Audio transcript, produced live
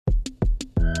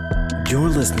You're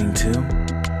listening to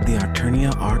the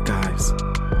Arternia Archives.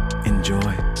 Enjoy.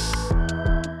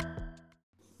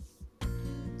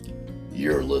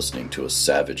 You're listening to a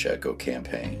Savage Echo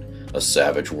campaign, a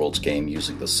Savage Worlds game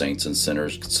using the Saints and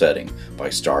Sinners setting by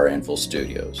Star Anvil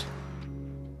Studios.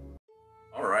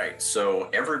 Alright, so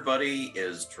everybody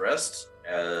is dressed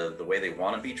the way they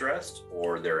want to be dressed,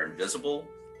 or they're invisible,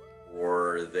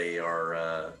 or they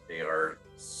are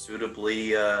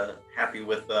suitably happy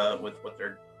with what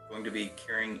they're going to be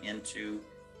carrying into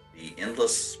the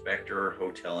Endless Spectre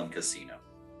Hotel and Casino.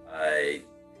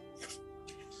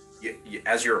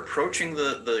 As you're approaching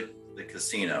the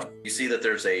casino, you see that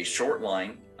there's a short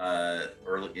line.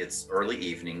 It's early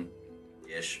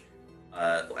evening-ish.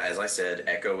 As I said,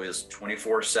 Echo is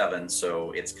 24/7,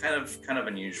 so it's kind of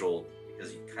unusual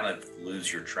because you kind of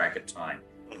lose your track of time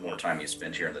the more time you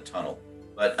spend here in the tunnel.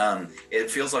 But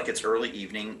it feels like it's early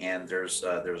evening, and there's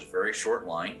a very short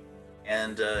line,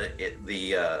 and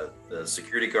the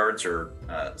security guards are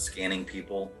scanning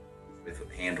people with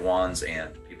hand wands,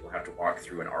 and people have to walk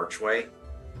through an archway.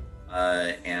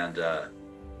 And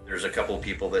there's a couple of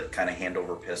people that kind of hand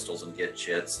over pistols and get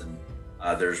chits, and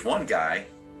there's one guy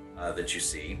that you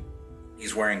see.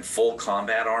 He's wearing full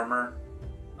combat armor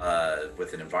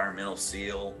with an environmental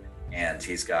seal, and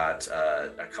he's got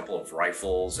a couple of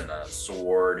rifles and a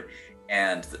sword,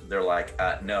 and they're like,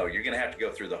 no, you're gonna have to go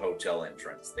through the hotel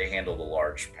entrance. They handle the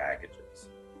large packages.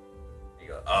 You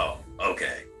go, oh,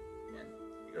 okay. And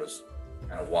he goes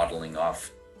kind of waddling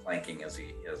off, clanking as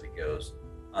he goes.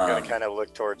 I'm gonna kind of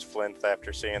look towards Flint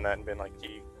after seeing that and being like,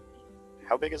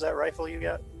 how big is that rifle you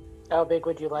got? How big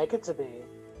would you like it to be?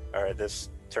 All right, this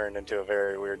turned into a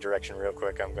very weird direction real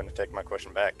quick. I'm going to take my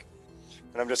question back.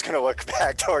 And I'm just going to look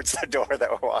back towards the door that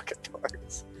we're walking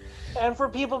towards. And for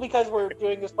people, because we're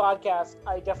doing this podcast,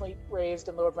 I definitely raised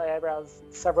and lowered my eyebrows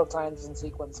several times in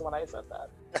sequence when I said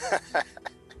that.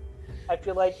 I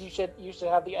feel like you should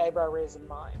have the eyebrow raise in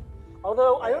mind.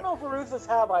 Although, I don't know if Aruthas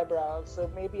have eyebrows, so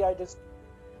maybe I just...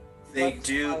 They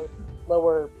do.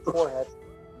 Lower forehead.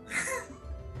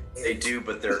 They do,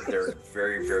 but they're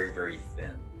very, very, very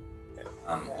thin.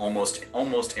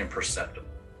 Almost imperceptible.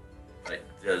 Like,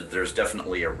 there's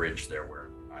definitely a ridge there where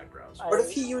eyebrows. What if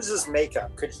he uses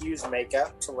makeup? Could he use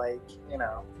makeup to,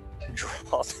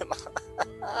 draw them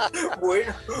on?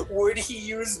 Would he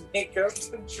use makeup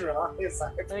to draw his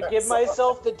eyebrows? I'm gonna give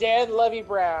myself the Dan Levy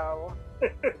brow.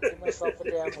 Give myself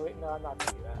the Dan Levy. No, I'm not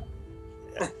gonna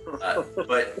do that.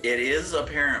 But it is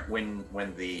apparent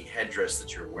when the headdress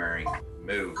that you're wearing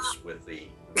moves with the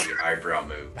eyebrow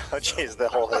move. Oh, jeez, the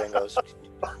whole thing goes.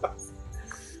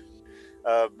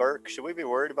 Burke, should we be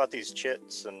worried about these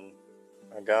chits and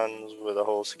guns with the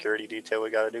whole security detail we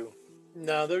got to do?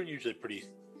 No, they're usually pretty.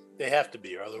 They have to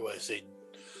be, or otherwise they,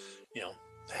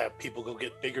 have people go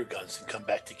get bigger guns and come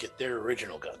back to get their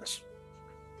original guns.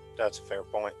 That's a fair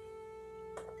point.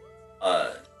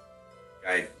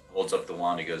 Guy holds up the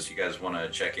wand. He goes, "You guys want to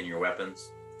check in your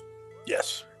weapons?"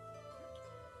 Yes.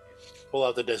 Pull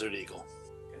out the Desert Eagle.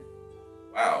 Okay.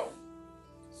 Wow.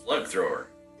 Slug thrower.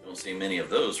 Don't see many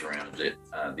of those around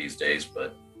these days,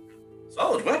 but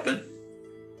solid weapon.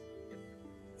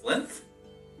 Flint?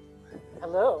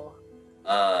 Hello.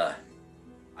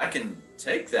 I can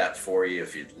take that for you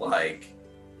if you'd like.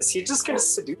 Is he just going to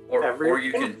seduce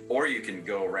everyone? Or you can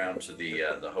go around to the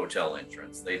hotel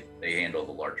entrance. They handle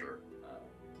the larger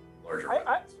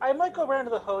weapons. I might go around to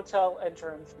the hotel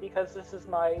entrance because this is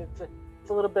it's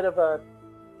a little bit of a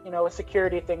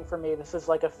security thing for me. This is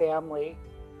like a family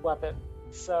weapon.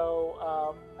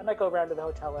 So I might go around to the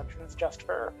hotel entrance just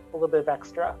for a little bit of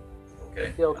extra.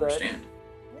 Okay, feel good. Understand.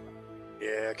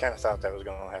 Yeah, I kind of thought that was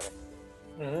going to happen.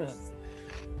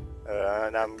 Mm-hmm.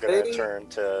 And I'm going to turn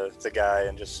to the guy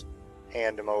and just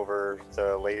hand him over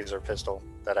the laser pistol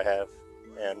that I have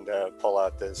and pull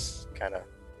out this kind of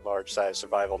large-sized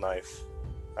survival knife.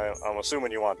 I'm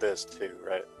assuming you want this too,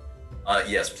 right?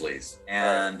 Yes, please.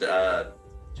 And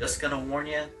just going to warn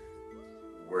you,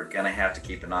 we're going to have to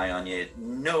keep an eye on you.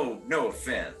 No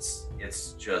offense.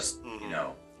 It's just,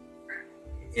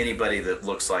 anybody that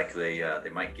looks like they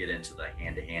might get into the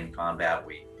hand-to-hand combat,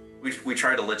 we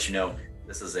try to let you know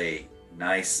this is a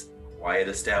nice, quiet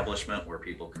establishment where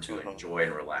people can enjoy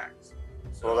and relax.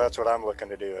 So, well, that's what I'm looking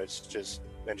to do. It's just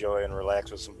enjoy and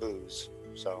relax with some booze.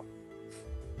 So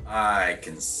I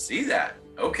can see that.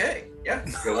 Okay, yeah,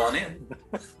 go on in.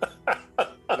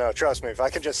 No, trust me. If I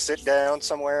can just sit down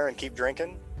somewhere and keep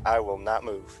drinking, I will not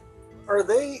move. Are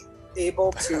they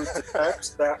able to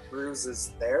detect that Bruce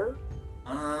is there?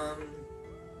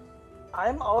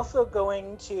 I'm also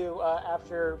going to,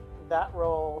 after that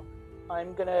roll,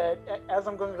 as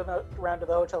I'm going around to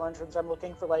the hotel entrance, I'm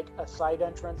looking for like a side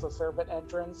entrance, a servant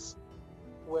entrance,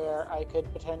 where I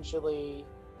could potentially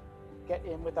get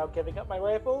in without giving up my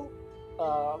rifle.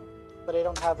 But I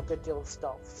don't have a good deal of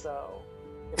stealth, so...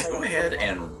 Go ahead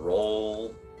and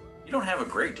roll. You don't have a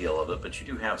great deal of it, but you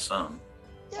do have some.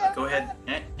 Yeah. Go ahead,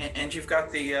 and you've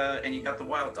got the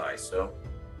wild die, so...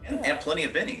 And plenty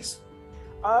of bennies.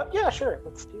 Yeah, sure,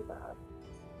 let's do that.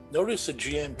 Notice the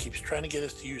GM keeps trying to get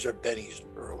us to use our bennies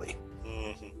early.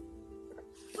 Mm-hmm.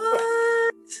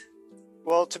 What?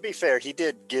 Well, to be fair, he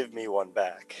did give me one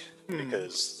back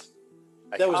because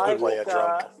That was could good play roll. a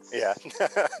drunk. Yeah.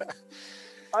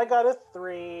 I got a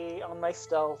 3 on my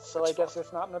stealth, so I guess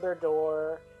there's not another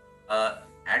door.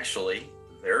 Actually,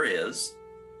 there is.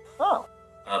 Oh,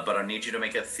 But I need you to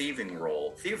make a thievery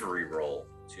roll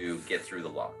to get through the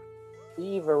lock.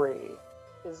 thievery.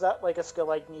 Is that like a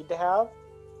skill I need to have?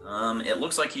 It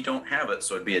looks like you don't have it,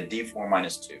 so it'd be a D4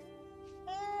 minus 2.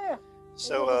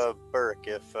 So, Burke,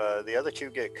 if the other two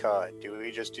get caught, do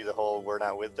we just do the whole "we're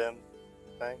not with them"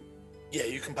 thing? Yeah,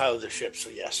 you can pilot the ship, so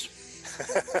yes.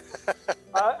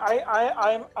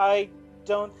 I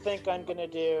don't think I'm gonna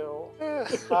do.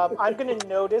 I'm gonna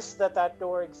notice that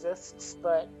door exists,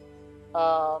 but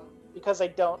because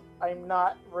I'm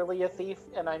not really a thief,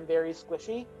 and I'm very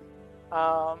squishy.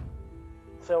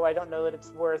 So I don't know that it's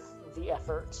worth the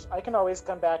effort. I can always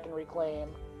come back and reclaim.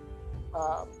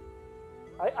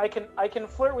 I can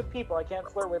flirt with people. I can't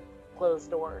flirt with closed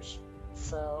doors.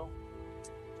 So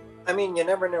I mean, you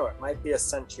never know. It might be a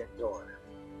sentient door.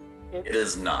 It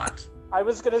is not. I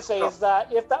was gonna say is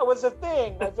that if that was a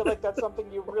thing, I feel like that's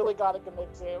something you really got to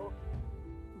commit to.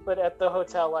 But at the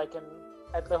hotel,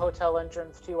 at the hotel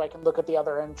entrance too, I can look at the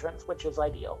other entrance, which is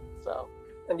ideal. So,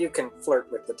 And you can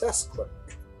flirt with the desk clerk.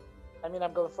 I mean,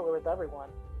 I'm going to flirt with everyone.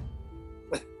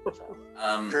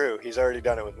 So. True, he's already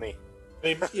done it with me. I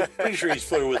mean, yeah, pretty sure he's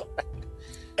flirted with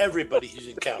everybody he's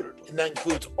encountered, and that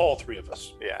includes all three of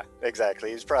us. Yeah,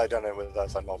 exactly. He's probably done it with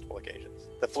us on multiple occasions.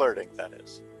 The flirting, that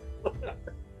is. All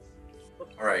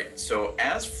right, so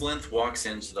as Flint walks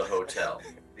into the hotel,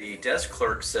 the desk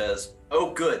clerk says,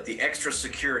 "Oh, good, the extra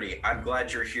security. I'm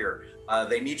glad you're here.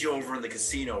 They need you over in the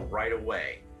casino right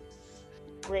away."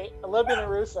 Great. Olivia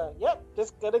Narusa. Yep,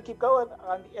 just gonna keep going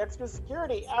on the extra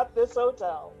security at this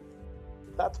hotel.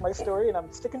 That's my story, and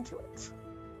I'm sticking to it.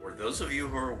 For those of you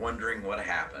who are wondering what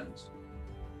happened,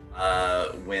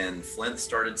 when Flint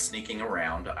started sneaking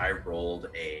around, I rolled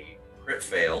a crit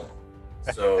fail.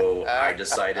 So I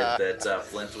decided that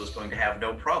Flint was going to have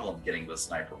no problem getting the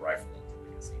sniper rifle into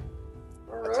the casino.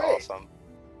 That's awesome.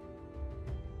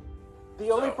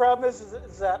 The only problem is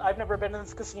that I've never been in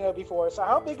this casino before. So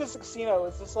how big is the casino?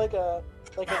 Is this like a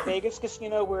Vegas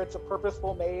casino where it's a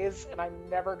purposeful maze and I'm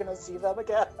never gonna see them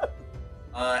again?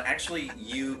 Actually,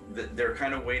 they're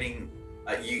kind of waiting.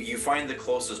 You find the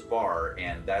closest bar,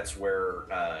 and that's where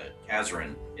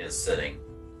Kazarin is sitting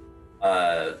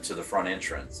to the front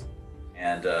entrance,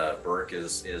 and Burke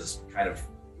is kind of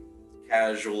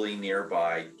casually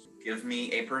nearby. Give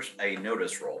me a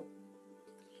notice roll.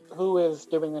 Who is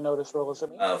doing the notice roll? Is it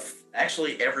me?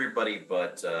 Actually, everybody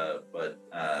but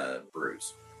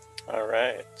Bruce. All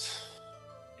right.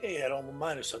 Hey, I don't have a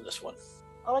minus on this one.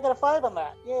 Oh, I got a 5 on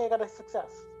that. Yay, I got a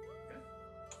success.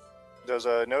 Does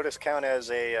a notice count as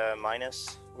a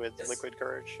minus with Yes. liquid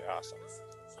courage? Awesome.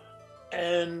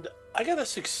 And I got a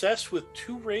success with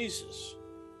 2 raises.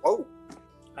 Oh,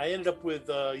 I ended up with,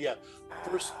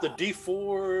 first the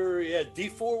D4,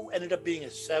 D4 ended up being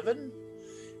a 7,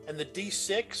 and the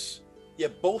D6,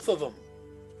 both of them.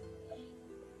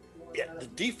 Yeah, the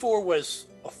D4 was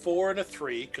a 4 and a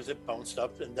 3 because it bounced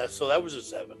up, and so that was a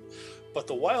 7. But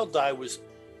the wild die was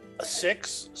a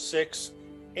 6, 6,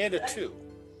 and a 2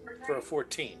 for a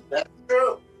 14. that's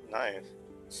true. Nice.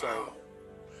 So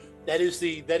that is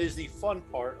the fun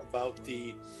part about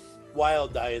the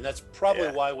wild die, and that's probably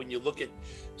why when you look at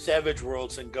Savage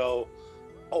Worlds and go,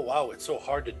 "Oh wow, it's so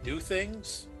hard to do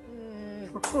things,"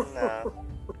 No.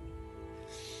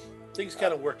 things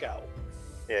kind of work out.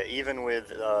 Yeah, even with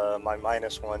my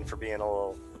 -1 for being a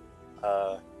little,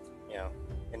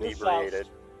 inebriated,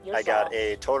 You're I got soft.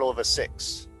 a total of a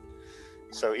 6.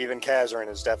 So even Kazarin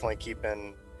is definitely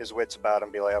keeping his wits about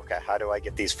him, be like, okay, how do I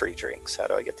get these free drinks? How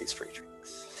do I get these free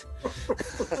drinks?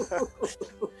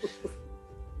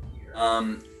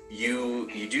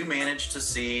 You do manage to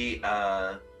see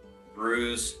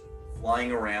Bruce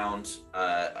flying around,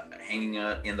 hanging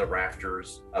in the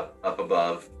rafters up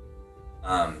above,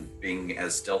 being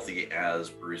as stealthy as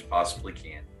Bruce possibly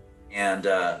can. And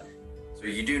so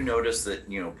you do notice that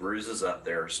Bruce is up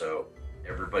there, so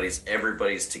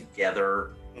everybody's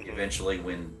together eventually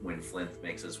when Flint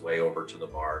makes his way over to the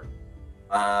bar.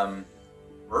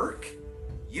 Burke,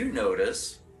 you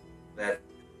notice that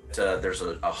there's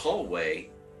a hallway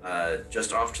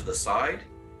just off to the side,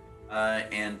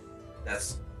 and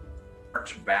that's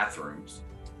marked bathrooms,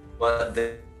 but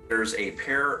there's a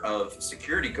pair of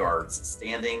security guards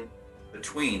standing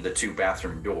between the two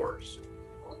bathroom doors.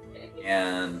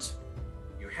 And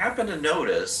you happen to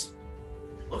notice,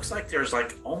 it looks like there's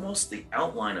like almost the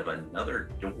outline of another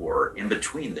door in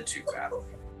between the two bathrooms.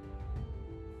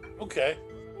 Okay,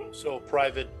 so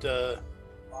private, I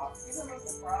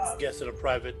guess at a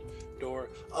private door.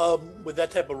 With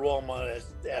that type of role, I'm gonna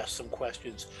ask some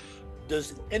questions.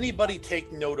 Does anybody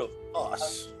take note of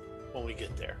us when we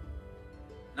get there?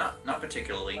 Not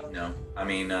particularly, no. I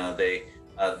mean, the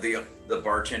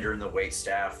bartender and the wait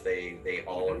staff, they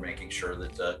all are making sure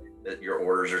that that your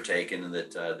orders are taken and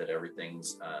that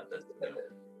everything's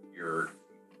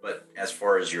But as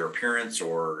far as your appearance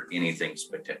or anything,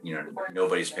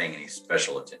 nobody's paying any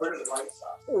special attention.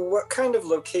 What kind of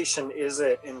location is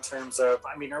it in terms of,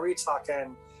 I mean, are we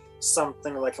talking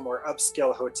something like a more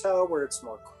upscale hotel where it's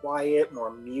more quiet,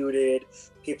 more muted,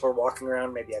 people are walking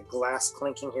around, maybe a glass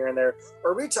clinking here and there?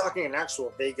 Or are we talking an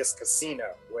actual Vegas casino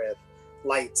with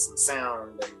lights and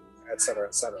sound and et cetera,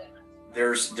 et cetera?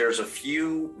 There's a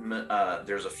few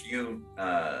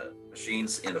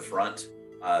machines in the front.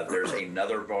 There's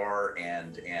another bar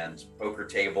and poker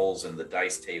tables and the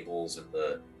dice tables and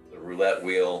the roulette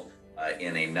wheel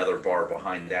in another bar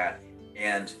behind that.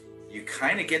 And you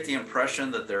kind of get the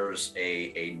impression that there's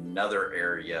another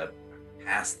area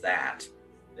past that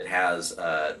has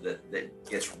that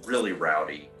gets really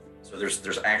rowdy. So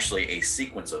there's actually a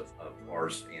sequence of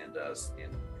bars and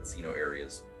casino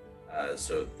areas.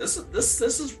 So this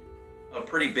is a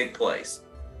pretty big place,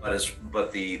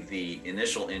 but the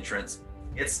initial entrance,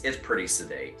 it's pretty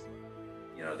sedate.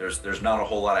 You know, there's not a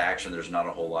whole lot of action. There's not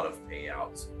a whole lot of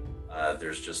payouts.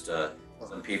 There's just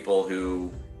some people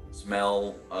who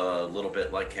smell a little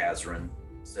bit like Kazran,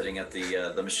 sitting at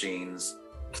the machines,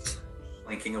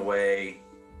 clinking away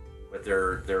with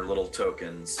their little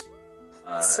tokens.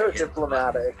 So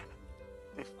diplomatic.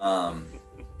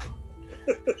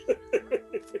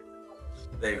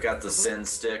 They've got the sin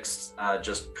sticks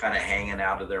just kind of hanging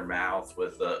out of their mouth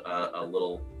with a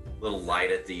little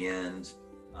light at the end.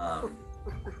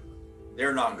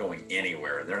 They're not going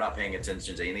anywhere. They're not paying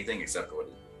attention to anything except what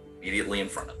is immediately in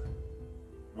front of them.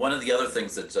 One of the other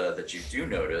things that you do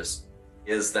notice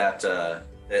is that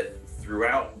that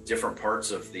throughout different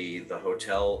parts of the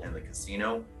hotel and the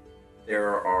casino,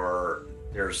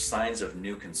 there's signs of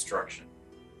new construction.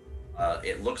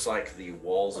 It looks like the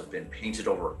walls have been painted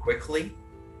over quickly.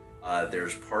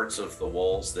 There's parts of the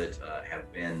walls that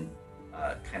have been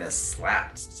kind of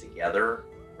slapped together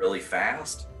really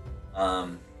fast.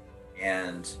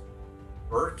 And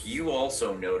Burke, you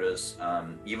also notice,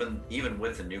 even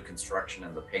with the new construction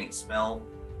and the paint smell,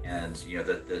 and you know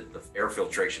that the air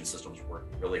filtration systems work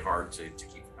really hard to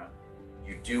keep them out.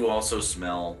 You do also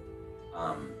smell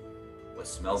what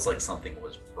smells like something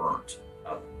was burnt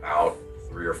about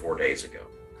 3 or 4 days ago.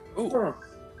 Ooh.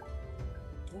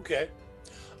 Okay.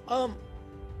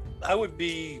 I would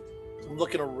be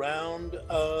looking around.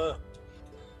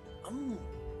 I'm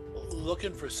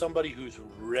looking for somebody who's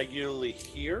regularly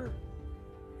here.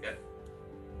 Okay.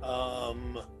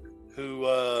 Who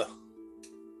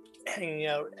hanging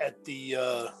out at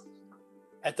the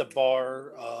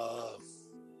bar.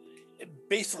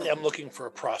 Basically, I'm looking for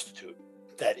a prostitute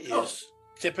that is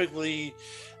typically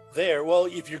there. Well,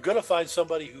 if you're going to find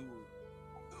somebody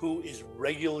who is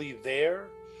regularly there,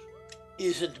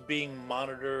 isn't being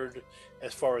monitored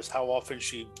as far as how often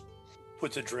she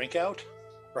puts a drink out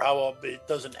or how often it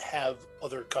doesn't have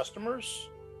other customers.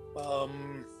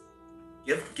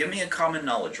 Give me a common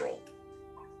knowledge roll.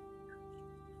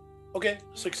 Okay,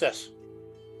 success.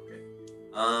 Okay.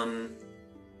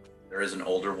 There is an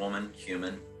older woman,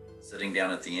 human, sitting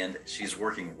down at the end. She's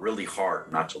working really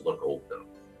hard not to look old though.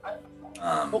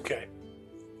 Okay.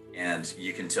 And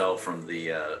you can tell from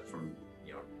the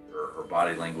her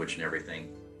body language and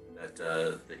everything that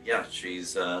yeah,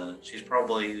 she's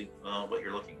probably what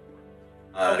you're looking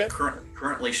for. Okay.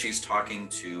 Currently, she's talking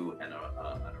to an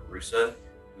Arusa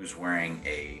who's wearing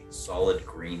a solid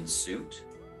green suit,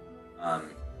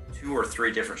 2 or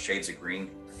 3 different shades of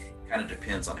green. Kind of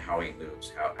depends on how he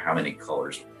moves, how many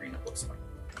colors of green it looks like.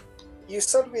 You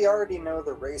said we already know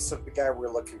the race of the guy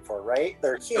we're looking for, right?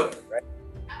 They're human, right?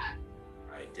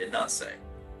 I did not say.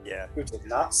 Yeah. You did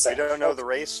not say. We don't know the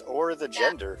race or the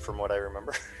gender, from what I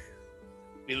remember.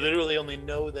 We literally only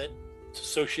know that it's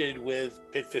associated with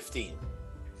Pit 15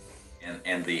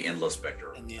 And the Endless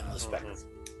Spectre. and the Endless Spectre.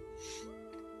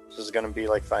 This is going to be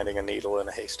like finding a needle in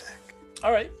a haystack.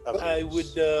 All right, Of I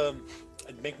course. would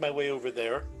I'd make my way over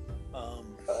there.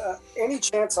 Any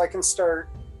chance I can start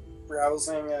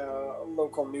browsing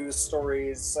local news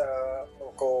stories,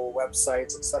 local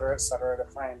websites, etc., to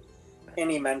find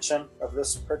any mention of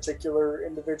this particular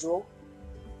individual?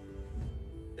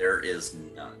 There is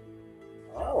none.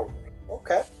 Oh,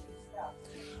 okay.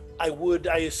 I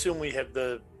assume we have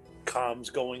the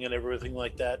comms going and everything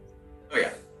like that. Oh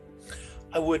yeah.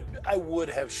 I would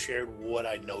have shared what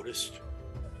I noticed.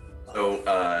 So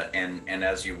and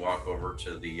as you walk over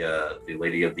to the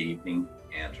lady of the evening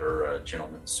and her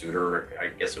gentleman suitor, I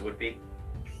guess it would be,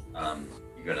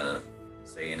 you gonna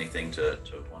say anything to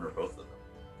one or both of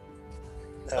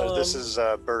them? This is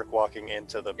Burke walking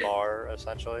into the bar,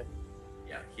 essentially.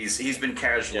 Yeah, he's been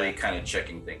casually kind of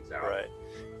checking things out. Right.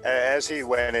 As he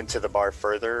went into the bar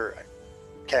further,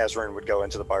 Kazrin would go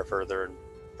into the bar further and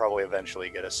probably eventually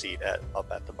get a seat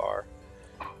up at the bar.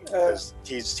 Because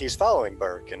he's following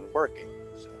Burke and working.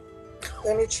 So.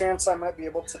 Any chance I might be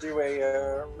able to do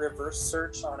a reverse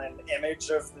search on an image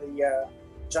of the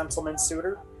gentleman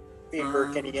suitor? Feed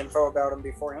Burke any info about him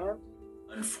beforehand?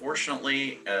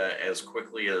 Unfortunately, as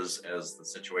quickly as the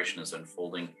situation is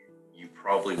unfolding, you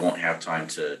probably won't have time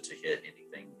to hit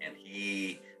anything. And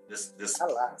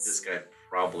this guy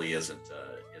probably isn't.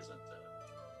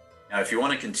 Now, if you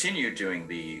want to continue doing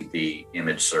the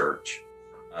image search,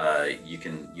 you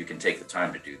can take the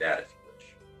time to do that if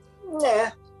you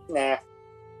wish. Nah.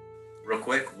 Real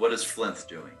quick, what is Flinth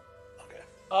doing?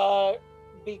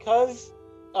 Because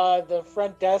the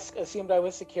front desk assumed I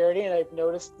was security, and I've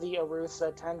noticed the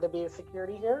Arusa tend to be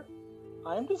security here,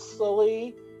 I'm just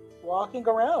slowly walking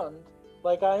around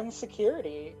like I'm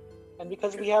security. And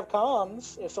because we have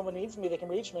comms, if someone needs me, they can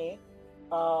reach me.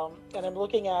 And I'm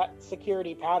looking at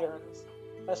security patterns,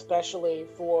 especially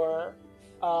for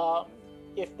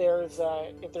if there's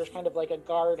kind of like a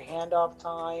guard handoff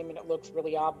time and it looks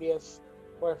really obvious,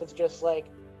 or if it's just like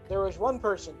there was one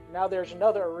person, now there's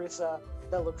another Arusa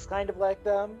that looks kind of like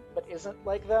them but isn't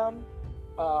like them.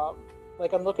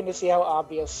 Like I'm looking to see how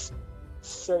obvious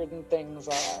certain things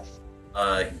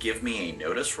are. Give me a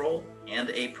notice roll and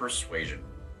a persuasion.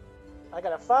 I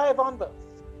got a 5 on both.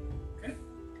 Okay.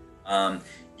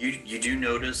 You do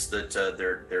notice that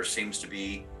there seems to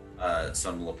be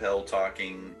some lapel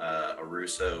talking,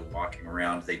 Arusa walking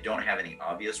around. They don't have any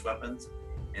obvious weapons.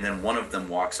 And then one of them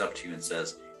walks up to you and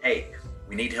says, "Hey,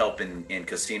 we need help in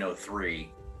Casino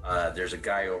 3. There's a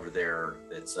guy over there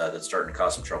that's starting to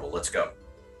cause some trouble. Let's go."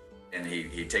 And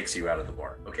he takes you out of the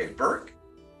bar. Okay, Burke?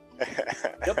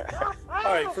 Yep. All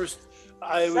right, first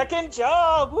I would Second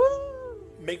job! Woo!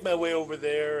 make my way over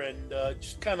there and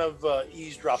just kind of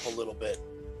eavesdrop a little bit.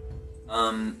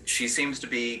 She seems to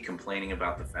be complaining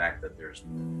about the fact that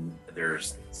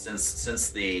there's since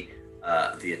the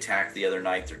attack the other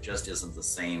night, there just isn't the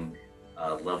same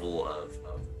level of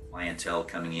clientele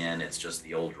coming in. It's just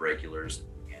the old regulars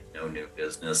and no new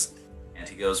business. And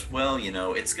he goes, "Well,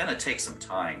 it's going to take some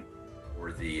time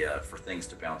for things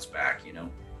to bounce back.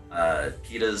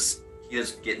 Kita's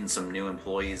getting some new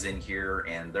employees in here,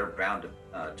 and they're bound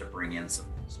to bring in some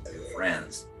new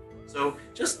friends. So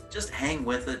just hang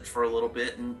with it for a little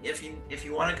bit, and if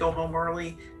you want to go home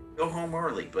early, go home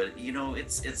early. But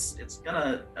it's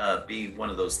gonna be one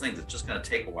of those things. It's just gonna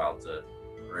take a while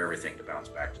for everything to bounce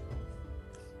back to normal."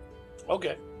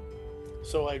 Okay.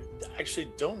 So I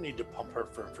actually don't need to pump her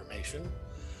for information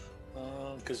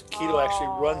because Keto actually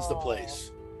runs the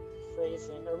place.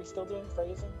 Phrasing. Are we still doing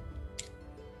phrasing?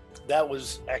 That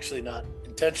was actually not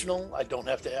intentional. I don't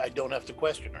have to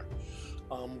question her.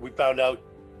 We found out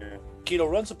Keto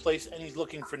runs the place and he's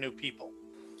looking for new people.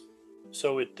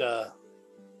 So it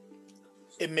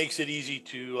makes it easy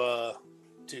to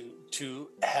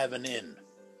have an in.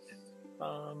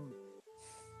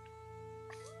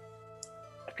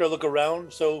 After I look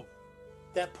around, so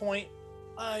at that point,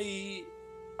 I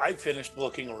finished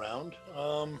looking around,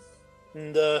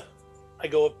 and I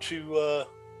go up to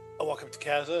I walk up to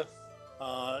Kaza,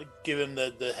 give him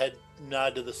the head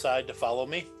nod to the side to follow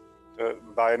me.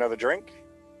 Buy another drink?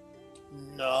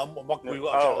 No, we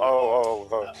walk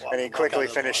Oh. And he quickly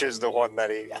finishes the one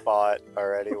that he bought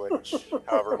already, which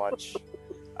however much,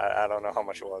 I don't know how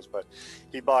much it was, but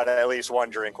he bought at least one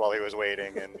drink while he was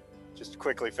waiting and just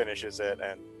quickly finishes it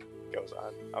and goes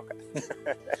on. Okay.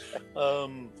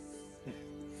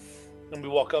 And we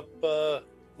walk up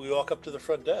to the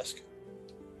front desk.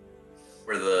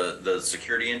 Where the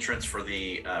security entrance for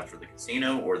the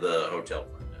casino or the hotel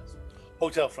front desk?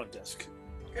 Hotel front desk.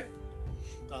 Okay.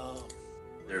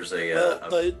 There's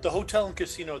the hotel and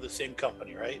casino are the same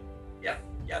company, right? Yeah,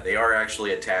 they are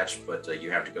actually attached, but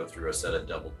you have to go through a set of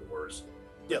double doors.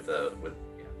 Yep. With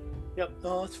Yep.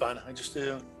 No, that's fine. I just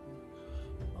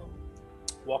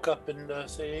walk up and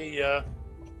say, hey,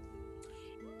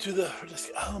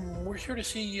 we're here to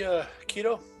see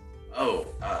Keto. Oh,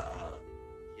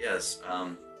 yes.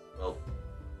 Well,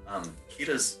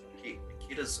 Kita's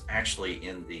actually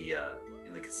in the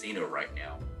casino right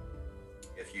now.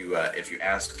 If you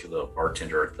ask the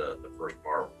bartender at the first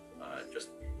bar,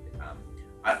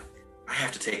 I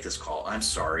have to take this call. I'm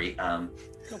sorry. No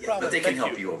yeah, problem. but they can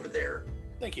help you over there.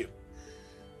 Thank you.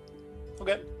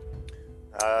 Okay.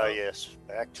 Yes,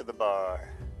 back to the bar.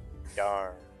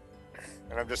 Darn.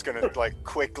 And I'm just gonna like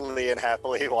quickly and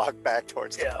happily walk back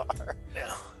towards the bar.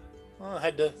 Yeah. Well, I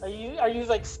had to. Are you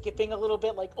like skipping a little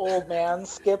bit, like old man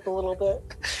skip a little bit?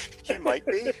 He might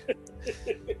be,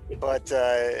 but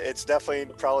it's definitely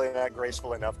probably not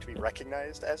graceful enough to be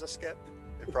recognized as a skip.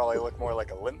 It'd probably look more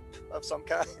like a limp of some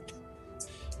kind.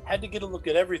 Had to get a look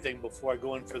at everything before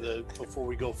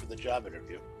we go for the job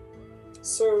interview.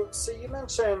 So you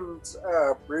mentioned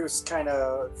Bruce kind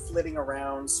of flitting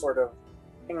around, sort of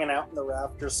hanging out in the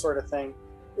rafters, sort of thing.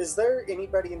 Is there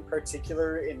anybody in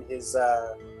particular in his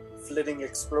flitting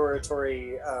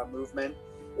exploratory movement?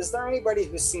 Is there anybody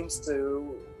who seems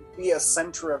to be a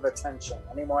center of attention?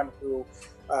 Anyone who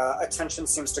attention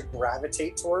seems to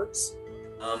gravitate towards?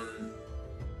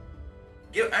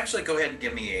 Actually, go ahead and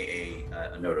give me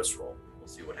a notice roll. We'll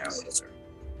see what happens there.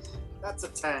 That's a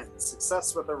 10.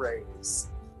 Success with a raise.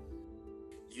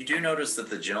 You do notice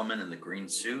that the gentleman in the green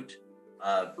suit,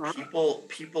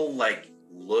 people like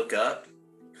look up,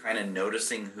 kind of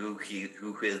noticing who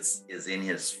is in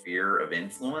his sphere of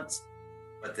influence,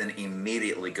 but then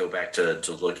immediately go back to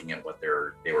looking at what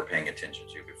they were paying attention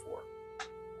to before.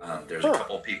 There's a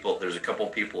couple people. There's a couple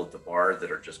people at the bar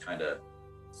that are just kind of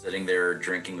sitting there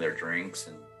drinking their drinks.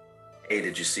 And hey,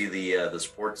 did you see the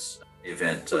sports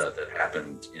event that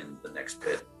happened in the next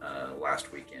pit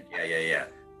last weekend? Yeah.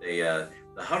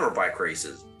 The hover bike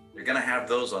races. They're gonna have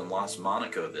those on Los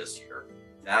Monaco this year.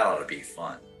 That ought to be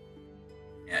fun.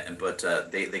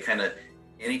 But they kind of,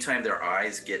 anytime their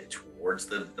eyes get towards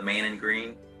the man in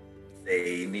green,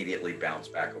 they immediately bounce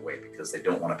back away because they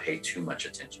don't want to pay too much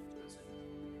attention to it.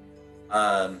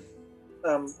 I'm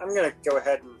going to go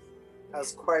ahead and,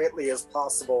 as quietly as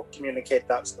possible, communicate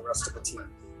that to the rest of the team.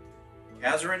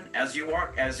 Kazarin, as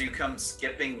you come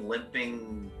skipping,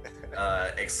 limping,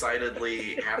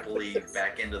 excitedly, happily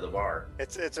back into the bar.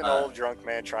 It's an old drunk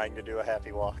man trying to do a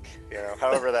happy walk,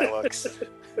 however that looks.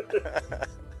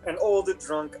 An old,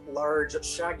 drunk, large,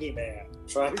 shaggy man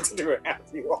trying to do a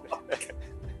happy walk.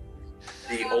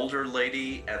 The older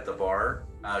lady at the bar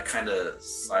kind of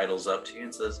sidles up to you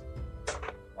and says,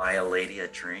 "Buy a lady a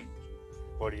drink."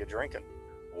 What are you drinking?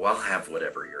 Well, I'll have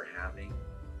whatever you're having.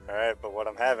 All right, but what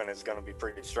I'm having is going to be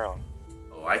pretty strong.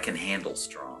 Oh, I can handle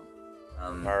strong.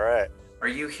 All right. Are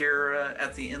you here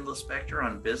at the Endless Spectre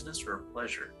on business or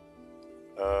pleasure?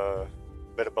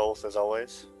 Bit of both, as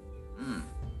always.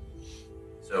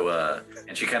 So,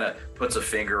 and she kind of puts a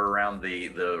finger around the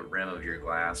rim of your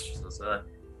glass. She says,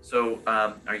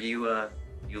 are you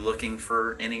looking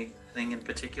for anything in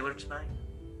particular tonight?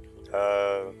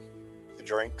 The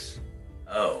drinks.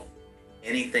 Oh,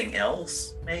 anything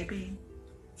else, maybe?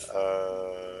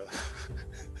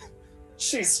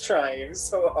 She's trying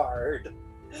so hard.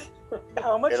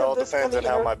 How much It all of this depends on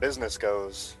can the how my business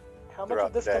goes. how much throughout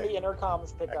of this the can day. the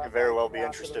intercoms pick I up? could very well be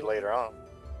Curiosity. interested later on.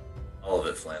 All of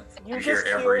it, Flynn. You hear just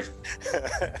every.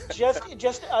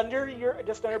 just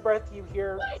under breath, you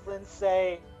hear Flynn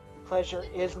say, "Pleasure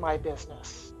is my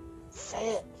business."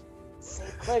 Say it. Say,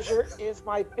 "Pleasure is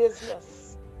my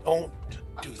business." Don't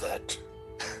do that.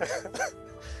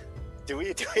 Do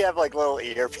we have like little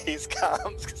earpiece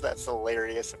comms? Because that's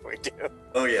hilarious if we do.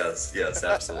 Oh yes,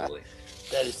 absolutely.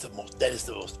 That is the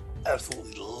most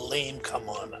absolutely lame come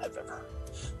on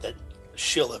that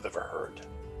shill I've ever heard.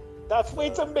 That's why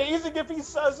it's amazing if he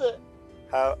says it.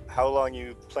 How long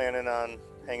you planning on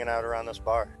hanging out around this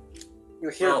bar? You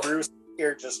hear Bruce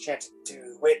here just chanting,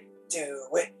 "Do it, do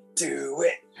it, do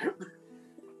it."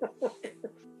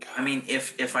 I mean,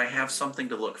 if I have something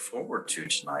to look forward to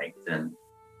tonight, then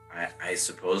I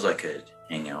suppose I could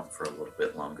hang out for a little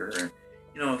bit longer. And,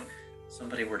 if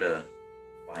somebody were to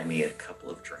buy me a couple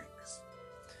of drinks.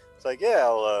 It's like, yeah,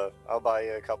 I'll buy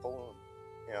you a couple.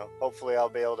 Hopefully I'll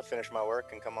be able to finish my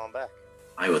work and come on back.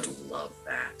 I would love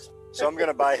that. So I'm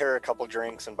gonna buy her a couple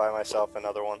drinks and buy myself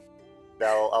another one.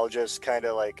 I'll just kind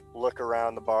of like look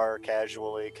around the bar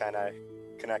casually, kind of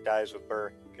connect eyes with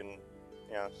Burke, and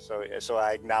so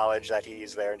I acknowledge that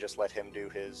he's there and just let him do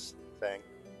his thing.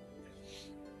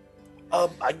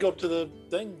 I'd go up to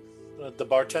the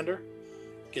bartender,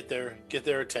 get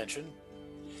their attention,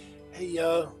 Hey,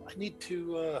 I need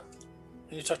to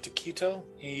talk to Keto.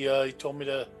 He told me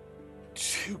to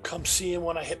come see him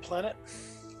when I hit planet.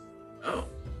 Oh,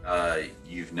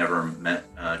 you've never met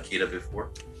Kita before?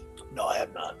 No, I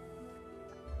have not.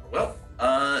 Well,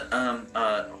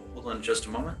 hold on just a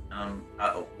moment.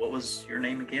 What was your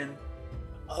name again?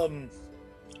 I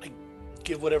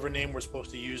give whatever name we're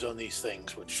supposed to use on these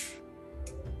things, which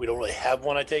we don't really have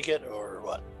one, I take it, or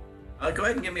what? Go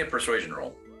ahead and give me a persuasion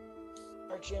roll.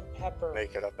 Sergeant Pepper.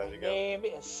 Make it up as My you go. name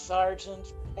is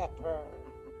Sergeant Pepper.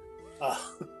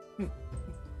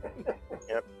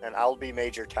 Yep, and I'll be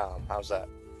Major Tom. How's that?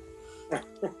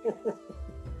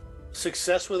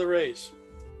 Success with a raise.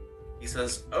 He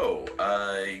says, "Oh,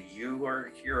 you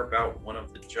are here about one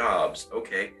of the jobs.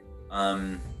 Okay.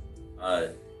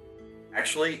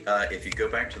 Actually, if you go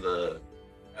back to the,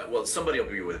 well, somebody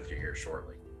will be with you here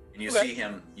shortly, and you Okay.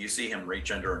 see him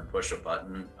reach under and push a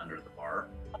button under the bar.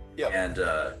 Yeah. And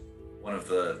one of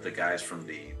the guys from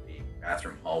the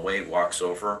bathroom hallway walks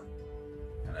over,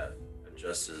 kind of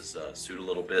adjusts his suit a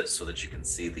little bit so that you can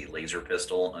see the laser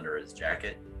pistol under his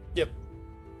jacket. Yep.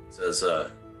 Says,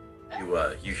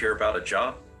 you hear about a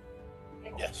job?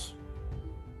 Yes.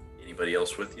 Anybody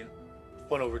else with you?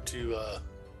 Went over to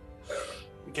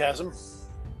the chasm.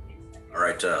 All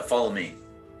right, follow me.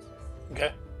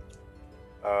 Okay.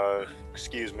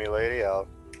 Excuse me, lady. I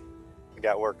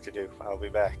got work to do. I'll be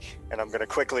back, and I'm gonna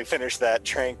quickly finish that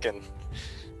drink and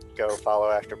go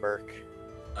follow after Burke.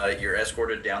 You're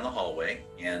escorted down the hallway,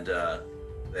 and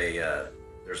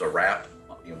there's a rap.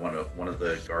 One of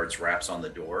the guards raps on the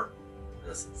door,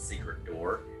 this secret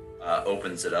door,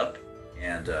 opens it up,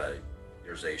 and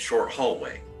there's a short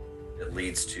hallway that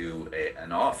leads to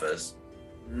an office.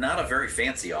 Not a very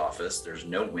fancy office. There's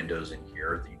no windows in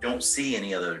here. You don't see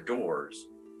any other doors,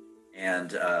 and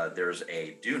there's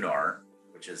a Dunar,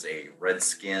 which is a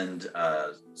red-skinned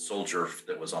soldier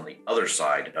that was on the other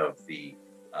side of the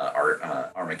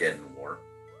Armageddon War,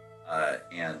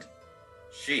 and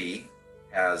she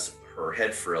has her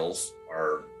head frills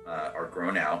are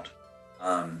grown out.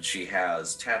 She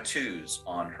has tattoos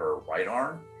on her right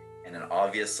arm and an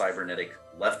obvious cybernetic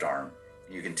left arm.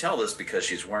 And you can tell this because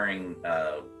she's wearing,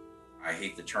 I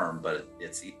hate the term, but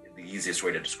it's the easiest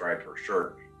way to describe her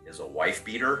shirt is a wife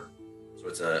beater. So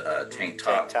it's a tank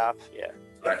top. Yeah.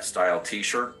 Style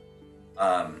t-shirt,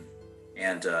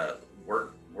 and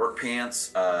work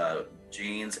pants,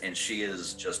 jeans, and she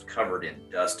is just covered in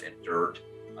dust and dirt.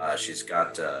 She's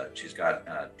got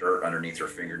dirt underneath her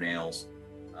fingernails,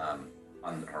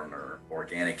 on her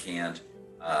organic hand,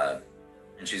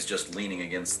 and she's just leaning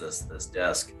against this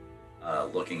desk,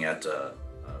 looking at a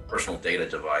personal data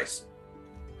device.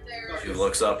 She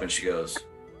looks up and she goes,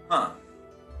 "Huh?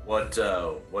 What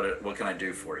can I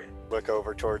do for you?" Look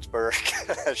over towards Burke.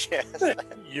 Yes.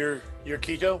 You're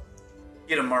Keto?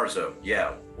 Kita Marzo,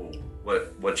 yeah.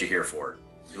 What you here for?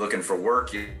 You looking for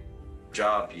work? You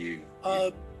job?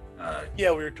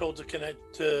 Yeah, we were told to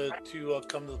connect to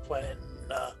come to the planet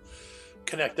and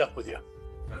connect up with you.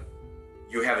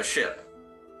 You have a ship.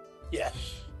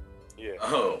 Yes. Yeah.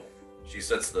 Oh, she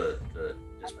sets the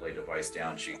display device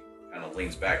down. She kind of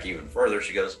leans back even further.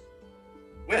 She goes,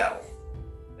 "Well,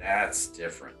 that's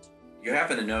different. You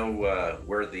happen to know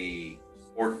where the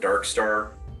Port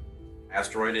Darkstar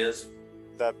asteroid is?"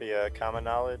 That'd be a common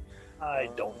knowledge. I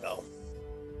don't know.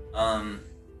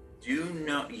 Do you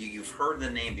know? You've heard the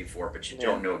name before, but you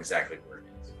don't know exactly where it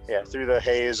is. Yeah, through the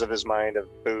haze of his mind of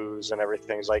booze and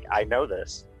everything, he's like, I know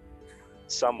this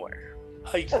somewhere.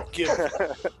 I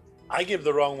give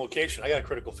the wrong location. I got a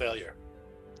critical failure.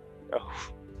 Oh,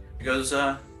 He goes,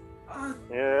 yeah,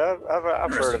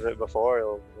 I've heard of it before.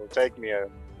 It'll take me a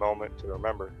moment to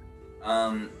remember.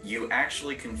 You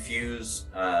actually confuse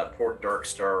Port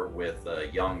Darkstar with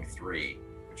Young 3,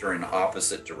 which are in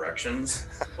opposite directions.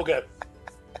 Okay.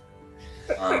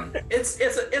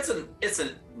 It's a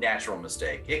natural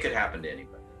mistake. It could happen to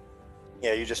anybody.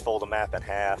 Yeah, you just fold a map in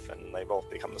half and they both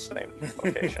become the same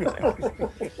location.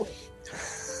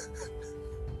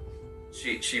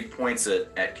 She points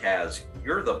at Kaz.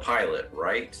 You're the pilot,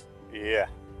 right? Yeah,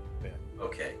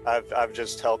 Okay. I've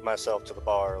just held myself to the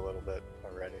bar a little bit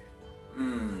already.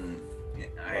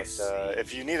 I But see.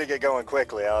 if you need to get going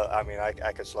quickly,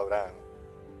 I could slow down.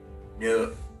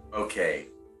 No. Okay.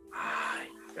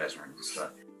 You guys are in this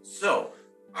stuff. So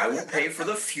I will pay for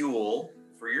the fuel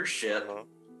for your ship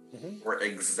Mhm. for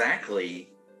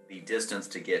exactly the distance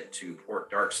to get to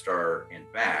Port Darkstar and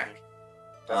back.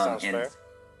 That sounds fair.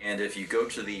 And if you go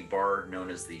to the bar known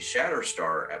as the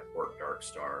Shatterstar at Port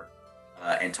Darkstar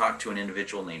and talk to an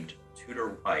individual named Tudor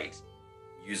White,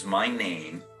 use my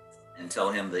name and tell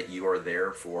him that you are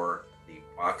there for the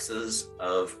boxes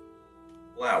of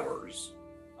flowers,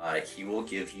 he will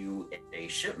give you a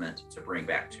shipment to bring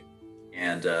back to you.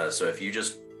 And so if you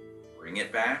just bring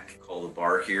it back, call the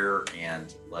bar here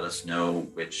and let us know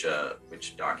which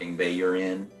docking bay you're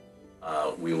in,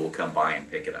 we will come by and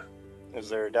pick it up. Is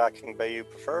there a docking bay you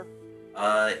prefer?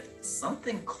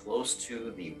 Something close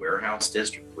to the warehouse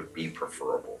district would be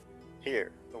preferable.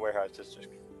 Here, the warehouse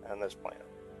district, on this plan.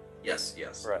 Yes.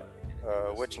 Right.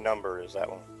 Which number is that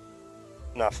one?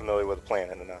 Not familiar with the plan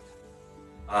enough.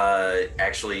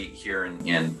 Actually, here in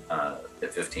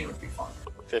 15 would be fine.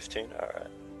 15. All right.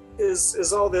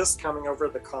 Is all this coming over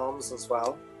the comms as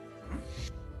well? Mhm.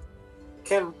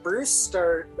 Can Bruce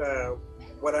start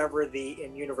whatever the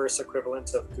in-universe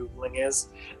equivalent of Googling is?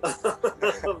 Go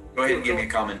ahead and give me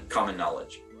common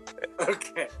knowledge.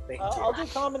 Okay, thank you. I'll do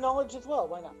common knowledge as well.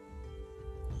 Why not?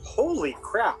 Holy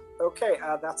crap. Okay,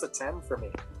 that's a 10 for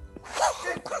me.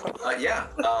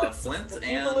 Flint The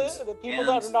and people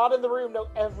that are not in the room know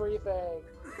everything.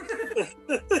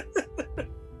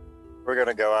 We're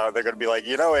gonna go out. They're gonna be like,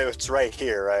 it's right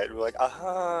here, right? We're like,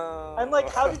 I'm like,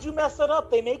 how did you mess that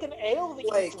up? They make an ale that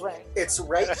Like, you drink. it's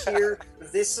right here.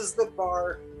 This is the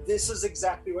bar. This is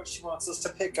exactly what she wants us to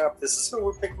pick up. This is who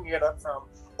we're picking it up from.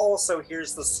 Also,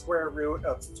 here's the square root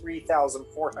of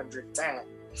 3,410.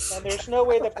 And there's no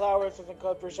way that flowers isn't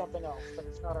code for something else, but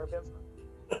it's not our business.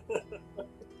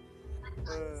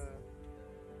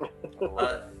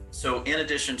 So in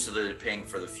addition to the paying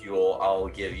for the fuel, I'll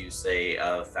give you say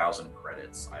 1,000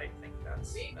 credits. I think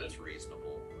that's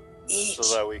reasonable.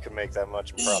 so that we can make that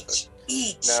much profit.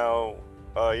 Each. Now,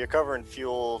 you're covering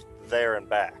fuel there and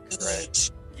back,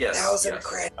 right? Yes. 1,000 yes.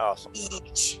 credits Awesome.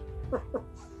 each.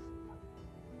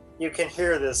 You can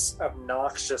hear this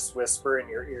obnoxious whisper in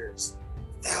your ears.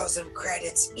 1,000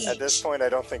 credits each. At this point, I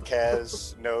don't think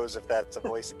Kaz knows if that's a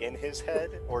voice in his head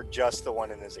or just the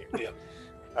one in his ear. Yeah.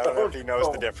 I don't know if he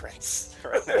knows the difference.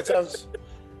 Right now.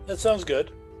 That sounds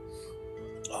good.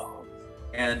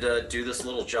 And do this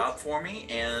little job for me,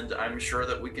 and I'm sure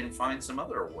that we can find some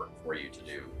other work for you to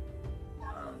do.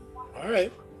 All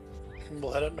right.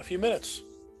 We'll head out in a few minutes.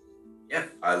 Yeah,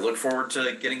 I look forward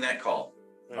to getting that call.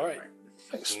 All right.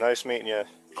 Thanks. Nice meeting you,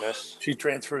 miss. She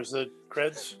transfers the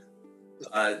creds.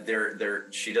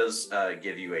 She does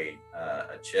give you a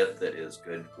chip that is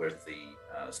good with the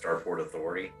Starport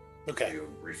Authority Okay. to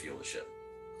refuel the ship.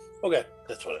 Okay.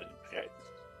 That's what I did. All right.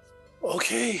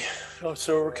 Okay. Oh,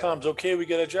 so over comms. Okay, we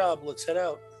got a job. Let's head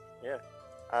out. Yeah.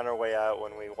 On our way out,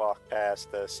 when we walk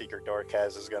past the secret door,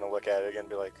 Kaz is going to look at it and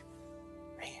be like,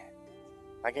 man,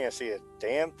 I can't see a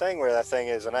damn thing where that thing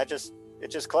is. And it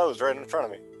just closed right in front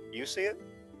of me. You see it?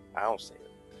 I don't see it.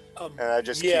 And I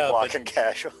just keep walking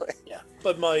casually. Yeah.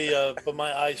 But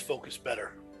my eyes focus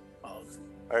better.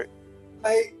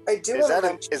 I do Is want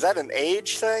that, to is that an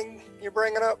age thing you're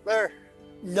bringing up there?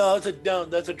 No,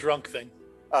 that's a drunk thing.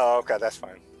 Oh, okay, that's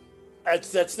fine.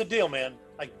 That's the deal, man.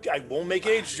 I won't make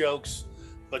age jokes,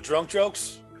 but drunk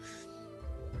jokes.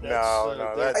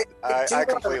 I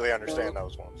completely understand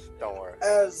those ones. Don't worry.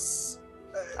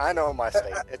 I know my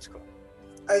state. It's cool.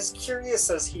 As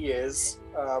curious as he is,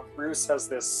 Bruce has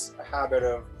this habit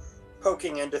of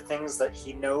poking into things that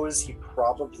he knows he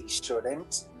probably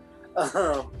shouldn't.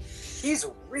 He's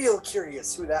real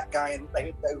curious who that guy and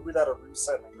who that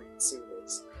Arusa in the green suit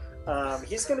is.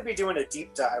 He's going to be doing a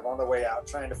deep dive on the way out,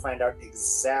 trying to find out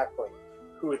exactly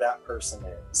who that person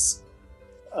is.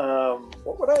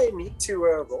 What would I need to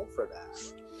roll for that?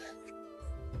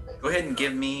 Go ahead and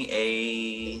give me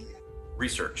a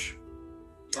research.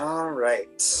 All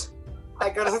right. I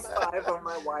got a 5 on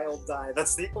my wild die.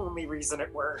 That's the only reason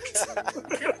it worked.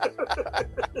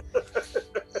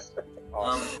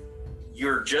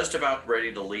 You're just about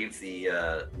ready to leave the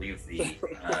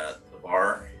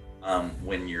bar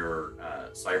when your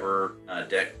cyber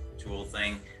deck tool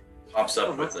thing pops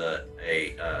up with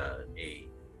a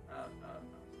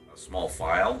small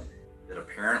file that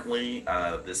apparently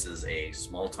this is a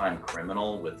small-time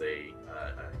criminal with a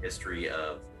history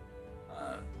of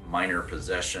minor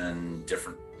possession,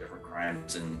 different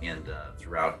crimes and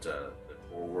throughout the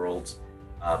core worlds,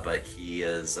 but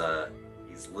he's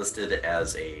listed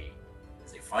as a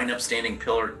fine, upstanding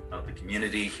pillar of the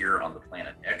community here on the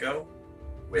planet Echo,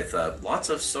 with lots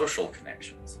of social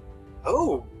connections.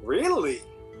 Oh, really?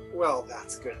 Well,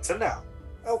 that's good to know.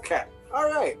 Okay, all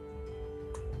right.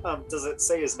 Does it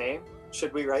say his name?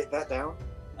 Should we write that down?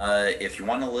 If you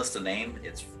want to list a name,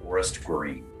 it's Forrest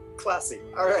Green. Classy.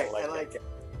 All right, I like it.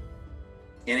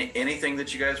 Anything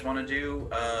that you guys want to do?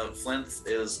 Flint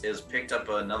is picked up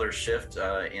another shift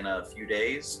in a few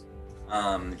days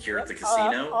here at the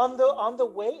casino. On the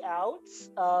way out,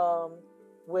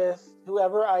 with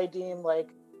whoever I deem like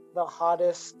the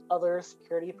hottest other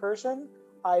security person.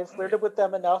 I flirted with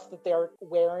them enough that they're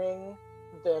wearing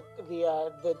the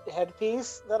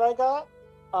headpiece that I got.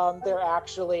 They're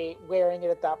actually wearing it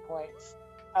at that point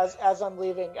as I'm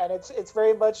leaving, and it's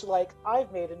very much like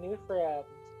I've made a new friend.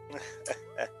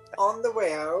 On the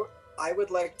way out, I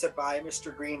would like to buy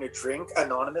Mr. Green a drink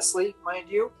anonymously, mind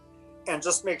you, and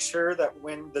just make sure that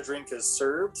when the drink is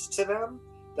served to them,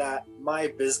 that my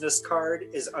business card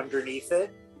is underneath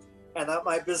it, and that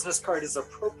my business card is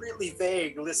appropriately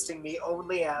vague, listing me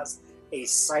only as a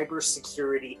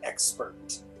cybersecurity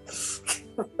expert.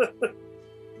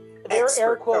 There are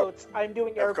air quotes. I'm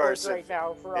doing air course, quotes right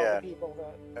now for all the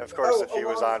people that. Of course, Oh, if he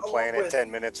was on planet 10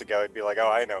 minutes ago, he'd be like, "Oh,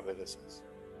 I know who this is."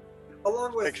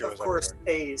 Along with, Picture of was course,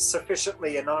 everywhere. a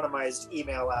sufficiently anonymized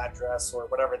email address or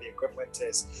whatever the equivalent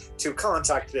is to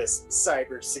contact this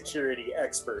cybersecurity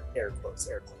expert. Air quotes,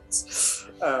 air quotes.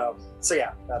 So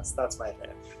yeah, that's my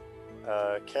thing.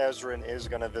 Kazrin is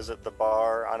going to visit the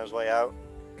bar on his way out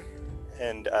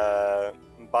and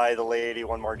buy the lady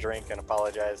one more drink and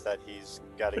apologize that he's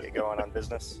got to get going on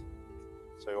business,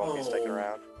 so he won't be sticking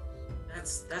around.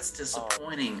 That's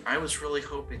disappointing. I was really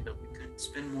hoping that we could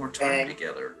spend more time Dang.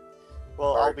 together.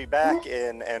 Well, I'll be back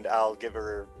in, and I'll give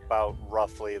her about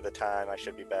roughly the time I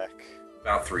should be back.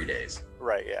 About 3 days.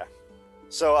 Right, yeah.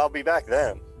 So I'll be back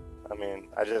then. I mean,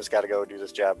 I just got to go do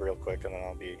this job real quick, and then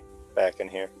I'll be back in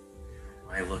here.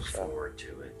 I look forward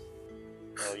to it.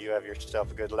 Well, you have yourself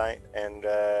a good night. And,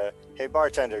 hey,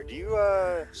 bartender, do you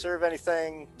serve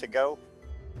anything to go?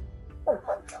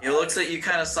 He looks at you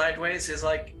kind of sideways. He's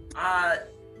like, no.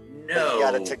 You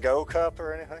got a to-go cup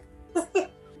or anything?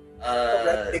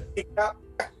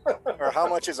 Or how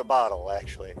much is a bottle,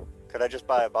 actually? Could I just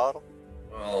buy a bottle?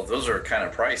 Well, those are kind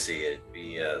of pricey. It'd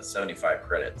be 75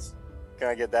 credits. Can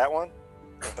I get that one?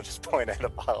 I'll just point at a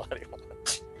bottle anyone.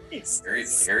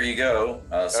 Here you go.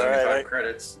 75 right.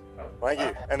 credits. Oh, Thank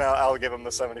you. And I'll give him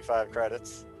the 75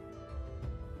 credits.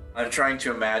 I'm trying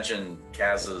to imagine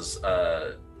Kaz's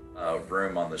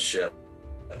room on the ship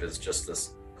is just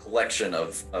this collection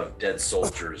of dead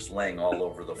soldiers laying all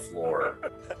over the floor.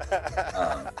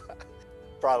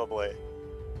 Probably.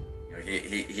 You know,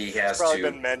 he It's has probably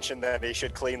to. been mentioned that he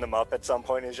should clean them up at some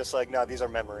point. He's just like, no, these are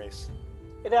memories.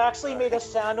 It actually made a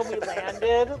sound when we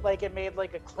landed, like it made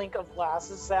like a clink of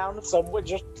glasses sound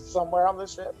somewhere on the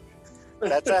ship.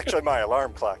 That's actually my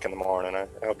alarm clock in the morning. I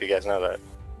hope you guys know that.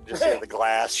 Just hear the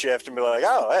glass shift and be like,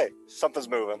 oh, hey, something's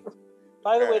moving.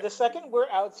 By the way, Alright. the second we're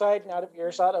outside and out of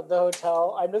earshot of the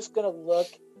hotel, I'm just gonna look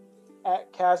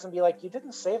at Kaz and be like, "You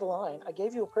didn't say the line. I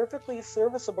gave you a perfectly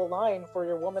serviceable line for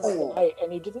your woman of the night,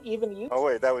 and you didn't even use Oh,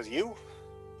 it. wait, that was you?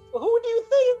 Who do you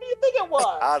think it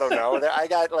was?" I don't know. I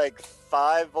got like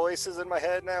 5 voices in my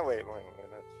head now. Wait.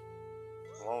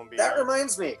 Won't be That on.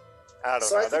 reminds me. I don't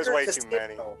So I know. think There's our way too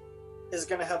many. casino is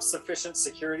going to have sufficient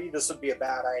security. This would be a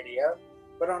bad idea.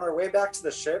 But on our way back to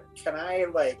the ship, can I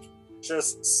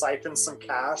just siphon some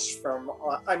cash from?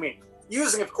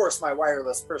 Using of course my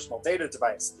wireless personal data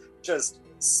device. Just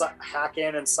hack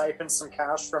in and siphon some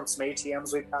cash from some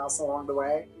ATMs we pass along the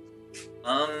way.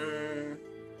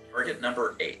 Target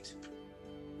number 8.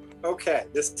 Okay,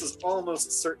 this is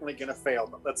almost certainly going to fail,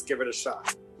 but let's give it a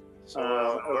shot. So,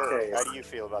 okay. How do you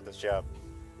feel about this job?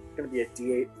 It's going to be a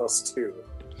D8 plus 2.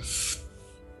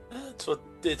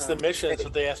 It's the mission. That's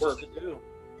what they asked us to do.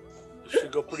 It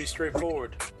should go pretty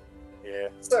straightforward. Yeah.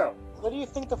 So, What do you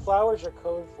think the flowers are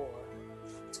code for?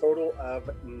 total of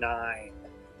 9.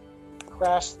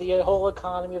 Crash the whole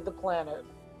economy of the planet.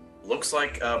 Looks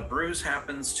like Bruce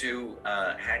happens to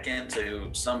hack into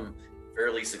some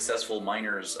fairly successful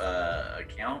miner's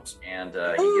account, and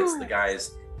he gets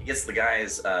the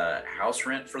guy's house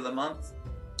rent for the month,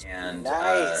 and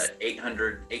Nice.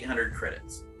 800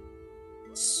 credits.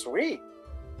 Sweet.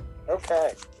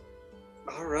 Okay.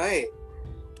 All right.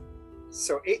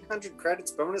 So 800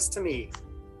 credits bonus to me.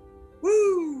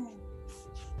 Woo!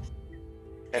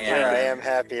 And Yeah. here I am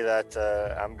happy that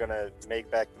I'm going to make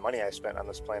back the money I spent on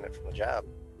this planet from the job.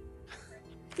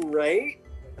 Right?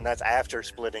 And that's after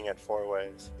splitting it 4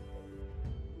 ways.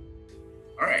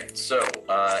 All right, so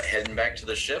heading back to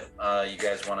the ship. You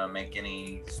guys want to make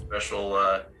any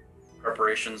special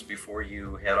preparations before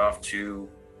you head off to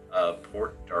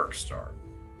Port Darkstar?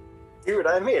 Dude,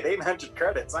 I made 800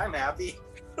 credits. I'm happy.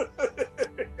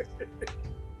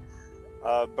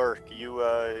 Burke, do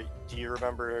you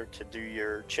remember to do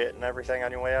your chit and everything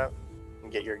on your way out?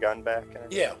 And get your gun back? And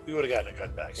everything? Yeah, we would have gotten a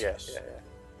gun back. Yeah.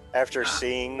 After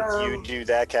seeing you do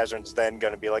that, Kazrin's then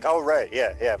going to be like, oh, right,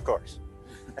 yeah, of course.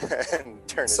 And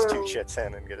turn his 2 chits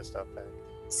in and get his stuff back.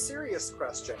 serious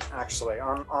question, actually.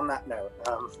 On that note,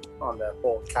 on the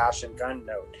whole cash and gun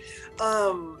note,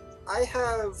 I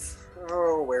have.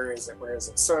 Oh, where is it?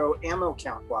 So ammo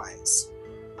count wise,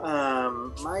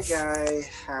 my guy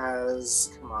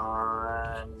has. Come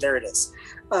on, there it is.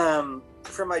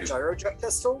 For my gyrojet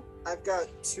pistol, I've got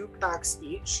 2 packs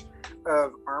each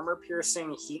of armor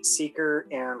piercing, heat seeker,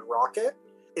 and rocket.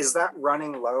 Is that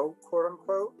running low, quote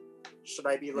unquote? Should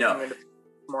I be looking into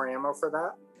more ammo for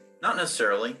that? Not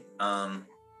necessarily. You're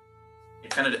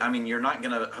not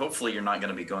gonna. Hopefully, you're not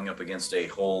gonna be going up against a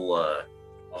whole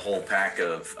pack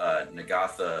of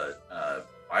Nagatha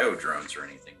biodrones or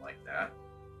anything like that.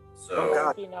 So It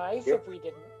would be nice if we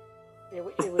didn't.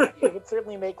 It would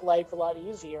certainly make life a lot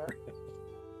easier.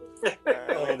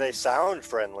 I mean, they sound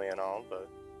friendly and all, but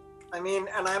I mean,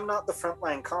 and I'm not the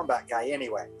frontline combat guy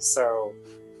anyway, so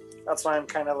that's why I'm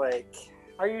kind of like.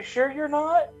 Are you sure you're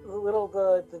not?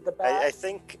 The bat? I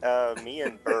think me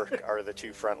and Burke are the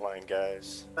 2 frontline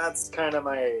guys. That's kind of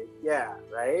my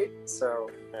right. So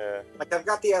like I've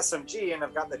got the SMG and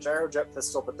I've got the gyrojet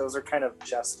pistol, but those are kind of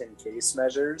just in case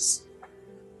measures.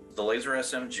 the laser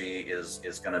SMG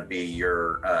is going to be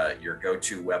your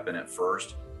go-to weapon at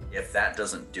first. If that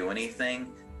doesn't do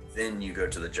anything, then you go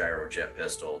to the gyrojet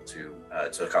pistol to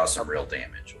cause some real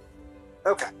damage.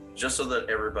 Okay. Just so that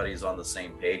everybody's on the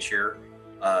same page here,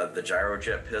 the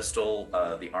gyrojet pistol,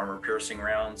 the armor-piercing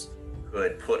rounds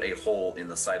could put a hole in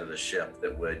the side of the ship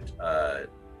that would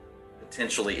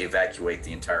potentially evacuate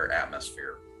the entire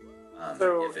atmosphere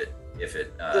if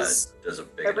it does a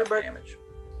big enough damage.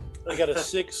 I got a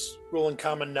 6 rolling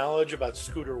common knowledge about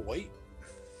Scooter White.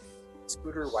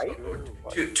 Scooter White?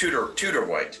 Tudor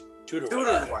White. Tudor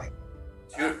White.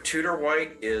 Tudor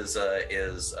White is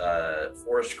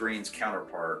Forest Green's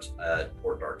counterpart at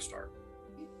Port Darkstar.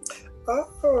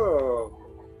 Oh.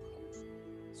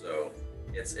 So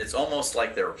it's almost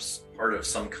like they're part of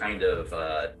some kind of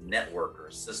network or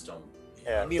system.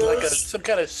 Yeah. I mean, like some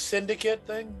kind of syndicate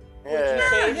thing?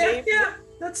 Yeah.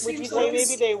 Would you say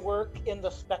maybe they work in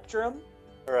the spectrum?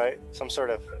 Right. Some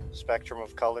sort of spectrum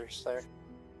of colors there.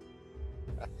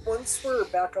 Once we're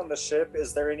back on the ship,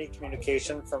 is there any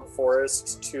communication from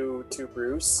Forrest to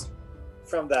Bruce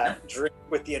from that drink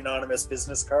with the anonymous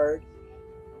business card?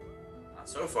 Not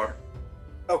so far.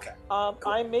 Okay. Cool.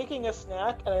 I'm making a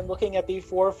snack and I'm looking at the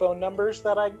 4 phone numbers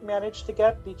that I managed to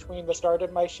get between the start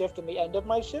of my shift and the end of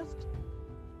my shift.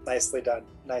 Nicely done.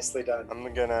 Nicely done.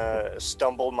 I'm gonna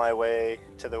stumble my way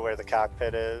to where the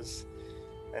cockpit is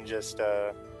and just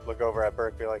look over at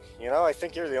Burke and be like, I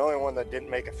think you're the only one that didn't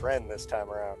make a friend this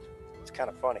time around. It's kind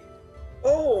of funny.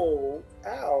 Oh,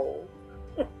 ow.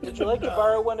 Would you like to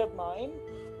borrow one of mine?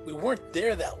 We weren't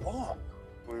there that long.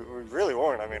 We really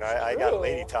weren't. I mean, I got a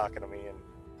lady talking to me, and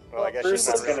I guess Bruce she's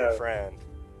not is really gonna- a friend.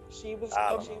 She was.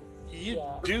 You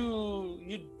Yeah.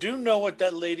 do know what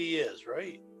that lady is,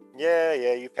 right?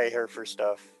 Yeah, you pay her for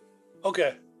stuff.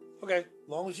 Okay. As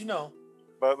long as you know.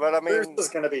 But I Bruce mean, is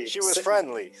going to be. she was sitting-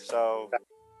 friendly, so.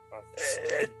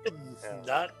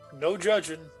 No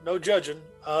judging.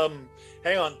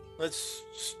 Hang on. Let's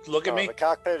look at me. The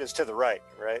cockpit is to the right,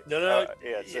 right? No.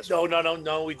 Yeah, it's this No. one.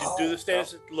 We do the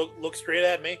status. Look straight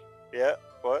at me. Yeah,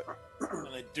 what? And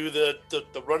I do the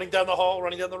running down the hall,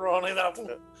 running down the hall.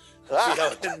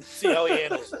 See how he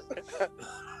handles it.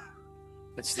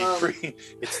 It's the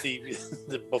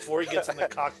before he gets in the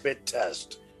cockpit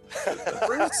test.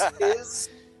 Bruce is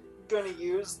going to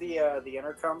use the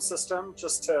intercom system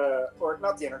or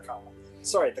not the intercom.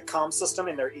 Sorry, the comm system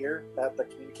in their ear, the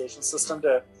communication system,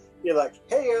 to be like,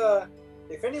 hey,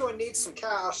 if anyone needs some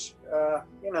cash,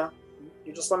 you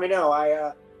just let me know.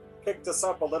 I picked this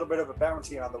up a little bit of a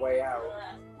bounty on the way out.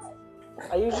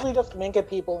 I usually just wink at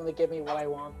people and they give me what I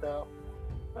want, though.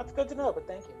 That's good to know, but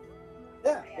thank you.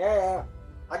 Yeah.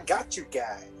 I got you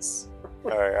guys.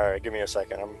 All right. Give me a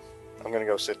second. I'm gonna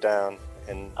go sit down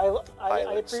and. I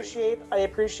Pilot seat.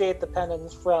 appreciate the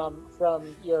penance from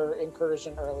your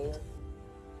incursion earlier.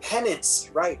 Penance,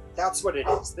 right? That's what it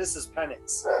is. This is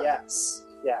penance. Yes,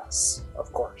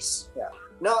 of course. Yeah,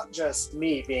 not just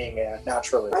me being a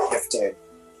naturally gifted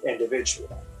individual.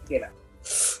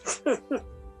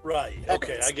 Right.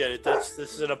 Okay, I get it. This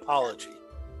is an apology.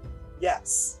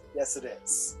 Yes, it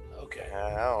is. Okay.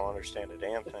 I don't understand a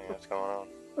damn thing that's going on.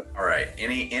 All right.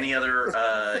 Any other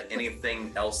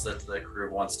anything else that the crew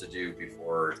wants to do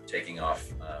before taking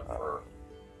off for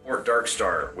Port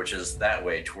Darkstar, which is that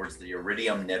way towards the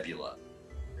Iridium Nebula,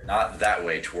 not that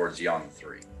way towards Yang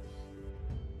 3.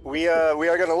 We are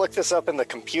going to look this up in the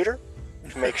computer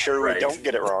to make sure Right. we don't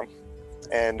get it wrong.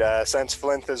 And since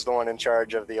Flinth is the one in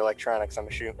charge of the electronics, I'm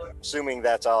assuming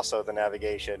that's also the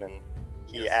navigation, and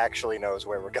he actually knows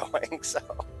where we're going. So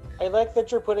I like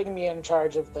that you're putting me in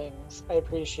charge of things. I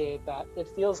appreciate that. It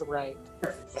feels right.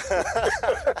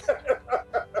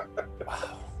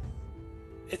 Wow.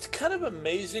 It's kind of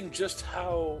amazing just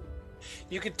how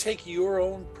you can take your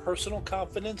own personal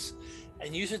confidence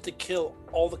and use it to kill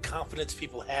all the confidence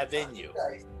people have in you.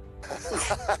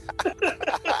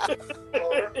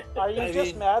 Are you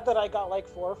just mad that I got like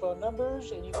 4 phone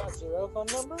numbers and you got 0 phone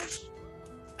numbers?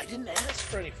 I didn't ask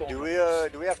for any phone do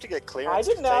numbers. we have to get clearance? I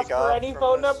didn't to ask take for off any from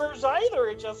phone this? numbers either.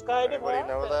 It just kind of Anybody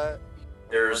happened. know that?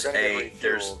 There's We're gonna get a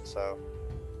there's refueled, so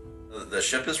the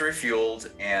ship is refueled,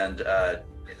 and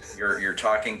you're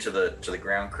talking to the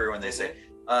ground crew, and they say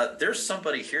there's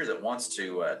somebody here that wants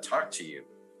to talk to you.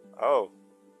 oh,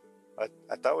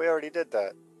 I thought we already did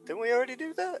that. Didn't we already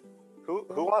do that? Who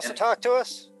wants to talk to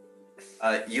us?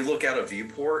 You look out a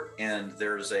viewport, and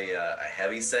there's a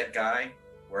heavyset guy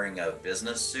wearing a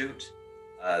business suit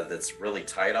that's really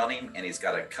tight on him, and he's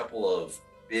got a couple of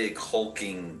big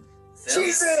hulking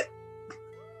Cheese it!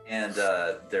 and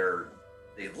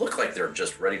they look like they're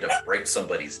just ready to break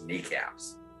somebody's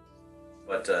kneecaps.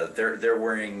 But they're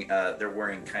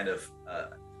wearing kind of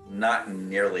not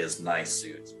nearly as nice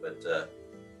suits. But the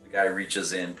guy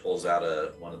reaches in, pulls out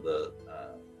a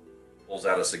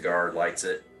cigar, lights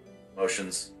it,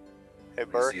 motions. Hey,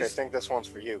 Burke, I think this one's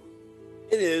for you.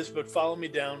 It is, but follow me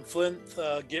down. Flint,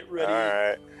 get ready. All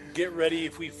right. Get ready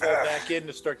if we fall back in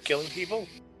to start killing people.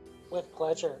 With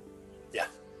pleasure. Yeah.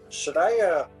 Should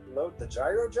I load the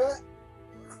gyrojet?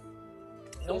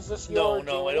 Is this No,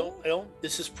 your I doing? don't.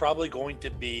 This is probably going to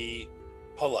be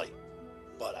polite,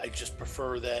 but I just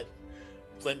prefer that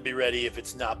Flint be ready if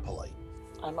it's not polite.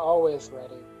 I'm always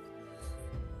ready.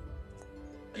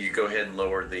 You go ahead and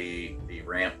lower the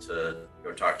ramp to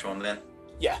go talk to him then.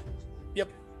 Yeah. Yep.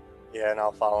 Yeah, and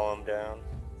I'll follow him down.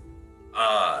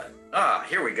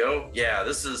 Here we go. Yeah,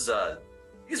 this is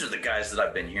these are the guys that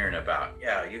I've been hearing about.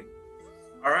 Yeah, you.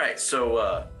 All right,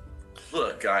 so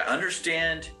look, I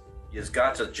understand you've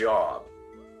got a job,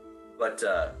 but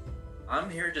I'm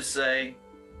here to say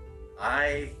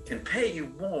I can pay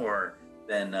you more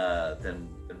than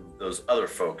those other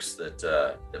folks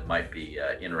that might be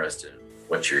interested in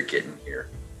what you're getting here.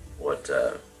 What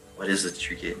is it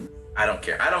you're getting? I don't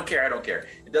care.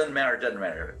 It doesn't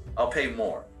matter. I'll pay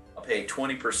more. I'll pay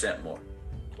 20% more.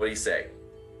 What do you say?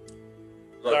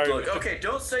 Look, okay,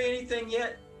 don't say anything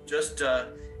yet. Just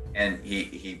and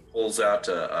he pulls out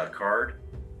a card,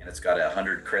 and it's got a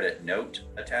 100 credit note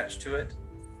attached to it.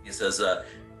 He says,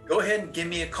 go ahead and give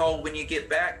me a call when you get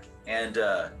back, and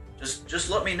just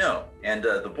let me know, and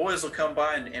the boys will come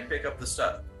by and pick up the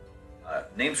stuff.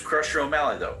 Name's Crusher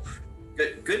O'Malley, though.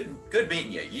 Good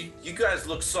meeting you. You guys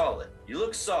look solid. You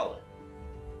look solid.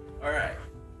 All right.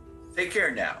 Take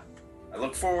care now. I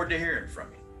look forward to hearing from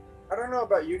you. I don't know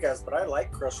about you guys, but I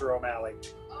like Crusher O'Malley.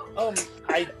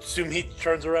 I assume he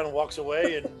turns around and walks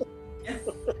away. And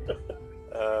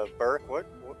Burke,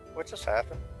 what just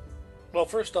happened? well,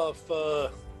 first off,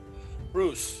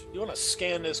 Bruce, you want to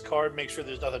scan this card, make sure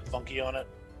there's nothing funky on it.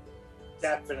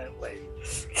 Definitely.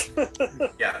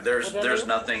 Yeah, there's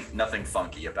nothing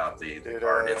funky about the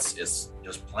card. It's just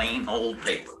plain old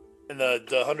paper. And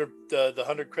the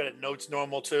 100 credit note's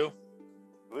normal too.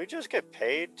 Do we just get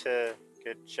paid to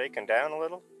get shaken down a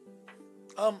little?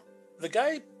 The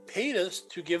guy paid us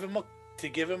to give him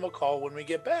a call when we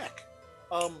get back.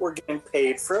 We're getting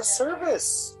paid for a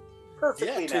service.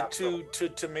 Perfectly Yeah, natural.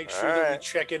 to make sure that we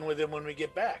check in with him when we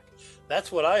get back.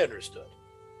 That's what I understood.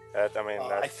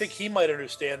 I think he might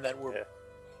understand that we're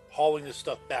hauling this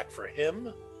stuff back for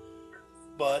him,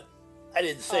 but I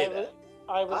didn't say that.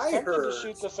 I was tempted to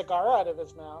shoot the cigar out of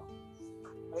his mouth.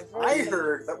 I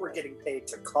heard that we're getting paid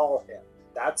to call him.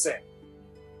 That's it.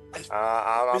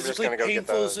 I'm just Physically gonna go get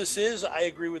painful as the. this is, I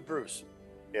agree with Bruce.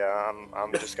 Yeah,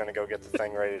 I'm just gonna go get the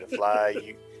thing ready to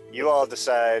fly. You all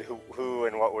decide who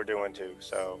and what we're doing to.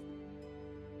 So.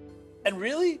 And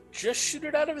really, just shoot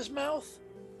it out of his mouth?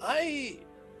 I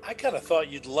kind of thought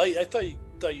you'd light. I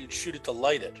thought you'd shoot it to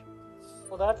light it,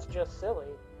 Well, that's just silly.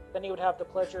 Then he would have the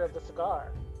pleasure of the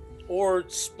cigar. or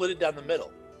split it down the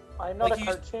middle. I'm not Like a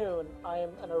cartoon. I am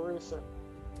an Arusan.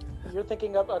 You're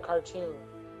thinking of a cartoon.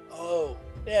 Oh,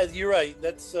 yeah, you're right.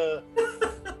 That's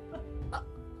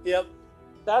yep.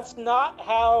 That's not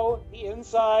how the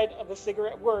inside of a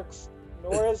cigarette works,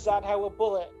 nor is that how a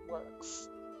bullet works.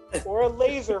 Or a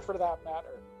laser, for that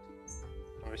matter.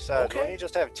 Besides, Okay. why don't you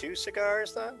just have 2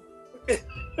 cigars then?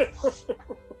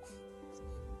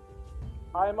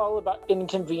 I'm all about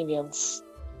inconvenience.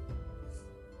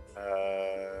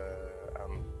 I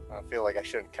feel like I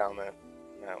shouldn't comment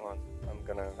on that one. I'm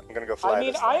gonna go fly. I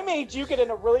mean, this I thing. made you get in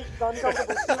a really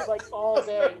uncomfortable suit like all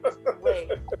whole day was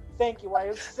great. Thank you. I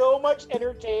had so much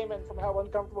entertainment from how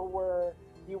uncomfortable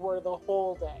you were the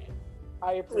whole day.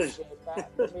 I appreciate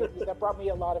that. That brought me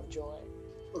a lot of joy.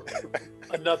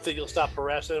 Enough that you'll stop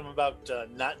harassing him about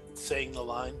not saying the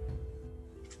line.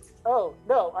 Oh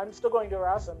no, I'm still going to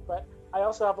harass him, but I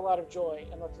also have a lot of joy,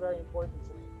 and that's very important to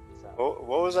me. So.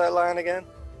 What was that line again?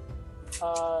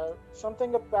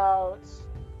 Something about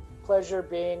pleasure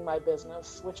being my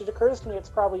business, which it occurs to me it's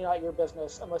probably not your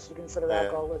business unless you consider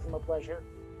alcoholism a pleasure.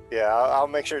 Yeah, I'll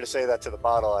make sure to say that to the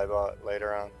bottle I bought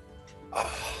later on.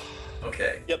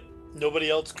 Okay. Yep. Nobody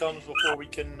else comes before we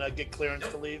can get clearance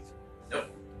to leave? Nope.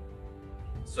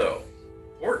 So,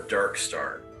 Port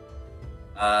Darkstar.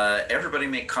 Everybody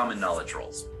make common knowledge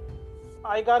rolls.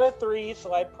 I got a 3,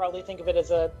 so I'd probably think of it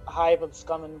as a hive of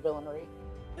scum and villainy.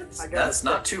 That's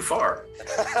not too far.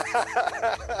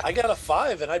 I got a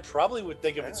 5, and I probably would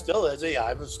think of it still as a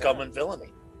hive of scum and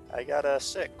villainy. I got a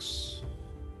 6.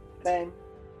 Same.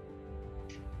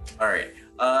 All right.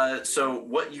 So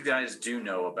what you guys do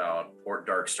know about Port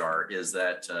Darkstar is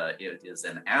that it is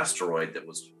an asteroid that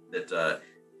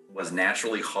was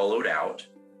naturally hollowed out,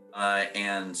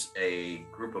 and a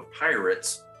group of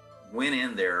pirates went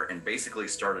in there and basically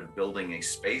started building a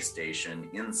space station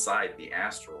inside the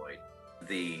asteroid.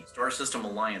 The Star System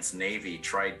Alliance Navy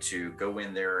tried to go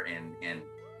in there and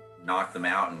knock them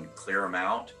out and clear them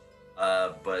out,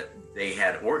 but they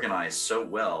had organized so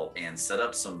well and set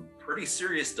up some pretty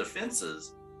serious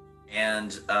defenses,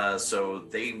 and so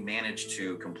they managed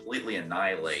to completely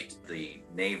annihilate the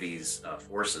Navy's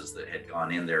forces that had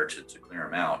gone in there to clear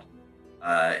them out,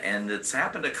 and it's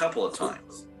happened a couple of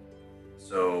times.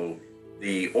 So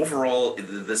the overall,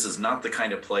 this is not the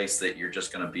kind of place that you're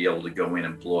just going to be able to go in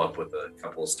and blow up with a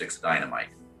couple of sticks of dynamite.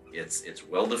 It's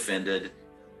well defended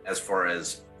as far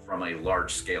as from a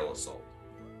large scale assault.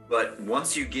 But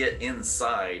once you get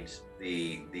inside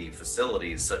the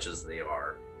facilities such as they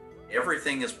are,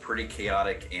 everything is pretty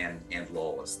chaotic and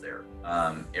lawless there.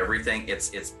 Everything,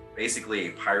 it's basically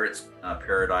a pirate's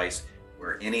paradise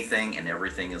where anything and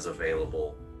everything is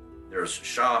available. There's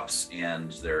shops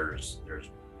and there's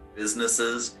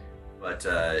businesses, but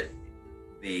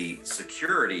the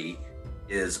security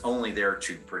is only there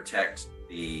to protect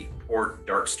the Port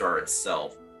Darkstar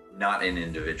itself, not an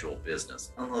individual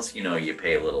business, unless you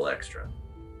pay a little extra.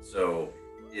 So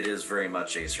it is very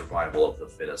much a survival of the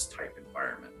fittest type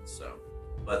environment. So,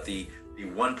 but the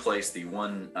one place, the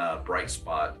one bright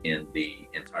spot in the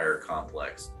entire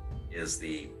complex is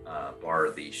the bar,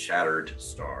 the Shattered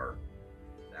Star.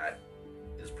 That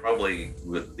is probably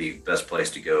the best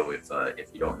place to go if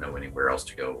you don't know anywhere else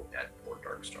to go at Port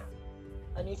Darkstar.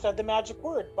 And you said the magic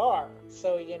word, bar,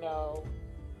 so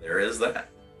There is that.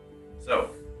 So,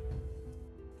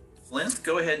 Flint,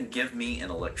 go ahead and give me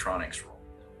an electronics roll.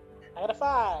 I got a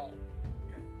 5.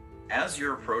 As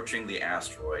you're approaching the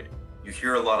asteroid, you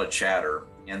hear a lot of chatter,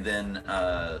 and then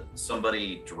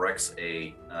somebody directs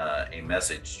a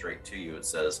message straight to you. It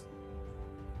says,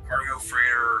 "Cargo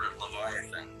freighter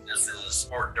Leviathan, this is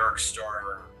Port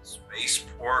Darkstar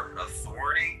Spaceport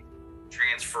Authority.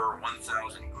 Transfer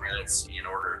 1,000 credits in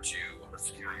order to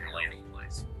secure your landing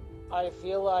place." I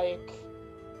feel like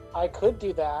I could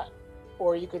do that,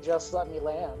 or you could just let me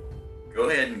land. Go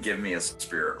ahead and give me a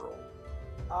spirit roll.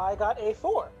 I got a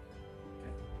 4.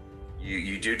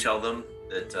 You do tell them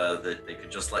that they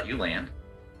could just let you land,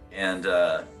 and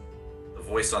the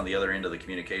voice on the other end of the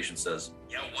communication says,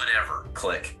 "Yeah, whatever."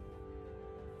 Click.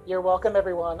 You're welcome,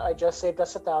 everyone. I just saved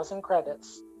us 1,000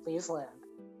 credits. Please land.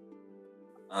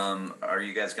 Are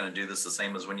you guys going to do this the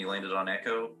same as when you landed on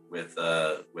Echo, with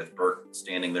Bert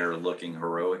standing there looking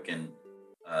heroic and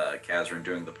Kazran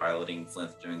doing the piloting,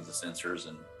 Flint doing the sensors,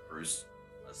 and Bruce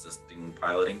assisting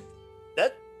piloting?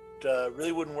 That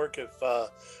really wouldn't work if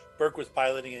Burke was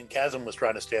piloting and Chasm was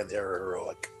trying to stand there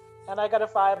heroic. And I got a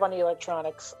 5 on the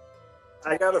electronics.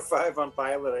 I got a 5 on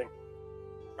piloting.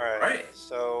 All right.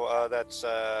 So that's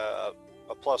a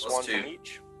plus 1 2 from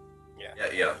each.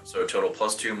 Yeah. So total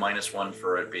 +2 -1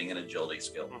 for it being an agility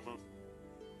skill.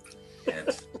 Mm-hmm.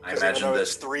 And I imagine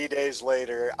this 3 days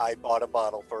later, I bought a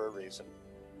bottle for a reason.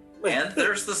 And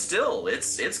there's the still.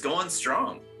 It's going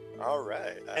strong. All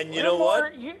right. And you know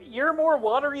what? You're more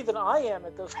watery than I am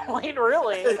at this point,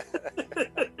 really.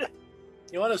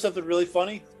 You want to know something really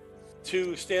funny?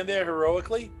 To stand there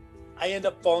heroically, I end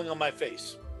up falling on my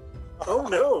face. Oh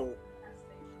no!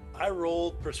 I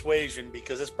rolled persuasion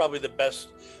because it's probably the best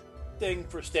thing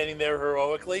for standing there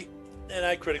heroically, and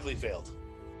I critically failed.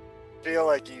 I feel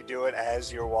like you do it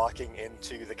as you're walking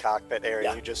into the cockpit area.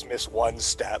 Yeah. You just miss one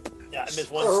step. Yeah, I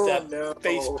missed one Oh, step. no.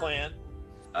 Face plant.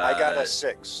 I got a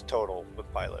 6 total with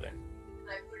piloting.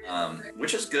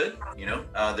 which is good.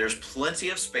 There's plenty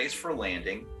of space for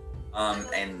landing,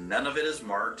 and none of it is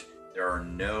marked. There are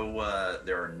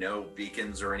no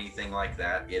beacons or anything like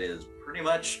that. It is pretty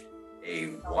much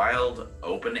a wild,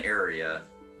 open area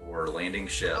for landing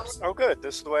ships. Oh, good.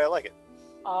 This is the way I like it.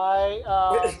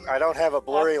 I don't have a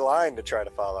blurry line to try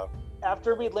to follow.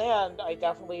 After we land, I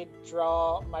definitely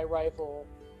draw my rifle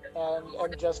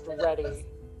and just ready.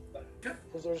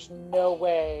 Because there's no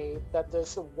way that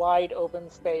this wide open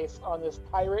space on this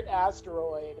pirate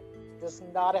asteroid does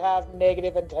not have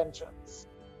negative intentions.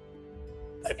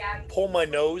 I pull my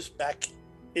nose back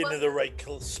into the right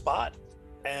spot,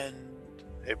 and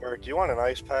Hey, Bert, do you want an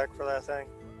ice pack for that thing?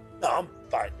 no, I'm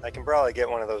fine. I can probably get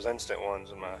one of those instant ones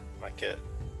in my kit.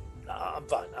 No, I'm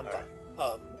fine. I'm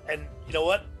fine. And you know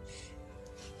what?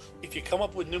 If you come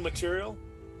up with new material,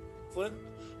 Flynn,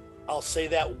 I'll say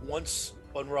that once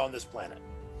when we're on this planet.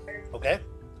 Okay?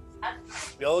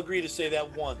 We all agree to say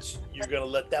that once. You're going to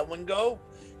let that one go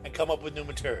and come up with new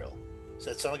material. Does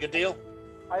that sound like a deal?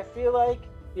 I feel like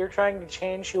you're trying to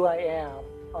change who I am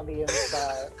on the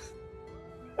inside.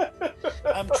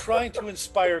 I'm trying to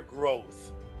inspire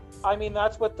growth. I mean,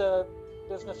 that's what the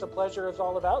business of pleasure is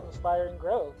all about, inspiring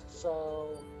growth.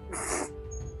 So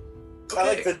I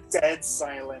like the dead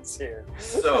silence here.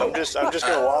 So I'm just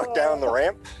gonna walk down the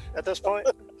ramp at this point.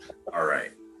 all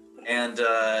right, and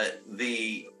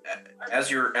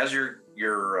as you're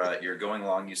going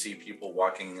along, you see people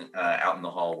walking out in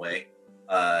the hallway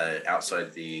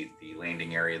outside the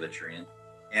landing area that you're in,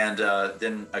 and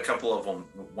then a couple of them,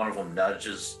 one of them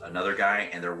nudges another guy,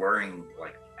 and they're wearing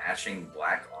like matching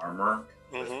black armor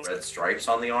with red stripes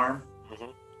on the arm.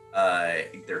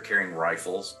 They're carrying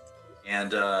rifles,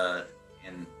 and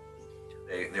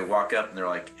they walk up and they're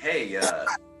like, "Hey,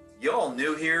 you all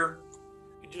new here?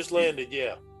 You just landed,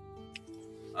 yeah.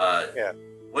 Yeah.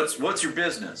 What's your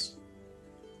business?"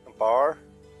 A bar?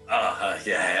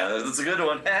 Yeah, that's a good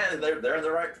one. They're in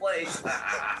the right place.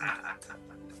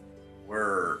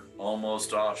 We're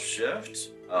almost off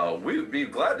shift. We would be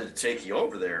glad to take you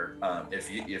over there if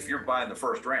you're buying the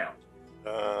first round.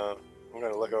 I'm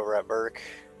gonna look over at Burke.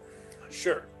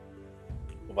 Sure.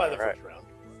 We'll buy the All right. first round.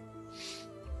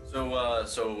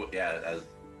 So yeah.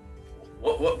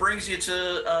 What brings you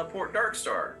to Port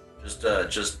Darkstar?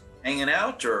 Just hanging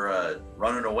out or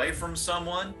running away from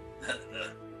someone?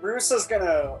 Bruce is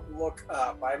gonna look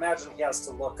up. I imagine he has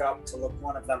to look up to look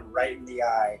one of them right in the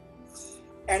eye.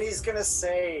 And he's gonna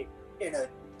say in a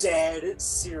dead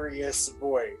serious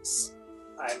voice,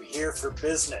 "I'm here for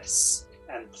business,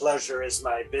 and pleasure is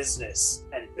my business,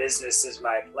 and business is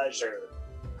my pleasure."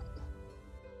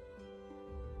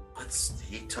 What's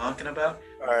he talking about?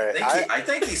 All right. I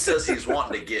think he says he's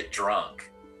wanting to get drunk.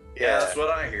 Yeah, that's what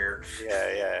I hear.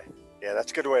 Yeah.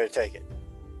 That's a good way to take it.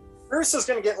 Bruce is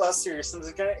gonna get less serious, and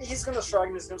he's gonna shrug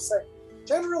and he's gonna say,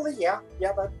 "Generally, yeah,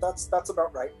 that's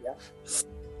about right,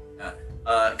 yeah."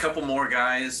 A couple more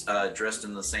guys dressed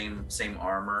in the same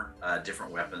armor,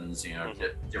 different weapons,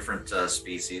 different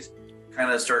species,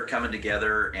 kind of start coming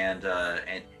together, and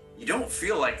you don't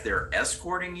feel like they're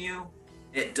escorting you.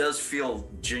 It does feel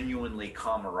genuinely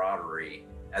camaraderie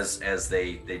as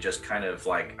they just kind of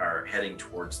like are heading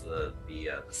towards the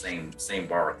same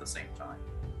bar at the same time.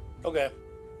 Okay.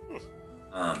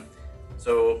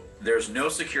 So there's no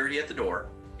security at the door.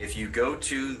 If you go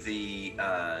to the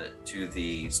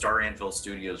Star Anvil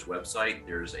Studios website,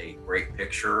 there's a great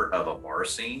picture of a bar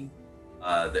scene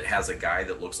that has a guy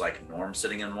that looks like Norm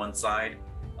sitting on one side,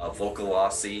 a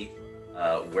Volcalassi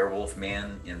werewolf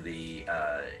man in the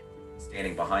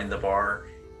standing behind the bar,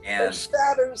 and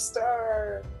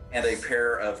Shatterstar, and a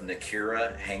pair of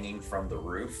Nakira hanging from the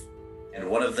roof. And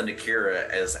one of the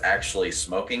Nakira is actually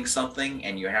smoking something,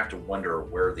 and you have to wonder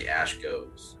where the ash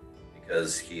goes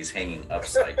because he's hanging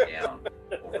upside down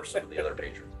over some of the other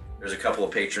patrons. There's a couple of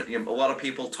patrons, a lot of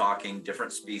people talking,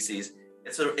 different species.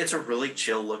 It's a really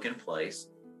chill looking place.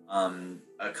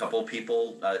 A couple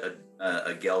people,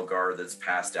 a Gelgar that's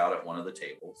passed out at one of the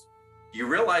tables. You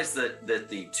realize that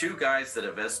the two guys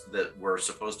that were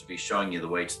supposed to be showing you the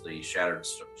way to the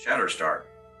Shatterstar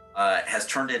has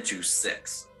turned into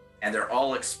 6. And they're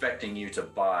all expecting you to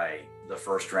buy the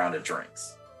first round of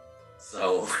drinks.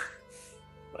 So,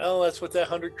 Well, that's what that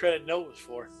 100 credit note was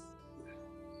for.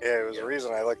 Yeah, it was the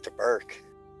reason I looked to Burke.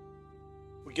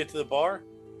 We get to the bar.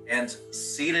 and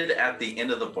seated at the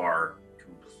end of the bar,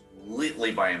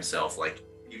 completely by himself, like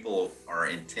people are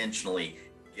intentionally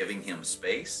giving him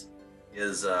space,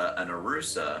 is an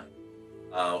Arusa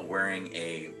wearing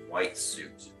a white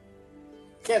suit.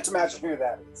 Can't imagine who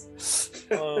that is.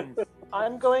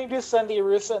 I'm going to send the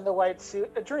Arusa in the white suit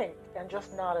a drink and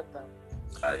just nod at them.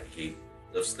 He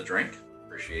lifts the drink.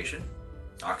 appreciation,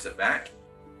 knocks it back,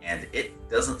 and it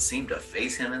doesn't seem to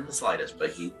faze him in the slightest, but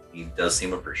he does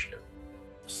seem appreciative.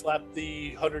 Slap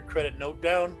the 100 credit note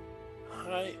down. All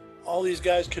right. All these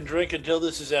guys can drink until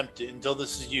this is empty, until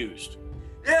this is used.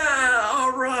 Yeah,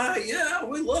 all right. Yeah,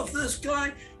 we love this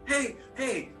guy. Hey,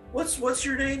 what's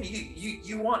your name?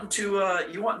 You wanting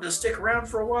to stick around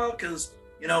for a while? Because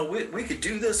we could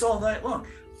do this all night long.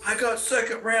 I got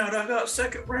second round.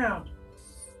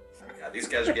 Yeah, these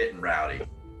guys are getting rowdy.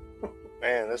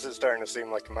 Man, this is starting to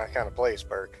seem like my kind of place,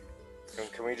 Burke.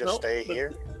 Can we just stay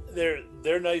here?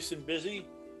 They're nice and busy,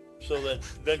 so that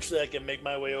eventually I can make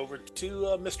my way over to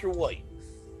Mr. White.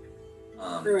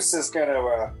 Bruce is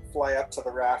gonna fly up to the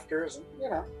rafters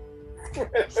and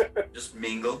just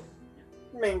mingle,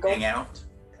 mingle. hang out.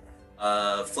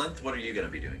 Flint, what are you going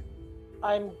to be doing?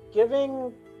 I'm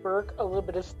giving Burke a little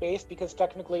bit of space because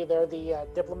technically they're the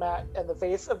diplomat and the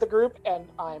face of the group, and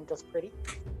I'm just pretty.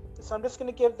 So I'm just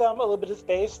going to give them a little bit of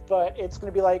space, but it's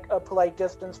going to be like a polite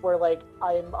distance where like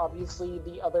I'm obviously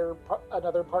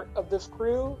another part of this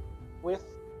crew with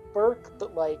Burke,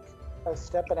 but like a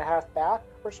step and a half back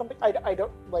or something. I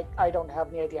don't have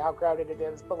any idea how crowded it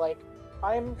is, but like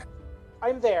I'm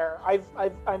there.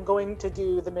 I'm going to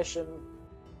do the mission.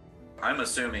 I'm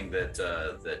assuming that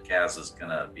Kaz is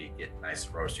gonna be getting nice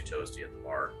roasty toasty at the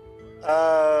bar.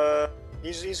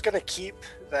 He's gonna keep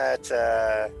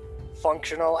that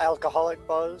functional alcoholic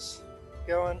buzz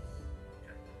going.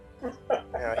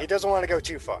 He doesn't want to go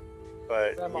too far,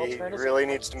 but he really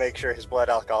needs to make sure his blood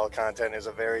alcohol content is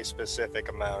a very specific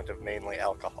amount of mainly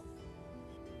alcohol.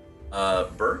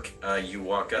 Burke, you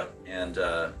walk up and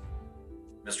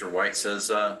Mr. White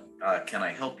says, "Can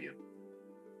I help you?"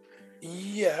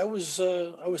 Yeah, I was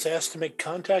asked to make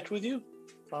contact with you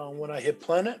when I hit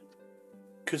planet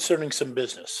concerning some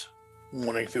business. I'm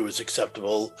wondering if it was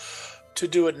acceptable to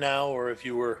do it now, or if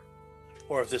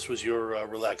this was your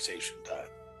relaxation time.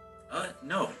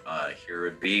 No, here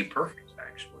would be perfect,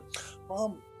 actually.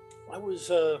 I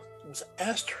was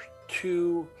asked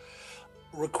to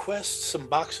request some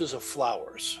boxes of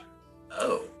flowers.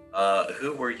 Oh,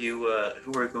 who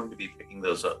were going to be picking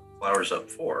those flowers up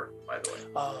for, by the way?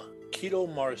 Keto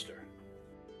Marsder.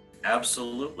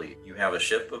 Absolutely. You have a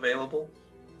ship available?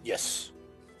 Yes.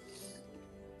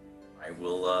 I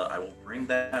will bring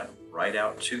that right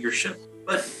out to your ship.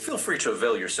 But feel free to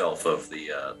avail yourself of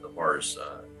the bar's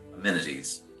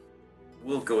amenities.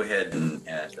 We'll go ahead and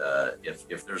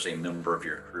if there's a member of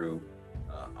your crew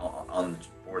on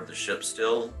board the ship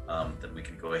still, then we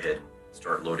can go ahead and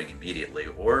start loading immediately,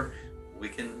 or we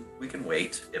can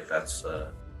wait if that's.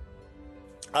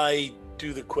 I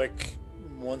do the quick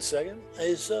 1 second.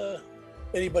 Is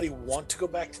anybody want to go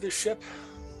back to the ship?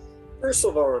 Bruce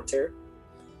will volunteer.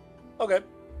 Okay.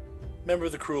 Member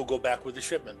of the crew will go back with the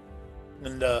shipment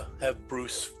and have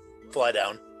Bruce fly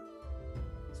down.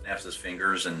 Snaps his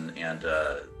fingers and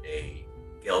a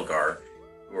Gelgar,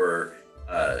 who are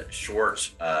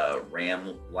short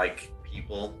ram-like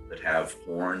people that have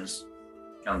horns,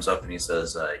 comes up and he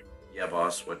says, "Yeah,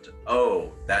 boss.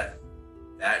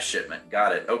 That shipment.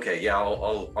 Got it. Okay, yeah,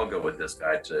 I'll go with this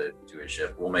guy to his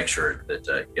ship. We'll make sure that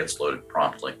it gets loaded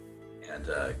promptly." And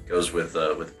goes with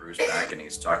Bruce back, and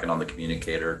he's talking on the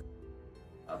communicator.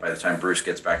 By the time Bruce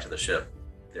gets back to the ship,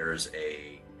 there's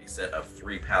a set of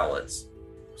 3 pallets,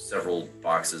 several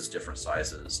boxes, different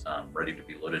sizes, ready to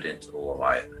be loaded into the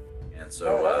Leviathan. And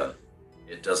so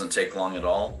it doesn't take long at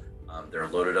all. They're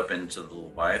loaded up into the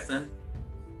Leviathan.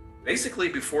 Basically,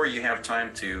 before you have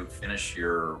time to finish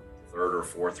your 3rd or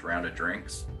 4th round of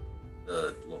drinks,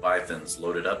 the Leviathan's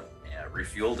loaded up,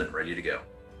 refueled, and ready to go.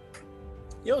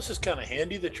 You know, it's just kind of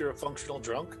handy that you're a functional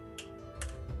drunk.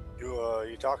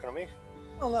 You talking to me?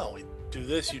 Well, no, we do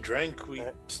this, you drink, you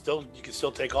can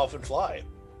still take off and fly.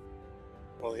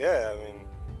 Well, yeah, I mean,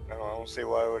 I don't see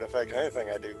why it would affect anything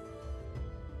I do.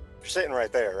 You're sitting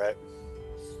right there, right?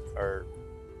 Or...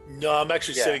 No, I'm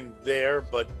actually sitting there,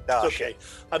 but it's okay. Shit.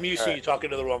 I'm used to you talking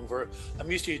to the wrong I'm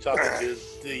used to you talking to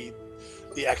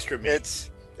the extra me. It's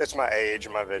my age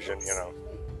and my vision,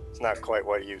 It's not quite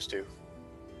what it used to.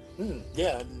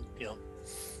 Yeah, and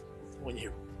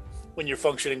when you're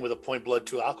functioning with a 0.2 blood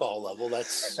to alcohol level,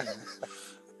 that's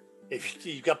if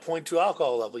you've got 0.2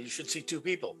 alcohol level, you should see 2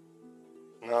 people.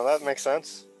 No, that makes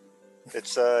sense.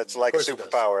 It's like a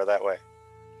superpower that way.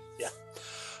 Yeah.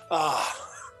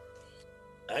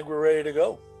 I think we're ready to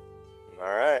go.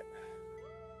 All right.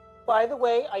 By the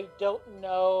way, I don't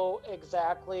know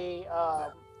exactly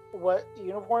what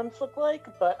uniforms look like,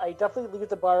 but I definitely leave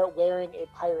the bar wearing a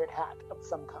pirate hat of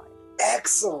some kind.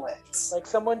 Excellent. Like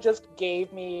someone just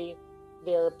gave me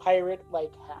their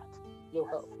pirate-like hat. Yo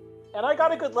ho. And I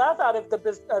got a good laugh out of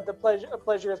the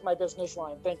pleasure is my business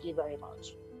line. Thank you very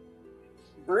much.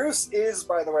 Bruce is,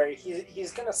 by the way,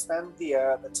 he's going to spend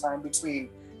the time between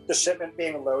the shipment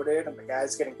being loaded and the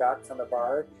guys getting back from the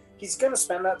bar. He's going to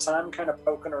spend that time kind of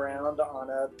poking around on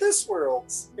this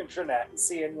world's intranet and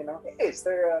seeing, hey, is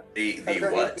there the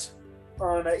what?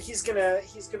 He's gonna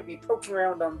be poking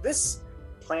around on this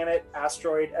planet,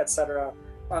 asteroid, etc.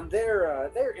 on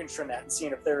their intranet and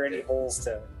seeing if there are any holes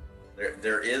to.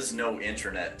 There is no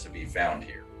intranet to be found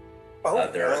here.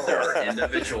 Oh, there are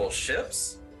individual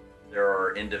ships. There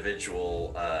are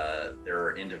individual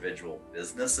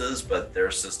businesses, but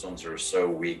their systems are so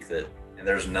weak and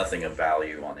there's nothing of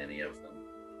value on any of them.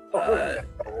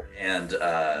 And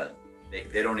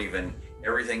they don't even.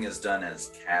 Everything is done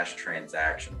as cash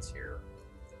transactions here.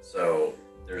 So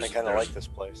I kind of like this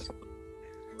place.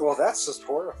 Well, that's just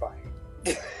horrifying.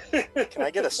 Can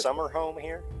I get a summer home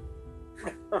here?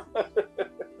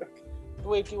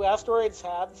 Wait, do asteroids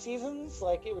have seasons?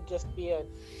 Like, it would just be a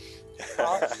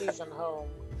off-season home.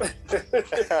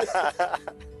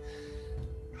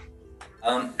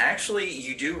 Actually,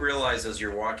 you do realize as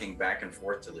you're walking back and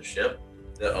forth to the ship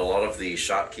that a lot of the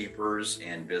shopkeepers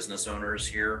and business owners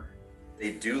here,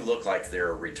 they do look like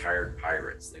they're retired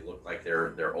pirates. They look like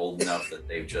they're old enough that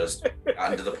they've just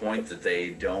gotten to the point that they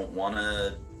don't want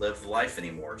to live life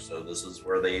anymore. So this is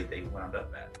where they wound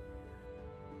up at.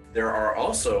 There are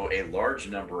also a large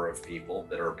number of people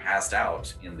that are passed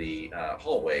out in the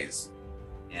hallways,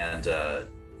 and the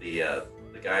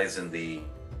guys in the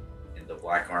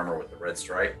black armor with the red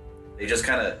stripe, they just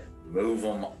kind of move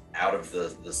them out of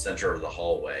the center of the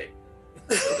hallway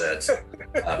so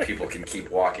that people can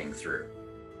keep walking through.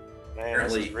 Man,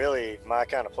 this is really my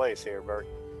kind of place here, Bert.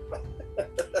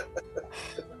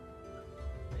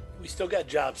 We still got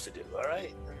jobs to do, all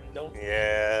right?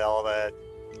 Yeah, all that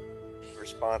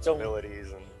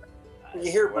responsibilities and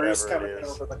you hear Bruce whatever coming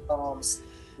over the comms.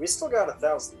 We still got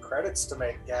 1,000 credits to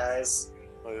make, guys.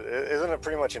 Isn't it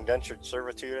pretty much indentured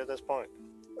servitude at this point?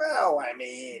 Well, I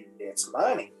mean, it's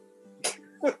money.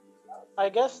 I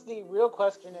guess the real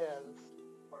question is,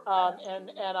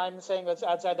 and I'm saying that's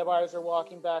outside the bars or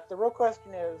walking back. The real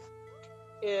question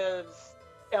is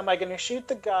am I going to shoot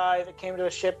the guy that came to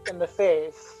a ship in the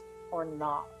face or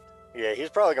not? Yeah, he's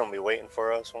probably going to be waiting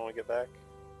for us when we get back.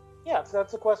 Yeah, so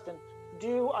that's the question.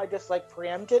 Do I just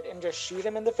preempt it and just shoot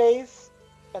him in the face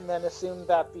and then assume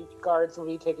that the guards will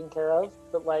be taken care of?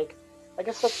 But I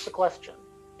guess that's the question.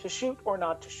 To shoot or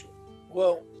not to shoot?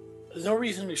 Well, there's no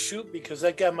reason to shoot because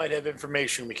that guy might have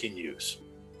information we can use.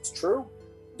 It's true.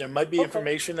 There might be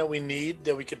information that we need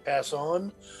that we could pass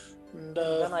on. And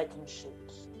then I can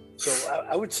shoot. So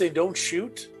I would say don't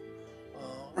shoot.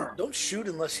 Don't shoot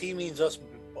unless he means us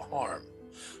harm.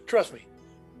 Trust me.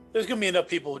 There's going to be enough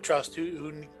people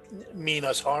who mean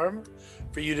us harm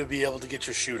for you to be able to get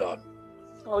your shoot on.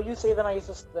 Oh, you say the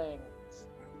nicest things.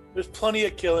 There's plenty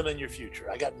of killing in your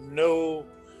future. I got no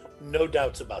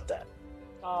doubts about that.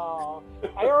 Oh,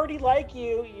 I already like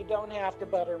you. You don't have to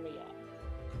butter me up.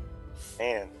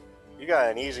 Man, you got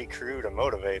an easy crew to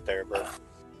motivate there, bro.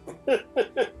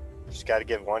 Just got to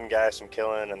give one guy some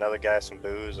killing, another guy some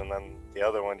booze, and then the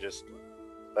other one just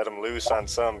let him loose on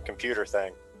some computer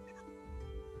thing.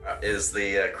 Is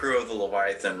the crew of the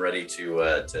Leviathan ready to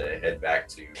head back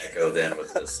to Echo then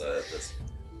with this?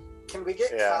 Can we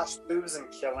get Kosh, booze, and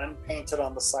killing painted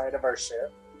on the side of our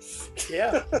ship?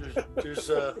 Yeah, there's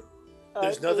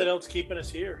nothing else keeping us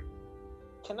here.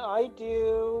 Can I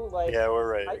do Yeah,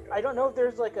 we're ready. I don't know if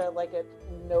there's a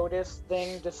notice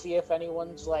thing to see if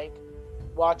anyone's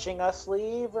watching us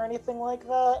leave or anything like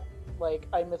that.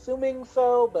 I'm assuming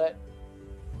so, but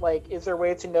is there a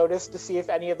way to notice to see if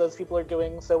any of those people are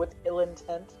doing so with ill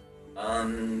intent?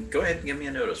 Go ahead and give me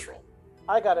a notice roll.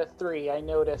 I got a 3. I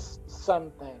noticed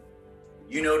something.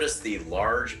 You notice the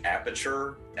large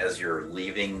aperture as you're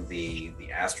leaving the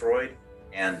asteroid,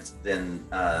 and then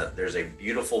there's a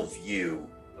beautiful view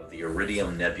of the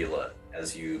Iridium Nebula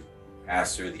as you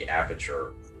pass through the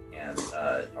aperture and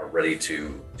are ready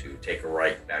to take a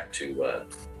right back to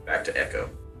Echo.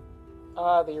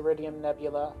 The Iridium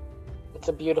Nebula. It's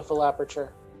a beautiful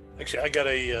aperture. Actually, I got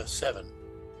a 7.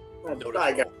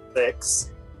 I got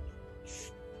 6.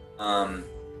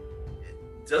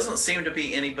 Doesn't seem to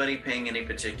be anybody paying any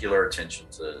particular attention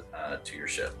to your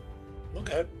ship.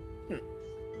 Okay.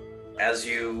 As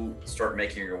you start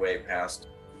making your way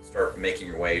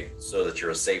so that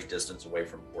you're a safe distance away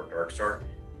from Port Darkstar,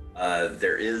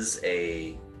 there is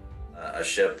a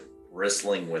ship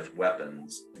bristling with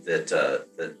weapons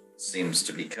that seems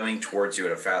to be coming towards you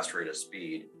at a fast rate of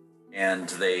speed, and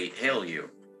they hail you.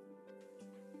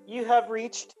 You have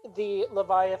reached the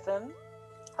Leviathan.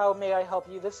 How may I help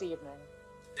you this evening?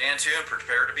 Stand to and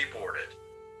prepare to be boarded.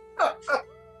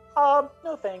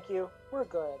 No thank you. We're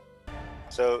good.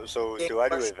 So do I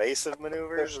do evasive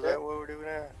maneuvers? Is that what we're doing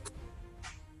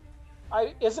now?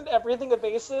 Isn't everything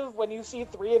evasive when you see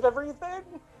 3 of everything?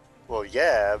 Well,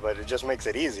 yeah, but it just makes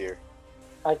it easier.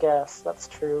 I guess, that's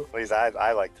true. At least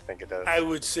I like to think it does. I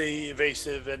would say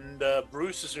evasive. And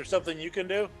Bruce, is there something you can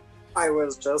do? I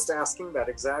was just asking that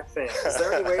exact thing. Is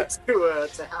there any way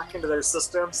to hack into their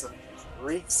systems and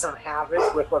wreak some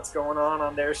havoc with what's going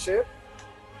on their ship?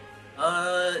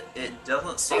 It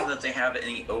doesn't seem that they have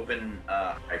any open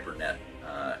hypernet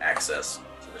access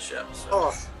to the ship. So.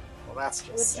 Oh, well, that's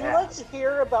just Would sad. you like to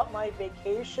hear about my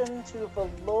vacation to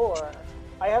Valor?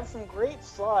 I have some great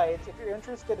slides if you're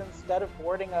interested, instead of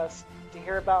boarding us, to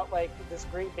hear about like this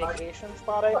great vacation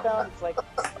spot I found. It's like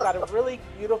got a really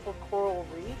beautiful coral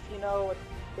reef, you know,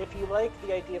 if you like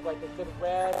the idea of like a good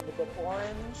red and a good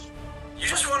orange. You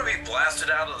just want to be blasted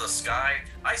out of the sky?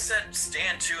 I said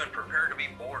stand to and prepare to be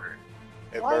boarded.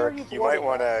 Hey, Why are Burke, you you might boarding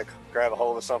want to grab a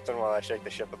hold of something while I shake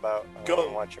the ship about. I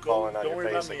don't want you falling on Don't your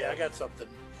worry face about me. again. I got something.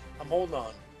 I'm holding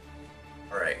on.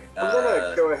 All right. I'm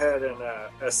gonna go ahead and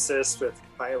assist with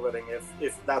piloting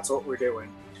if that's what we're doing.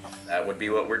 That would be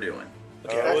what we're doing.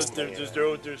 Okay, Oh,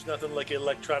 well, there's nothing like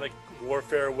electronic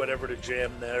warfare or whatever to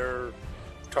jam their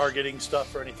targeting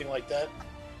stuff or anything like that.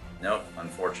 Nope,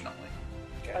 unfortunately.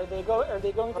 Are they going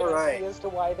to All answer right. me as to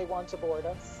why they want to board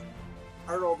us?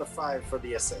 I rolled a 5 for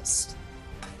the assist.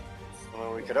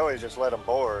 Well, we could always just let them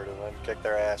board and then kick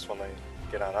their ass when they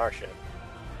get on our ship.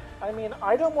 I mean,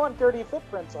 I don't want dirty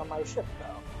footprints on my ship,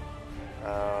 though.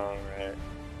 Alright.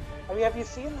 I mean, have you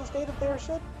seen the state of their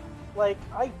ship? Like,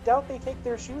 I doubt they take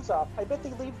their shoes off. I bet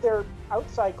they leave their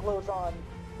outside clothes on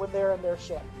when they're in their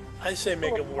ship. I say make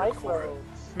Full them of work for it.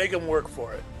 microbes. Make them work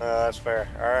for it. That's fair.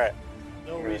 Alright.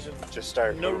 No I'm gonna reason. Just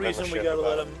start No moving reason the we ship gotta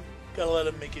about. let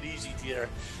them make it easy to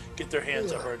get their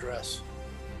hands up our dress.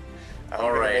 I'm All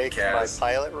gonna right, make Kaz. my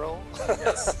pilot roll.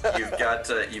 Yes, you've got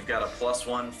a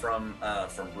 +1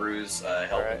 from Bruce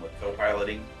helping Alright. with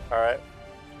co-piloting. Alright.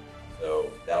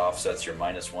 So that offsets your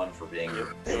 -1 for being your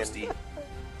ghosty.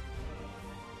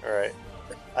 Alright.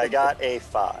 I got a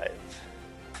 5.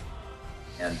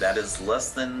 And that is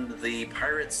less than the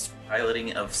pirates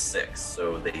piloting of 6,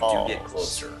 so they do get Balls.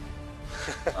 closer.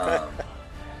 Um,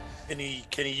 Can he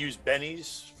use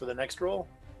bennies for the next roll?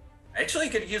 actually,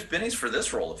 he could use Benny's for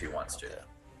this roll if he wants to.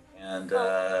 And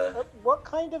What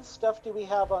kind of stuff do we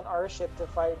have on our ship to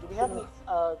fire? Do we have any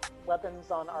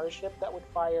weapons on our ship that would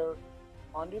fire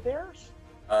onto theirs?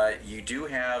 you do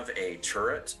have a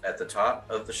turret at the top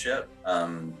of the ship,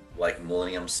 like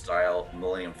Millennium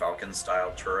Falcon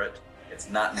style turret. It's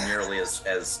not nearly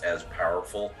as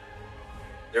powerful.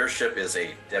 Their ship is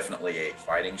definitely a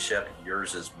fighting ship.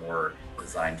 Yours is more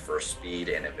designed for speed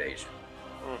and evasion.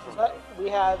 But we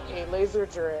have a laser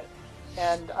turret,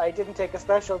 and I didn't take a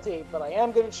specialty, but I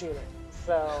am good at shooting.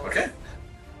 So Okay.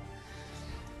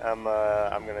 I'm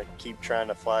gonna keep trying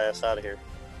to fly us out of here.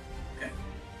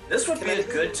 This would be a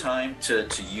good time to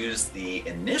use the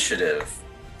initiative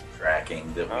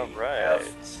tracking that we Alright. have.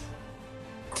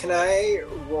 Can I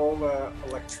roll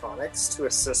electronics to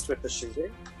assist with the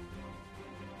shooting?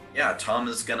 Yeah, Tom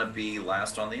is going to be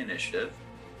last on the initiative.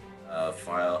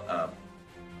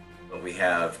 But we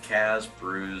have Kaz,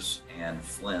 Bruce, and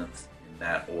Flint in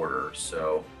that order.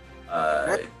 So,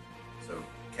 so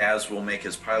Kaz will make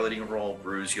his piloting roll.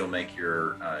 Bruce, you'll make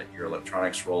your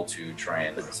electronics roll to try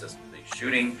and assist the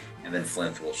shooting, and then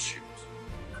Flint will shoot.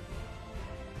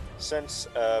 Since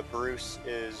Bruce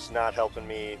is not helping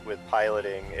me with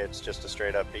piloting, it's just a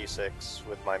straight up D6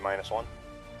 with my -1.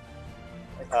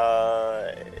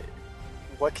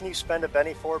 What can you spend a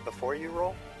Benny for before you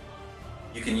roll?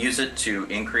 You can use it to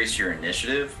increase your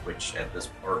initiative,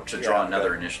 or to draw Yeah, another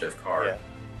good. initiative card.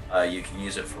 You can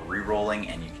use it for re-rolling,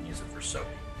 and you can use it for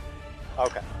soaking.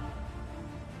 Okay.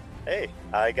 Hey,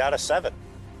 I got a 7.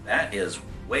 That is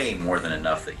way more than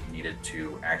enough that you needed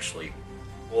to actually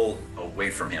pull away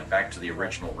from him back to the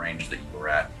original range that you were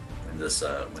at when this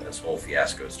whole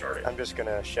fiasco started. I'm just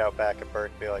gonna shout back at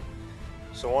Bert and be like,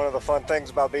 so one of the fun things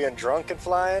about being drunk and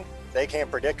flying, they can't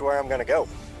predict where I'm gonna go.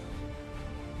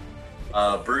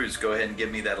 Bruce, go ahead and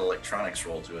give me that electronics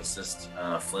roll to assist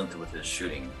Flint with his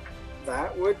shooting.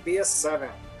 That would be a 7.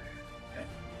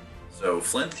 So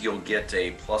Flint, you'll get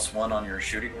a +1 on your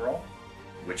shooting roll,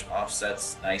 which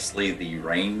offsets nicely the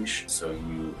range. So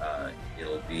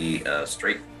it'll be a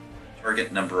straight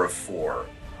target number of 4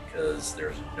 because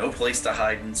there's no place to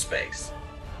hide in space.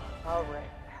 all right.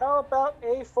 How about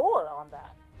a 4 on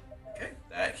that? Okay,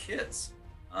 that hits.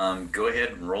 Go ahead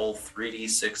and roll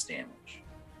 3d6 damage.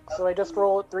 So I just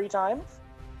roll it 3 times.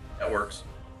 That works.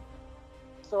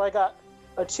 So I got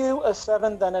a 2, a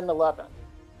 7, then an 11.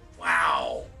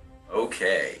 Wow.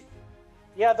 Okay.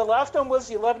 Yeah, the last one was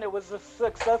the 11. It was a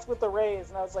success with the raise,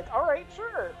 and I was like, all right,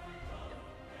 sure.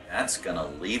 That's gonna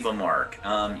leave a mark.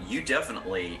 You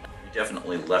definitely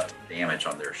left damage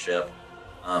on their ship.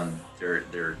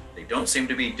 They don't seem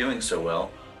to be doing so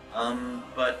well.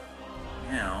 But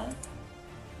you know,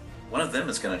 one of them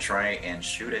is gonna try and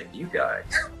shoot at you guys.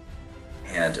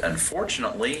 And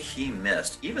unfortunately, he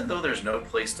missed. Even though there's no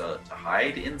place to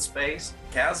hide in space,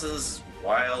 Kaz's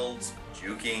wild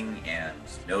juking and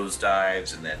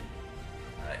nosedives, and then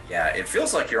it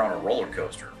feels like you're on a roller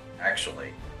coaster,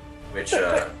 actually, which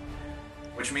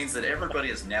means that everybody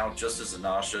is now just as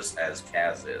nauseous as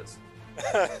Kaz is.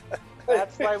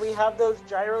 That's why we have those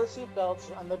gyro seat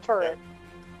belts on the turret.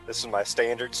 This is my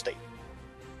standard state.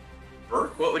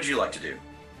 Burke, what would you like to do?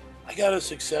 I got a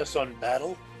success on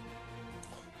battle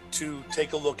to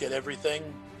take a look at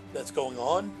everything that's going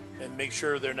on and make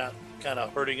sure they're not kind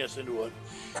of hurting us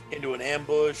into an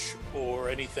ambush or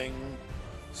anything,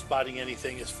 spotting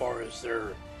anything as far as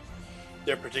their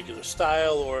particular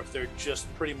style, or if they're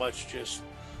just pretty much just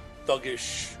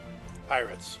thuggish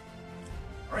pirates.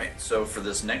 All right, so for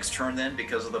this next turn then,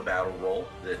 because of the battle roll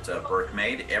that Burke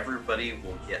made, everybody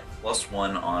will get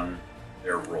 +1 on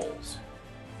their rolls.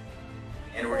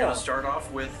 And we're going to start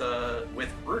off with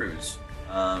Bruce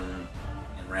in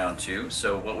round 2.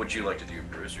 So what would you like to do,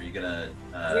 Bruce? Are you going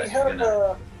to... we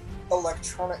have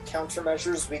electronic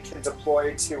countermeasures we can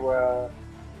deploy to,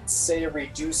 say,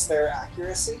 reduce their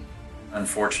accuracy?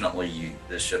 Unfortunately,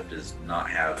 this ship does not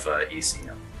have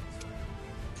ECM.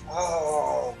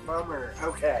 Oh, bummer.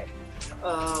 Okay.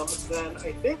 Then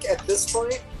I think at this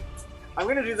point, I'm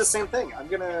going to do the same thing. I'm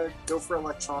going to go for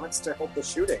electronics to help the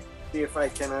shooting. See if I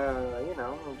can,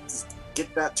 just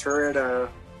get that turret,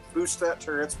 boost that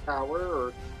turret's power,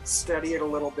 or steady it a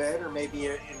little bit, or maybe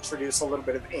introduce a little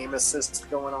bit of aim assist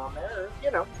going on there,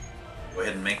 Go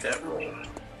ahead and make that roll. You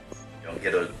don't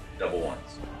get a double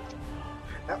ones.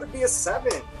 That would be a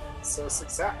 7, so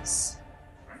success.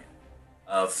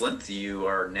 Flint, you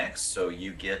are next, so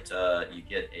you get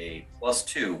a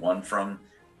 +2, one from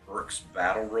Burke's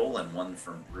battle roll and one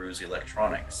from Brew's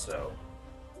electronics. So,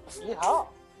 Yeah.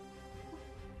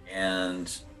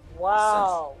 and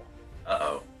Wow.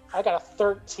 uh-oh, I got a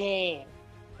 13.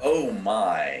 oh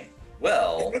my.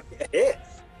 Well, I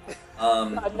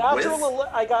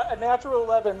got a natural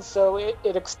 11, so it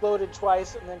exploded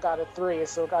twice and then got a 3,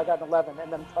 so I got an 11,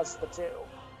 and then plus the 2.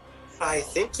 I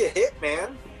think you hit,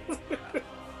 man.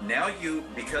 now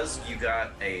because you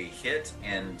got a hit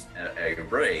and a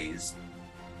raise,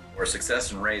 or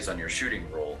success and raise on your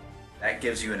shooting roll, that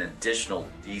gives you an additional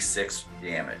D6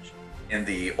 damage. In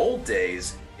the old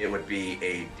days, it would be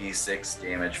a D6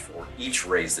 damage for each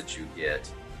raise that you get,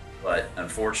 but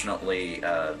unfortunately,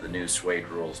 the new Suede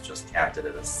rules just capped it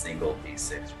at a single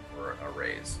D6 for a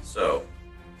raise. So,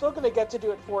 Still gonna get to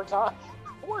do it 4 times.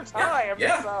 4 times.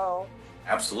 yeah. So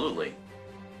absolutely,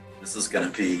 this is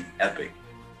going to be epic.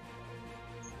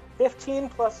 15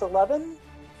 plus 11.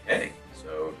 Okay,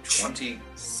 so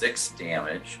 26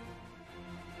 damage.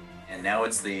 And now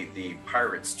it's the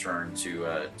pirate's turn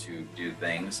to do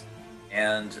things.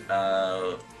 And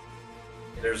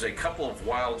there's a couple of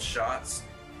wild shots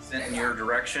sent in your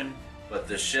direction, but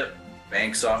the ship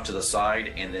banks off to the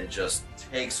side and then just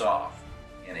takes off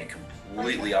in a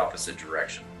completely opposite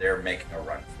direction. They're making a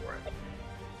run for it.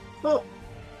 Oh.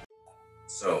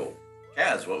 So,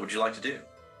 Kaz, what would you like to do?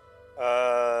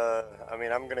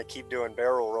 I'm going to keep doing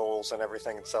barrel rolls and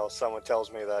everything until someone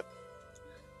tells me that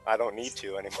I don't need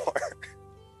to anymore.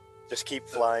 Just keep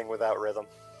flying without rhythm.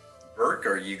 Burke,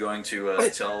 are you going to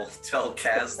tell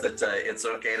Kaz that it's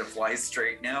okay to fly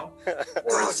straight now?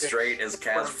 Or as straight as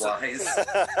Kaz flies?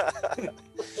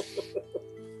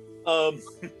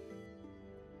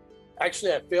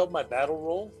 Actually, I failed my battle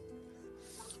roll,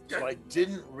 so I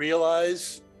didn't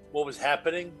realize what was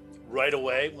happening right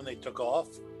away when they took off.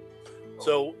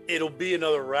 So it'll be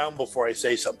another round before I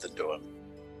say something to him.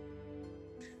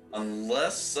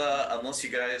 Unless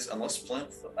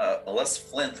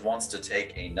Flint wants to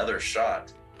take another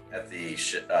shot at the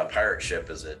pirate ship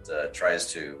as it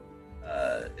tries to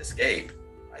escape,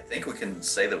 I think we can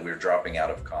say that we're dropping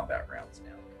out of combat rounds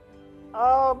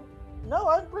now. No,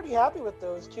 I'm pretty happy with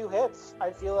those 2 hits.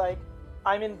 I feel like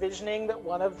I'm envisioning that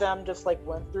one of them just like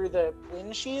went through the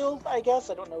windshield, I guess.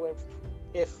 I don't know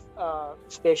if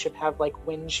spaceship have like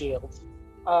windshields.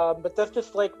 But that's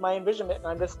just like my envisionment, and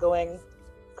I'm just going,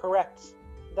 correct.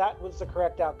 That was the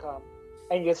correct outcome.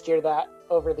 And you just hear that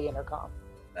over the intercom.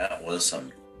 That was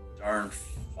some darn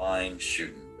fine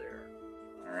shooting there.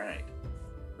 All right.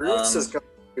 Bruce is going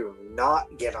do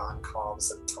not get on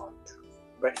comms and talk to him,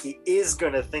 but he is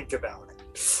going to think about it.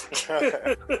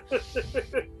 Okay.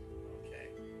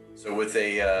 So with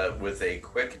a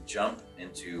quick jump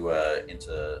into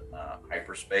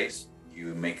hyperspace,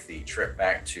 you make the trip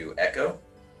back to Echo.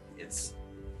 It's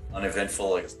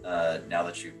uneventful now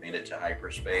that you've made it to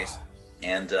hyperspace,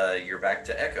 and you're back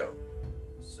to Echo.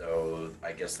 So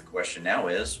I guess the question now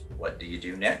is, what do you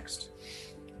do next?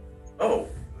 Oh,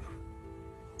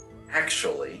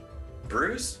 actually,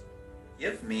 Bruce,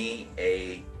 give me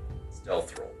a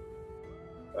stealth roll.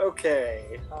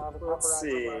 Okay, The let's paparazzi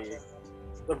see. version.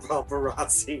 The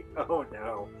paparazzi. Oh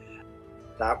no.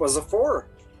 That was a 4.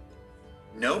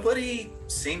 Nobody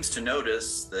seems to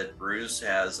notice that Bruce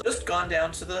has just gone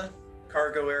down to the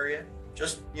cargo area,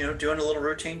 just doing a little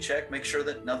routine check, make sure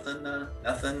that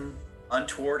nothing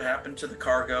untoward happened to the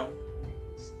cargo.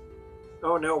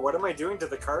 Oh no, what am I doing to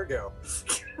the cargo?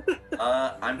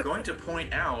 I'm going to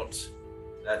point out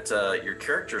that your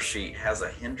character sheet has a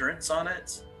hindrance on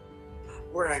it.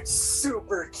 Where I'm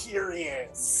super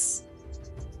curious.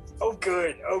 Oh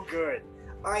good, oh good.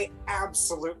 I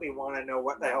absolutely want to know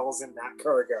what the hell's in that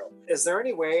cargo. Is there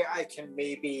any way I can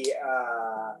maybe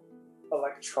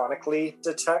electronically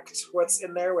detect what's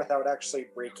in there without actually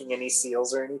breaking any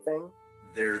seals or anything?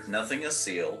 There's nothing is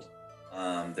sealed.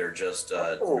 They're just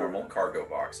normal cargo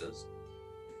boxes.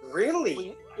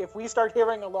 Really? If we start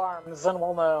hearing alarms, then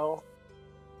we'll know.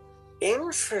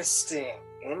 Interesting.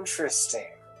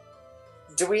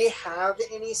 Do we have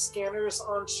any scanners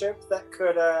on ship that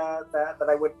could that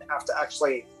I wouldn't have to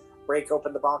actually break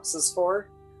open the boxes for?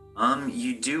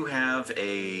 You do have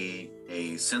a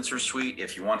sensor suite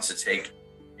if you want to take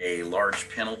a large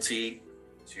penalty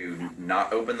to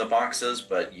not open the boxes,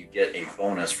 but you get a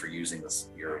bonus for using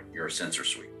your sensor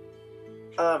suite.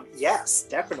 Yes,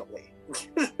 definitely.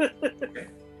 Okay.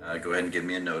 Go ahead and give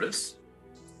me a notice.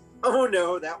 Oh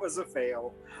no, that was a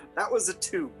fail. That was a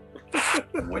 2.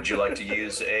 Would you like to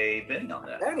use a Benny on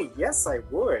that? Benny, yes, I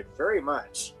would very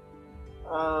much.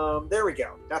 There we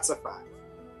go. That's a 5.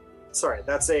 Sorry,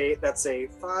 that's a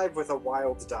 5 with a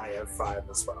wild die of 5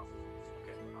 as well.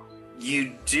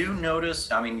 You do notice,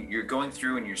 you're going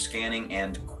through and you're scanning,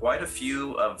 and quite a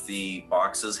few of the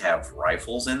boxes have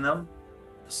rifles in them.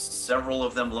 Several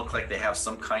of them look like they have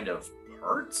some kind of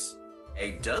parts.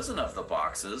 A dozen of the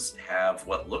boxes have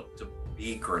what look to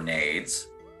be grenades.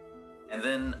 And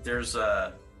then there's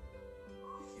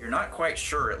you're not quite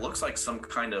sure, it looks like some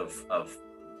kind of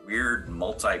weird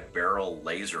multi-barrel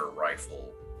laser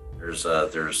rifle. There's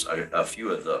a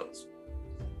few of those.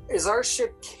 Is our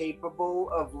ship capable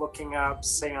of looking up,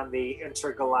 say, on the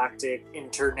intergalactic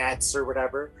internets or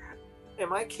whatever?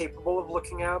 Am I capable of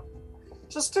looking up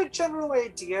just a general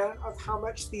idea of how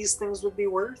much these things would be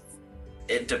worth?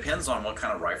 It depends on what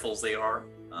kind of rifles they are,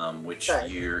 which Okay.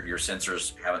 your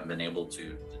sensors haven't been able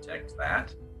to detect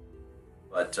that.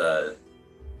 But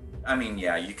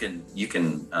yeah, you can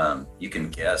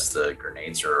guess the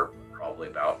grenades are probably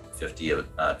about 50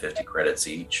 credits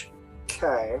each.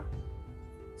 Okay.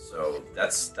 So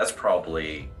that's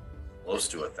probably close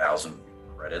to 1,000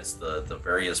 credits. The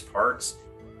various parts,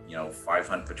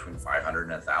 500, between 500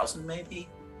 and 1,000 maybe.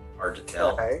 Hard to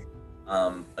tell. Okay.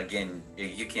 Again,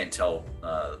 you can't tell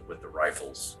with the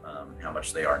rifles how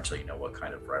much they are until you know what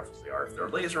kind of rifles they are. If they're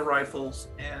laser rifles,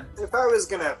 If I was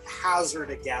going to hazard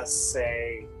a guess,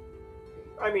 say,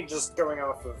 just going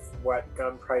off of what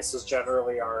gun prices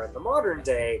generally are in the modern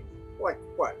day, like,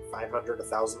 what, 500,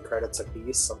 1,000 credits a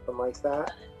piece, something like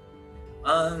that?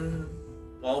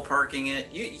 ballparking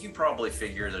it, you probably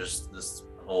figure this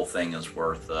whole thing is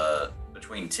worth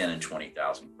between 10 and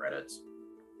 20,000 credits.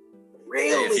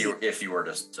 Really? If you were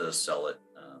to sell it,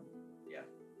 yeah.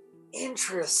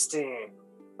 Interesting.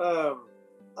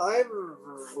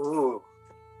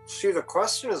 See, the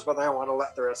question is whether I want to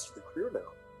let the rest of the crew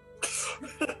know.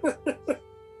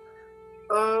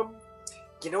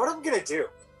 You know what I'm gonna do?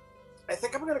 I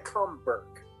think I'm gonna call him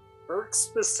Burke. Burke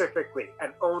specifically,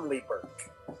 and only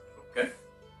Burke. Okay.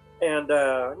 And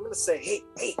I'm gonna say,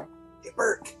 hey,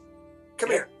 Burke, come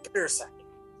here a second.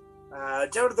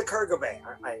 Down to the cargo bay.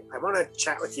 I want to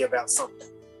chat with you about something.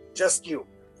 Just you.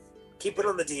 Keep it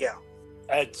on the DL.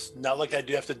 It's not like I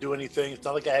do have to do anything. It's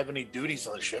not like I have any duties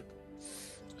on the ship.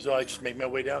 So I just make my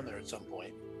way down there at some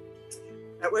point.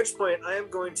 At which point, I am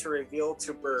going to reveal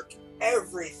to Burke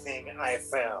everything I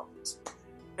found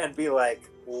and be like,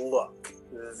 look,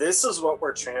 this is what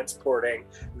we're transporting.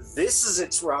 This is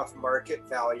its rough market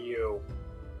value.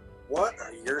 What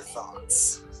are your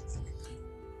thoughts?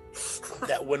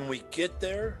 That when we get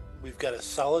there, we've got a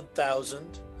solid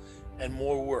 1,000 and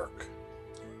more work.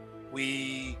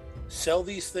 We sell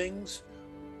these things,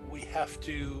 we have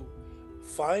to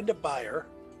find a buyer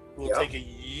who will Yep. take a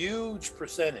huge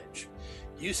percentage.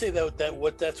 You say that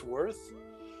what that's worth,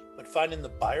 but finding the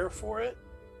buyer for it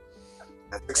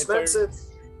That's expensive.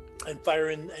 and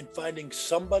finding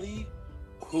somebody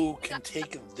who can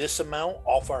take this amount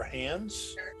off our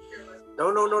hands.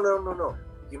 No.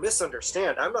 You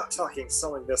misunderstand. I'm not talking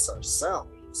selling this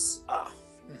ourselves.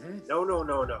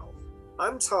 No.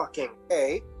 I'm talking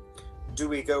A, do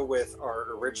we go with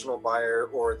our original buyer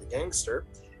or the gangster?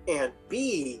 And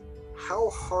B, how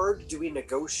hard do we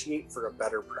negotiate for a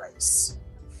better price?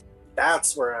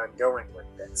 That's where I'm going with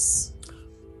this.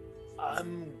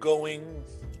 I'm going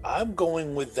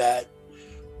with that.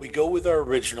 We go with our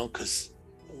original because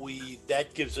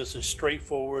that gives us a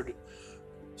straightforward.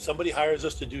 Somebody hires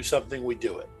us to do something, we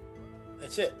do it.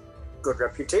 That's it. Good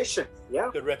reputation. Yeah.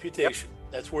 Good reputation.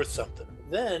 That's worth something.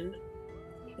 Then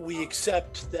we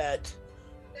accept that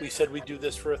we said we'd do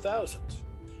this for 1,000.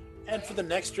 And for the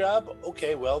next job,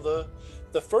 okay, well,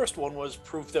 the first one was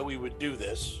proof that we would do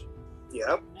this.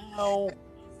 Yep.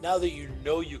 Now that you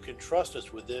know you can trust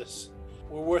us with this,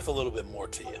 we're worth a little bit more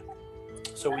to you.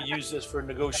 So we use this for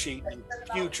negotiating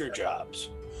future jobs.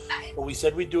 But we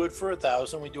said we'd do it for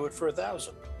 1,000, we do it for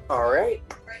 1,000. All right.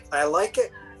 I like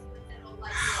it.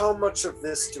 How much of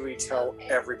this do we tell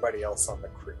everybody else on the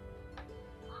crew?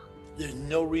 There's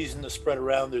no reason to spread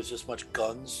around. There's this much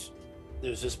guns.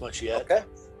 There's this much yet. Okay.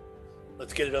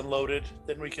 Let's get it unloaded.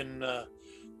 Then we can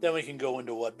go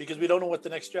into what, because we don't know what the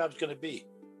next job's going to be.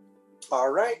 All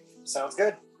right. Sounds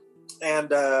good. And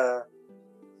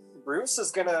Bruce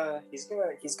is he's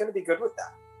gonna be good with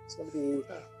that. He's gonna be,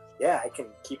 I can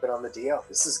keep it on the DL.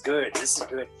 This is good.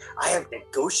 I have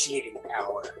negotiating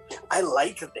power. I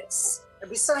like this. And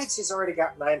besides, he's already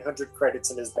got 900 credits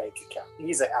in his bank account.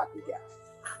 He's a happy guy.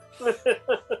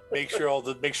 Make sure all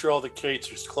the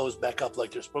crates are closed back up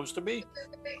like they're supposed to be.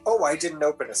 Oh, I didn't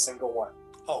open a single one.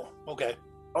 Oh, okay.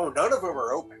 Oh, none of them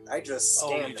were open. I just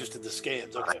scanned you just did the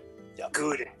scans. Okay. Yeah.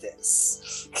 Good at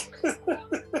this.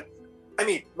 I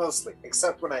mean, mostly,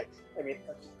 except when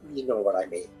you know what I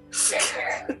mean.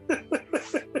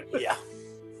 Yeah.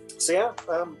 So yeah,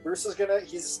 Bruce is gonna.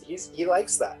 He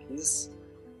likes that.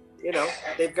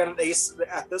 They've got an ace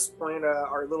at this point.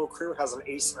 Our little crew has an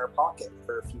ace in our pocket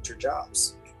for future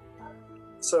jobs.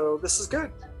 So this is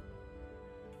good.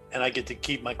 And I get to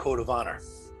keep my code of honor.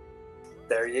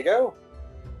 There you go.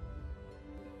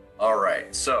 All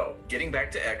right. So getting back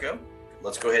to Echo,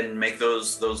 let's go ahead and make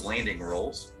those landing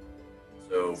rolls.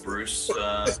 So Bruce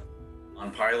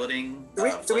on piloting. Do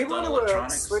we Flint on want to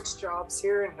electronics. switch jobs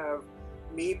here and have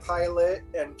me pilot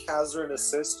and Kazran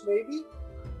assist maybe?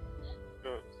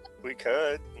 We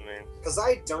could. I mean, Because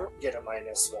I don't get a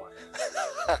 -1.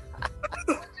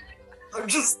 I'm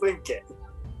just thinking.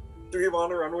 Do we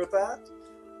want to run with that?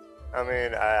 I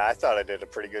mean, I thought I did a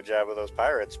pretty good job with those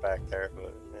pirates back there,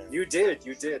 but yeah. You did.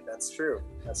 That's true.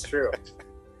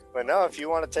 But no, if you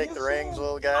want to take the reins,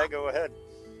 little guy, go ahead.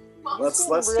 Let's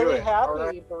I'm do really it. happy, All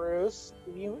right. Bruce.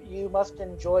 You must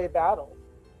enjoy battle.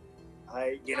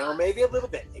 Maybe a little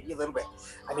bit.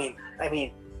 I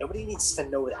mean, nobody needs to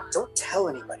know that. Don't tell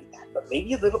anybody that, but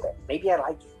maybe a little bit. Maybe I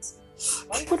like it.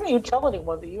 Why wouldn't you tell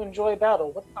anyone that you enjoy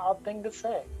battle? What an odd thing to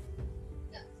say.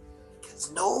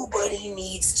 Because nobody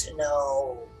needs to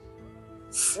know.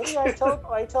 Really,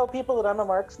 I tell people that I'm a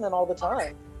marksman all the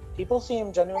time. People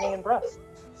seem genuinely impressed.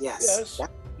 Yes.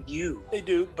 That's you. They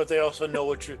do, but they also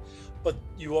know but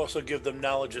you also give them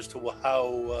knowledge as to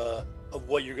how of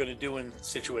what you're going to do in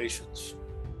situations.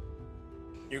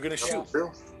 You're going to shoot.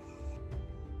 True.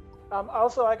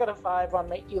 Also, I got a 5 on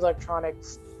the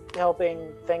electronics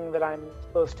helping thing that I'm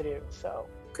supposed to do. So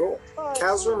Cool.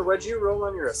 Kazran, what'd you roll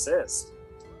on your assist?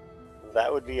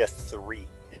 That would be a 3.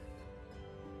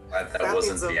 That That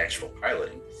wasn't means the actual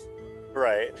piloting.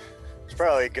 Right. It's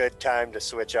probably a good time to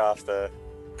switch off the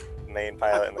main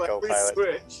pilot and the Like we co-pilot.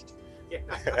 switched. Yeah.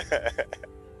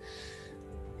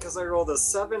 Because I rolled a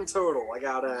 7 total. I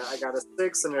got a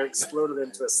 6 and it exploded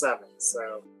into a 7.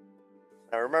 So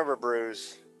Now remember,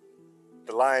 Bruce,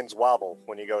 the lines wobble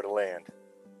when you go to land.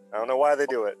 I don't know why they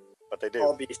do it, but they do.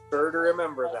 I'll be sure to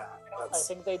remember that. I That's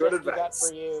think they good just do that advice.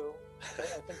 for you. I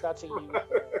think that's a you.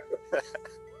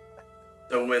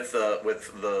 So with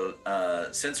the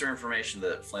sensor information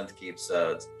that Flint keeps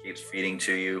feeding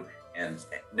to you, and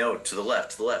no, to the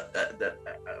left.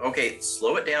 Okay,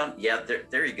 slow it down. Yeah,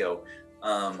 there you go.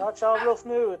 Cha-cha real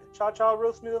smooth. Cha-cha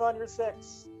real smooth on your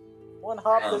 6. One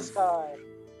hop this sky.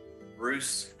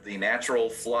 Bruce, the natural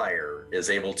flyer,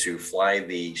 is able to fly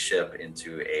the ship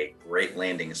into a great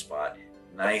landing spot,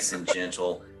 nice and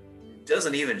gentle.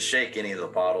 Doesn't even shake any of the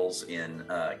bottles in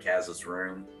Kaz's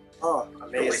room. Oh,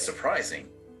 Really amazing. surprising.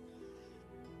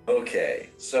 Okay,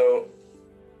 so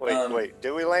Wait,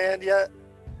 do we land yet?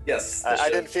 yes, I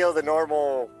didn't feel the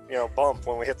normal, bump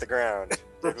when we hit the ground.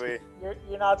 Did we?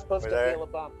 You're not supposed We're to there? feel a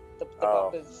bump. The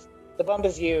Oh. bump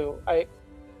is you.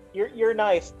 You're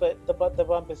nice, but the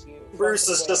bump is you. Bruce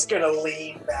is just gonna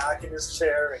lean back in his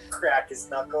chair and crack his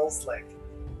knuckles like,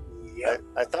 yep.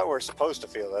 I thought we were supposed to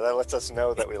feel that. That lets us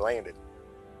know that we landed.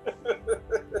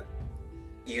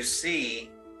 You see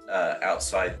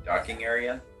outside docking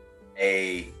area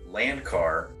a land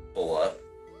car pull up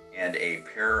and a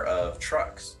pair of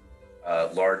trucks,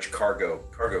 large cargo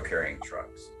carrying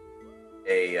trucks.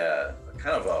 A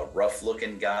kind of a rough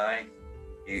looking guy.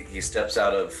 He steps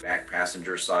out of back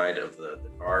passenger side of the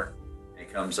car and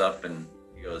he comes up and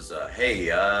he goes, hey,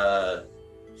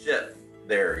 shit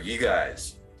there, you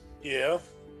guys. Yeah.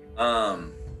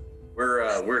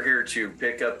 We're here to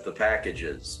pick up the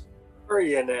packages. Where are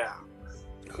you now?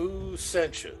 Who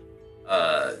sent you?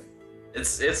 It's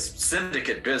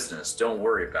syndicate business. Don't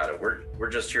worry about it. We're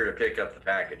just here to pick up the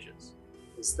packages.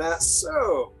 Is that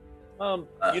so? You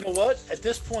know what? At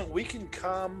this point, we can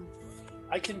calm.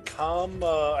 I can calm.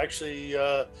 Actually,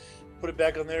 put it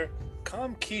back on there.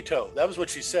 Calm Keto. That was what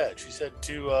she said. She said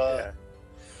to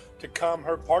calm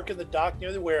her. Park in the dock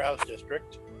near the warehouse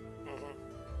district,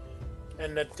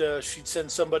 and that she'd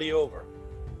send somebody over.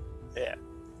 Yeah.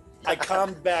 I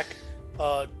calmed back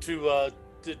to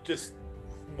just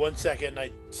 1 second.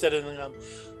 I said it,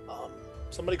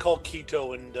 somebody call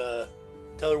Keto and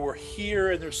tell her we're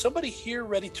here, and there's somebody here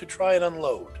ready to try and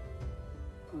unload.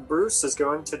 Bruce is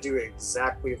going to do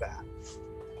exactly that.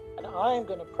 And I'm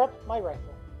going to prep my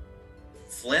rifle.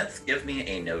 Flint, give me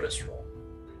a notice roll.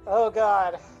 Oh,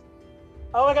 God.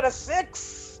 Oh, I got a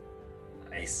 6!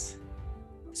 Nice.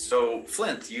 So,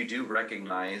 Flint, you do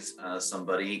recognize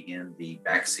somebody in the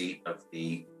back seat of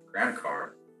the ground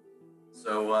car.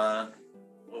 So,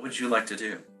 what would you like to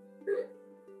do?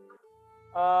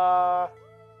 Oh,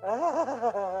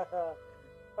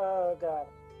 God.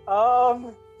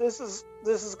 This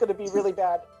is going to be really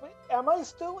bad. Wait, am I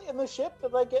still in the ship?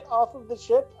 Did I get off of the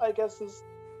ship? I guess this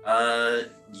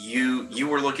you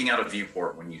were looking out a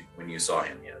viewport when you saw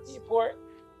him. Yes. viewport.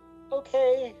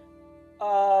 Okay.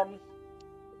 I'm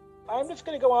just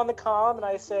going to go on the comm and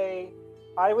I say,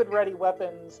 I would ready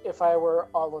weapons if I were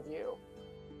all of you.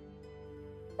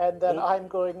 And then I'm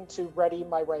going to ready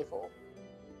my rifle.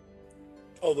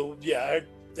 Oh, I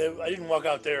didn't walk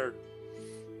out there.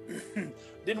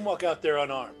 Didn't walk out there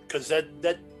unarmed because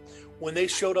that when they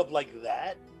showed up like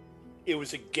that, it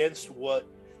was against what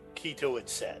Keto had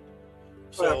said.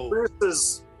 So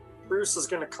Bruce is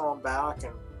going to calm back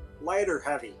and light or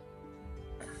heavy.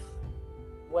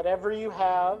 Whatever you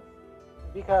have,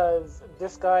 because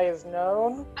this guy is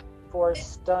known for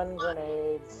stun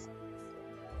grenades.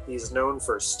 He's known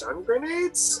for stun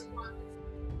grenades?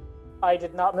 I I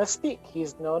did not misspeak.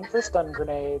 He's known for stun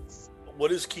grenades. What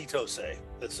does Keto say?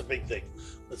 That's the big thing.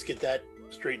 Let's get that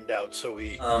straightened out so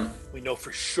we know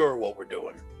for sure what we're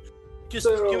doing. Just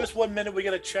give us 1 minute. We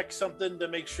got to check something to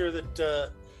make sure that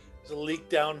there's a leak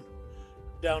down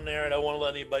there, and I don't want to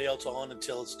let anybody else on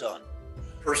until it's done.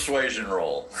 Persuasion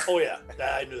roll. Oh yeah,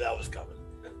 I knew that was coming.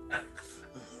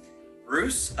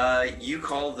 Bruce, you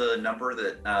call the number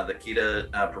that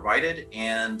Kita provided,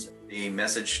 and the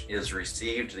message is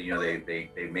received. You know, they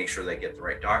make sure they get the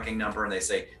right docking number, and they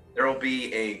say there will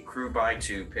be a crew by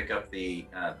to pick up the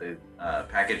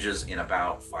packages in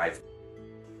about 5.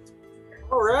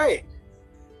 All right.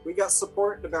 We got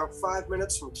support in about 5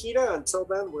 minutes from Kita. Until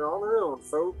then, we're on our own,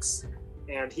 folks.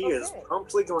 And he is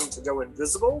promptly going to go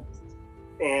invisible.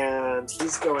 And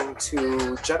he's going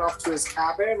to jet off to his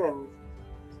cabin and...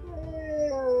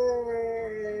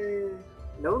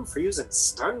 known for using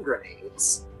stun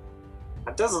grenades.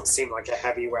 That doesn't seem like a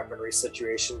heavy weaponry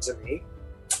situation to me.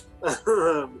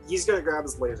 He's going to grab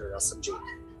his laser SMG.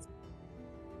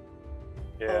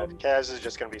 Yeah, Kaz is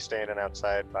just going to be standing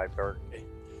outside by Bert.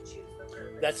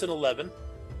 That's an 11.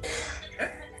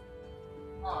 Okay.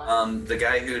 The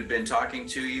guy who had been talking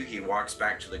to you, he walks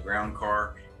back to the ground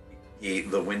car.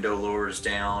 The window lowers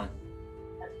down.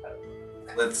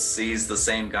 Let's sees the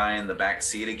same guy in the back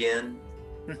seat again.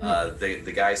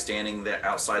 The guy standing there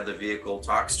outside the vehicle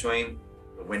talks to him.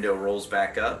 The window rolls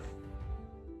back up,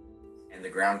 and the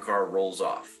ground car rolls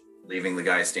off, leaving the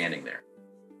guy standing there.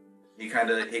 He kind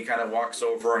of walks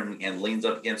over and leans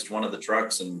up against one of the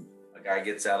trucks, and a guy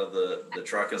gets out of the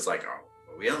truck and is like, "Oh,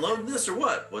 are we unloading this or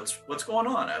what? What's going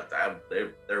on?"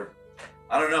 They're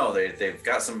I don't know. They've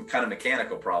got some kind of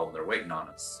mechanical problem. They're waiting on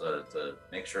us to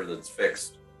make sure that it's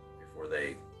fixed before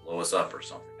they blow us up or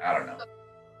something. I don't know.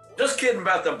 Just kidding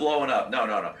about them blowing up.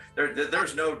 No.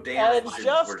 There's no damage. And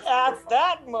just at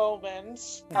that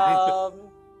moment, how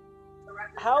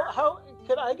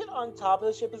could I get on top of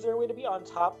the ship? Is there a way to be on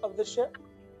top of the ship?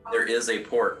 There is a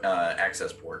port,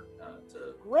 access port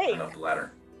to Great. climb up the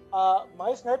ladder.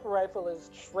 My sniper rifle is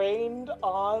trained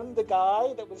on the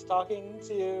guy that was talking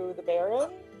to the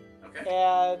Baron, Okay.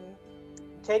 and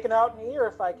taken out an ear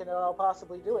if I can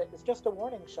possibly do it. It's just a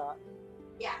warning shot.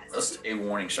 Yeah. Just a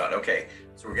warning shot. Okay,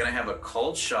 so we're gonna have a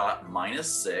cold shot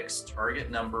 -6, target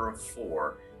number of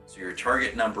 4. So your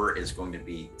target number is going to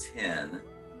be 10.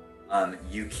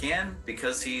 You can,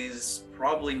 because he's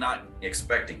probably not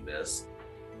expecting this,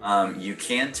 you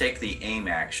can take the aim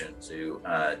action to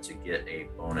get a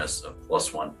bonus of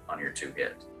 +1 on your 2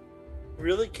 hit.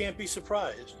 Really can't be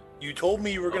surprised. You told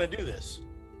me you were going to do this.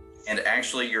 And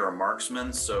actually, you're a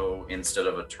marksman, so instead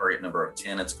of a target number of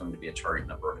 10, it's going to be a target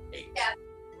number of 8. Yeah.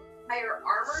 Higher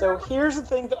armor. So here's the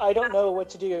thing that I don't know what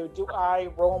to do. Do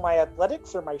I roll my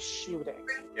athletics or my shooting?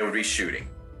 It would be shooting.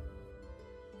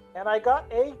 And I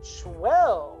got a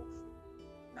 12.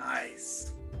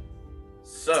 Nice.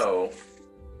 So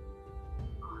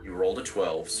you rolled a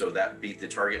 12, so that beat the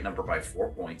target number by 4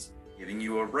 points, giving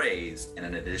you a raise and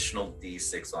an additional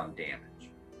d6 on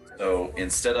damage. So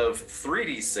instead of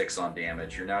 3d6 on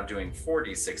damage, you're now doing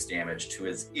 4d6 damage to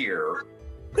his ear,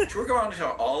 which we're going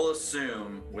to all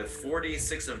assume with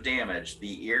 4d6 of damage,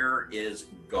 the ear is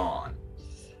gone.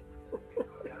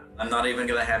 I'm not even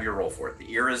going to have you roll for it.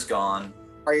 The ear is gone.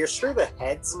 Are you sure the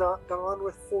head's not gone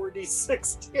with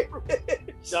 4d6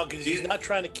 damage? No, because he's not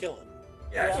trying to kill him.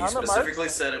 Yeah, Yeah, he I'm a specifically marksman.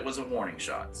 said it was a warning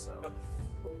shot. So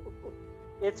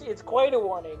It's quite a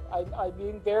warning. I'm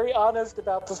being very honest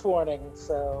about this warning.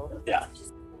 So Yeah.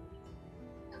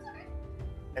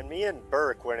 And me and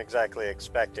Burke weren't exactly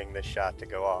expecting this shot to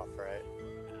go off, right?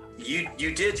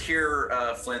 you did hear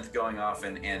Flint going off,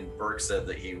 and Burke said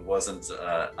that he wasn't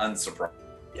unsurprised.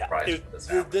 Yeah. Right, It- that's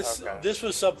happening. this Okay. this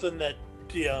was something that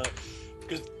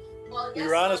because Well, we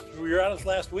were honest. We were honest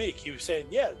last week. He was saying,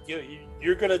 "Yeah,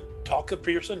 you're going to talk the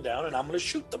Pearson down, and I'm going to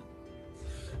shoot them."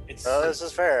 It's Oh, this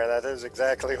is fair. That is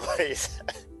exactly what he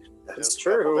said. That's Just a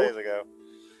couple true. days ago.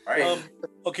 All right.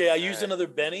 okay. I used Alright. another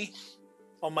Benny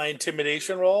on my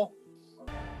intimidation roll.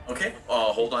 Okay.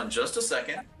 Hold on just a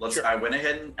second. Sure. I went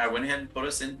ahead and put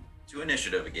us into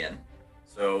initiative again.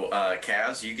 So,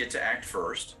 Kaz, you get to act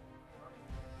first.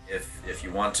 If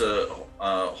you want to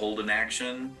hold an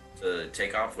action to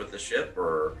take off with the ship,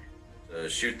 or to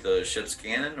shoot the ship's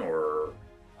cannon, or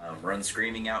run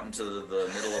screaming out into the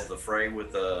middle of the fray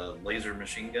with a laser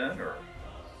machine gun, or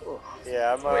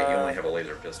Yeah, I'm. wait, you only have a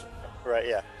laser pistol. Right.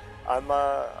 Yeah. I'm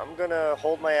gonna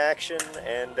hold my action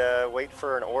and wait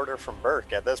for an order from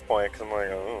Burke at this point, because I'm like,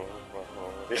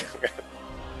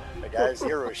 the guy's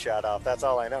ear was shot off. That's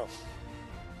all I know.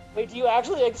 wait, do you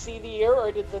actually see the ear,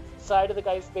 or did the side of the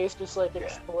guy's face just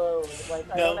explode? Like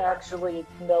I No. don't actually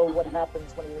know what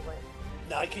happens when he like.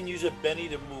 Now I can use a Benny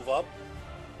to move up.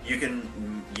 You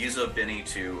can use a Benny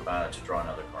to draw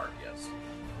another card. Yes.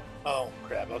 Oh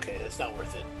crap! Okay, that's not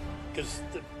worth it because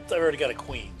I already got a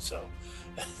queen, so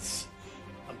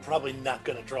I'm probably not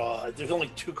going to draw. There's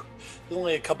only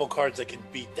a couple cards that can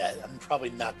beat that. I'm probably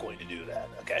not going to do that.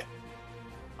 Okay.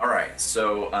 All right.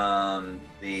 So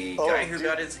the guy who dude.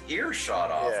 got his ear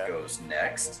shot off Yeah. goes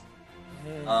next.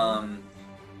 Mm-hmm.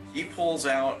 He pulls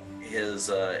out his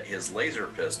laser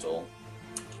pistol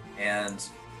and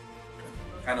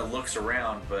kind of looks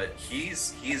around, but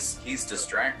he's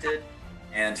distracted,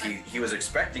 and he was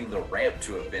expecting the ramp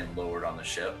to have been lowered on the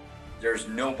ship. There's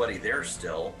nobody there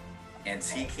still, and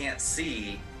he can't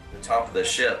see the top of the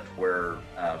ship where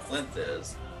Flint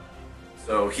is.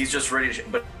 So he's just ready to,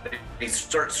 but he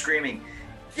starts screaming,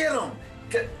 "Get him!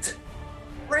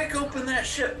 Break open that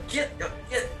ship!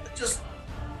 Just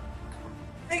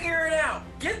figure it out!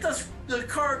 Get the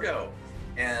cargo!"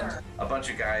 And a bunch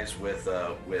of guys with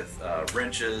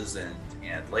wrenches and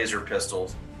laser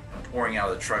pistols come pouring out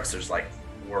of the trucks. There's like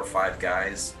 4 or 5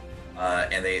 guys,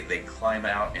 and they climb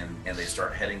out and they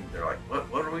start heading. They're like,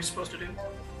 "What are we supposed to do?"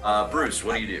 Bruce,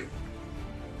 what do you do?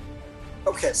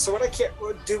 Okay, so what I can't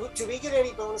do we get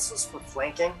any bonuses for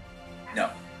flanking? No.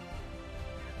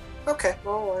 Okay,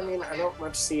 well, I mean, I don't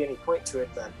much see any point to it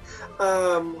then.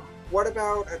 What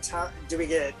about attack? Do we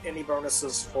get any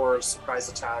bonuses for surprise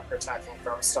attack or attacking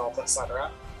from stealth,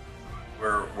 etc.?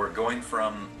 We're going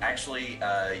from actually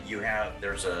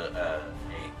there's a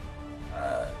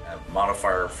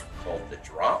modifier called the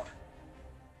drop.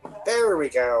 There we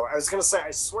go. I was gonna say,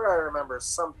 I swear I remember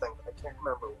something, but I can't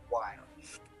remember why.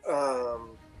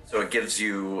 So it gives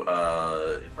you, if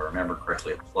I remember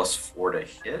correctly, a +4 to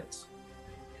hit.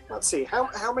 Let's see.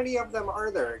 How many of them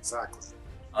are there exactly?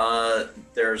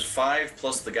 There's 5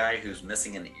 plus the guy who's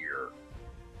missing an ear.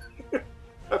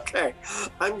 Okay,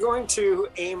 I'm going to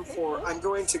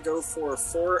go for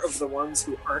 4 of the ones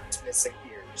who aren't missing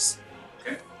ears.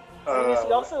 Okay. Is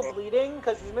he also bleeding?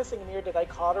 Because he's missing an ear. Did I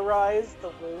cauterize the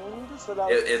wound? So that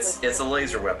It's a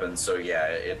laser weapon, so yeah,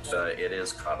 it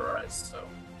is cauterized. So.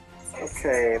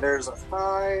 Okay, there's a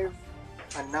 5,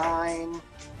 a 9,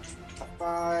 a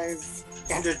 5,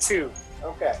 and a 2.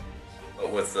 Okay.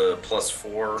 But with the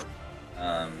 +4,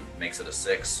 makes it a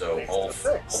 6. So Makes all it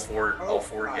a 6. all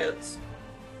four Oh, hits.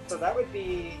 So that would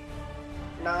be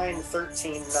 9,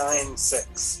 13, 9,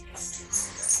 6.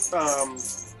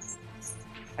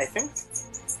 I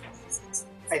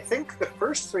think the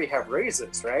first 3 have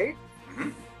raises, right? Mm-hmm.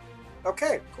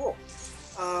 Okay, cool.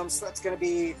 So that's going to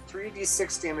be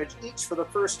 3d6 damage each for the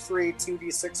first 3,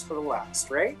 2d6 for the last,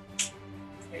 right?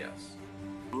 Yes.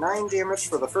 9 damage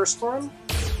for the first one,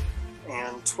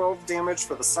 and 12 damage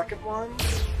for the second one,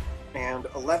 and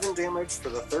 11 damage for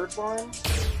the third one,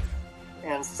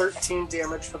 and 13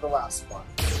 damage for the last one.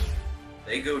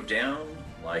 They go down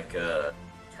like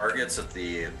targets at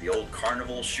the old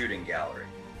carnival shooting gallery.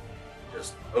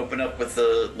 Just open up with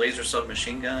the laser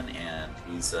submachine gun, and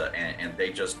he's and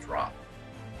they just drop.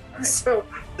 All right. So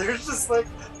there's just like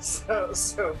so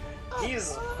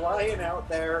he's flying out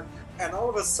there, and all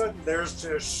of a sudden there's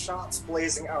just shots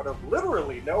blazing out of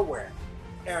literally nowhere,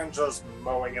 and just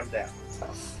mowing him down.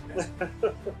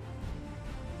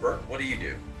 Bert, what do you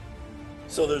do?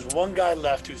 So there's one guy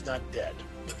left who's not dead.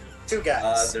 2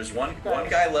 guys. There's one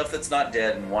guy left that's not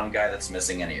dead, and one guy that's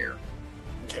missing an ear.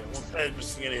 Okay, one guy's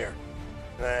missing in here.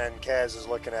 And Kaz is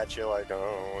looking at you like,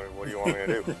 oh, what do you want me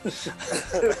to do?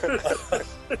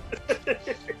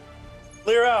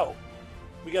 Clear out.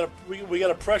 We got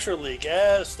a pressure leak.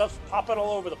 Stuff's popping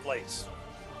all over the place.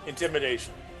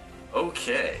 Intimidation.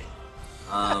 Okay.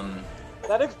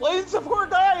 That explains the 4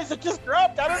 guys that just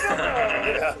dropped out of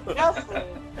nowhere. Yes.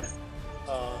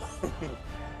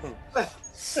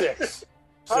 6.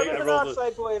 Carbon I rolled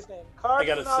monoxide poisoning. I Carbon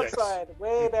got a 6. monoxide.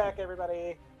 Way back,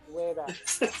 everybody. Way back.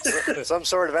 Some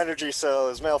sort of energy cell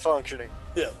is malfunctioning.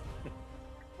 Yeah.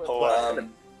 Oh,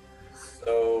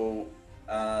 So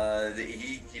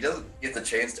he doesn't get the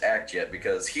chance to act yet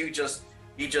because he just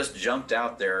jumped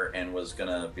out there and was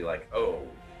gonna be like, oh,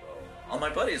 well, all my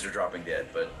buddies are dropping dead,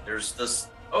 but there's this.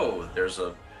 Oh, there's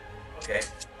a. Okay.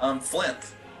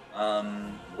 Flint.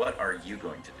 What are you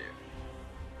going to do?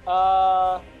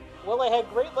 Well, I had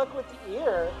great luck with the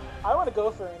ear. I want to go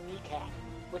for a kneecap,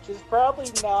 which is probably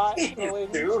not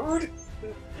going. Dude.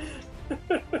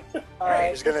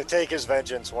 He's gonna take his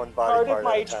vengeance one body part part of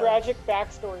my at a time. tragic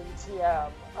backstory,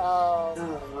 TM.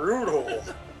 Brutal.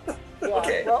 Yeah,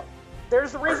 Okay. well,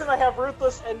 there's a reason I have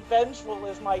ruthless and vengeful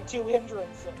as my 2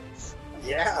 hindrances.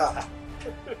 Yeah.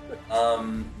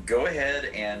 Go ahead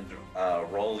and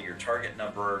roll your target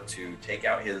number to take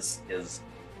out his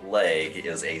leg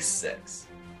is a 6.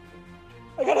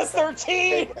 I got a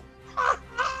 13.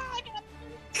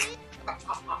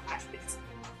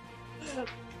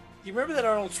 You remember that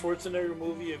Arnold Schwarzenegger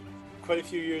movie quite a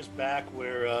few years back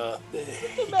where he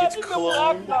gets Imagine the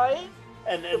Black cloned, Knight.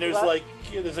 and The there's Black- like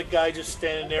there's a guy just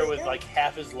standing there with like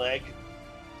half his leg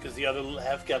because the other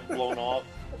half got blown off.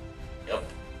 Yep.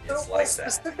 It's So, like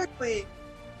that. Specifically,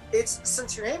 it's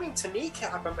since you're aiming to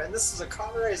kneecap him, and this is a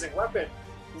cauterizing weapon.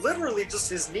 Literally, just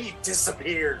his knee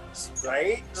disappears,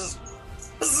 right? Just.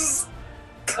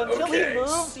 Until Okay. he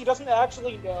moves, he doesn't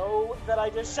actually know that I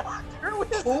just shot through with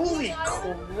his Holy knee.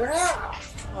 Depends crap!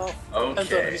 on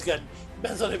if Okay.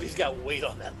 he's got weight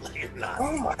on that leg or not.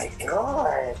 Oh my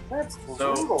god, that's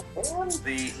So- brutal, man.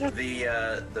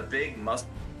 The big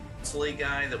muscly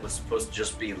guy that was supposed to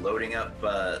just be loading up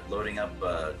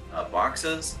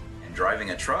boxes and driving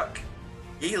a truck.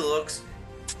 He looks.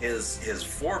 His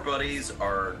 4 buddies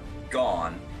are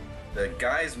gone. The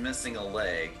guy's missing a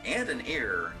leg and an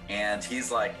ear, and he's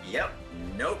like, "Yep,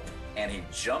 nope," and he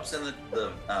jumps in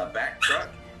the back truck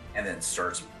and then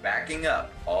starts backing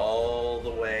up all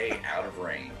the way out of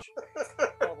range.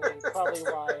 Probably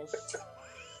wise.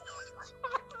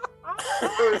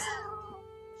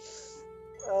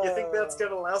 You think that's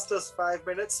gonna last us 5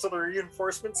 minutes till the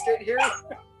reinforcements get here?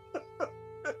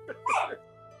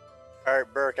 All right,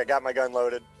 Burke, I got my gun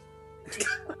loaded.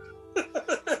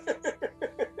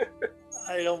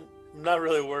 I'm not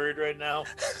really worried right now.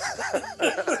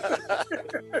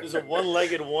 There's a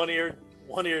one-legged,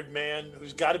 one-eared man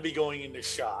who's got to be going into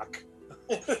shock,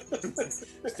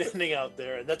 standing out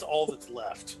there, and that's all that's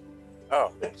left.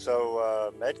 Oh,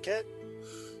 so med kit?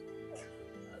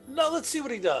 No, let's see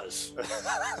what he does.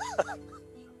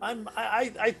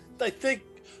 I think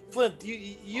Flint,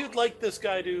 you'd like this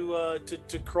guy to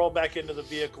crawl back into the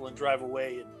vehicle and drive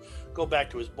away and go back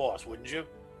to his boss, wouldn't you?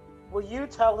 Will you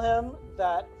tell him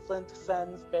that Flint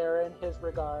sends Baron his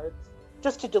regards,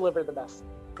 just to deliver the message?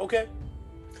 Okay.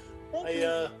 Thank I you.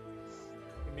 Let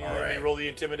me Alright. roll the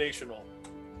intimidation roll.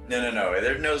 No.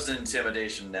 There's no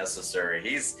intimidation necessary.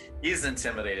 He's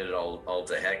intimidated all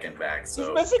to heck and back. He's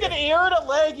So missing an ear and a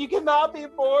leg. You cannot be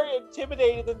more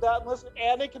intimidated than that unless you're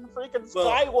Anakin freaking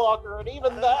Skywalker, and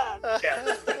even that.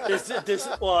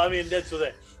 Yeah. Well, I mean, that's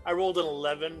what I rolled an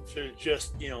 11 to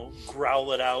just,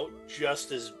 growl it out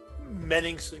just as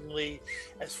menacingly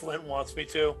as Flint wants me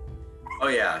to. oh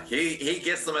yeah, he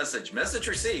gets the message. Message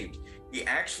received. He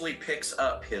actually picks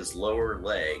up his lower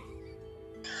leg,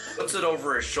 puts it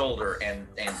over his shoulder, and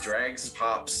drags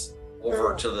Pops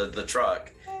over to the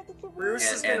truck. Bruce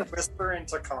And- is going to and- whisper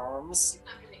into comms.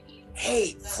 I'm gonna eat.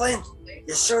 Hey, Flint,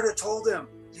 you should have told him.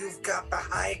 You've got the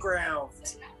high ground.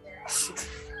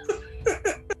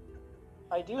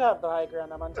 I do have the high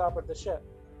ground. I'm on top of the ship.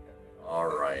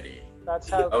 Alrighty. That's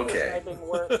how Okay. sniping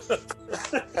works.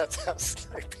 That's how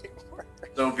sniping works.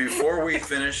 So before we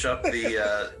finish up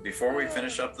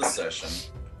the session,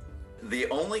 the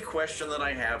only question that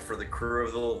I have for the crew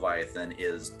of the Leviathan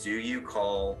is: do you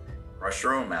call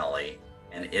Crusher O'Malley?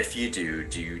 And if you do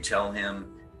you tell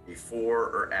him before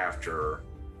or after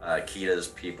Kita's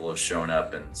people have shown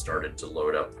up and started to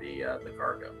load up the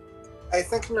cargo? I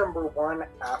think number one,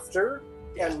 after,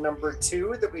 and number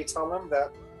two, that we tell him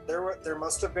that there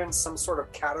must have been some sort of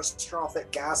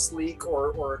catastrophic gas leak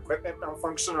or equipment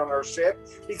malfunction on our ship,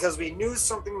 because we knew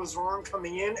something was wrong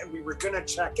coming in and we were going to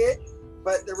check it,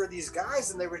 but there were these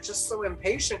guys and they were just so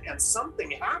impatient and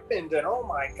something happened, and oh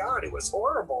my god, it was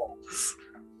horrible.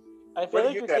 I What feel do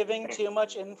like you you're guys giving think? too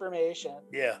much information.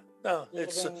 Yeah. No, You're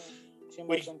it's giving too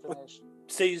we- much information.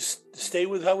 stay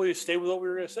with what we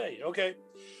were gonna say. Okay.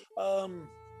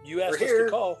 You asked We're us here.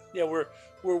 to call. Yeah,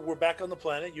 we're back on the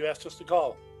planet. You asked us to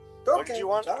call. What did you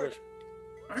want? sorry.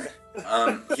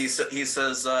 He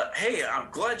says, "Hey, I'm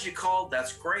glad you called.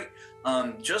 That's great.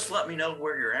 Just let me know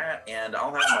where you're at, and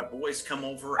I'll have my boys come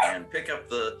over and pick up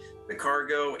the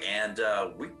cargo. And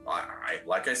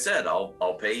like I said,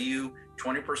 I'll pay you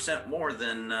 20% more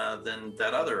than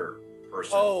that other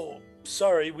person." Oh,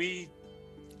 sorry.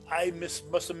 I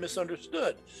must have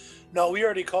misunderstood. No, we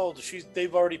already called.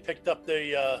 They've already picked up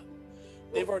they've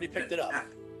already picked it up.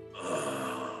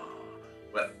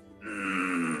 But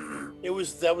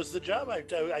That was the job.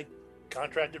 I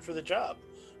contracted for the job.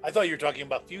 I thought you were talking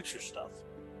about future stuff.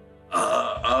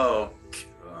 oh.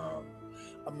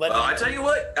 I'm letting. Well, I tell you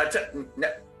what.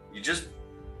 You just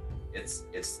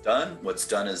it's done. What's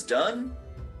done is done.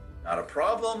 Not a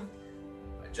problem.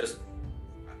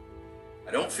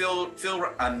 I don't feel.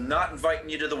 I'm not inviting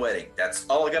you to the wedding. That's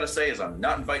all I gotta say is I'm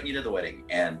not inviting you to the wedding.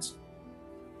 And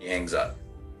he hangs up.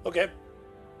 Okay.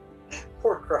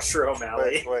 Poor Crusher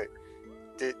O'Malley. Wait.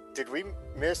 Did we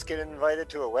miss getting invited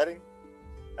to a wedding?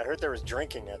 I heard there was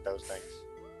drinking at those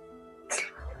things.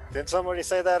 Didn't somebody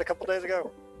say that a couple days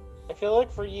ago? I feel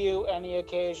like for you, any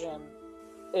occasion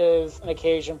is an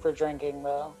occasion for drinking,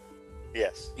 though.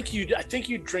 Yes. I think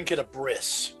you drink at a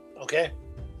bris. Okay.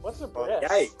 What's a Oh, bris?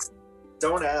 Yikes.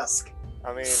 Don't ask.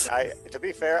 I mean, to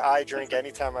be fair, I drink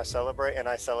anytime I celebrate, and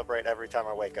I celebrate every time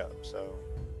I wake up. So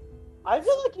I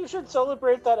feel like you should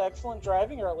celebrate that excellent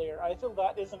driving earlier. I feel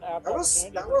that is an apt That was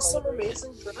opportunity for some celebration.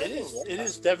 amazing driving. It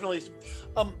is definitely.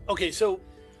 Okay, so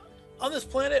on this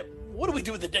planet, what do we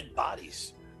do with the dead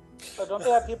bodies? So don't they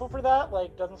have people for that?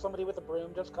 Like, doesn't somebody with a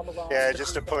broom just come along? yeah, and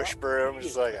just a clean push it broom,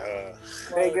 just like.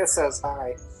 Vegas says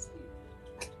hi.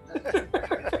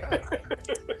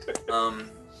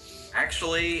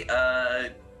 Actually,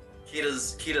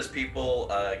 Kita's people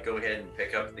go ahead and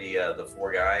pick up the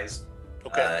four guys.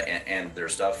 Okay. And their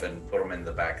stuff and put them in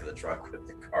the back of the truck with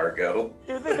the cargo.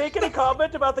 Did they make any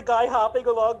comment about the guy hopping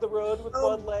along the road with Oh.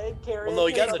 one leg carrying? Well, no,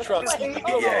 he got in the his truck. leg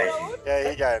Yeah. on the road? Yeah,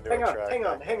 he got into Hang a on,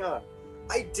 truck. hang on.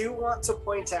 I do want to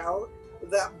point out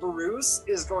that Bruce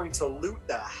is going to loot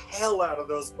the hell out of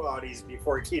those bodies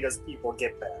before Kita's people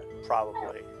get there.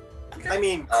 Probably. I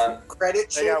mean, credit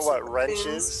They got chips what, and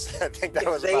wrenches? I think that If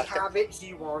was they about have it,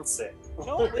 he wants it.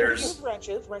 No, they There's- use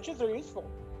wrenches. Wrenches are useful.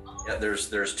 Yeah,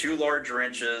 there's 2 large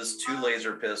wrenches, 2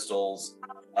 laser pistols,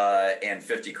 and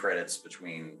 50 credits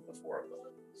between the 4 of them.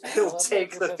 He'll love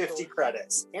take laser the 50 pistols.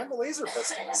 credits and the laser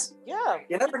pistols. Yeah.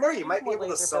 You never know, you might be More able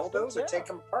to laser sell pistols, those or yeah. take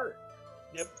them apart.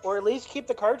 Or at least keep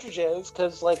the cartridges,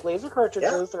 because like laser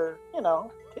cartridges are,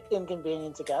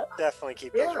 inconvenient to get. Definitely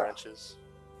keep those Yeah. wrenches.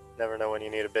 Never know when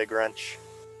you need a big wrench.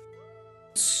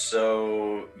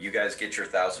 So you guys get your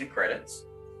 1,000 credits,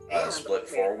 And- split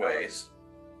 4 ways.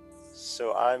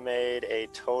 So I made a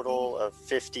total of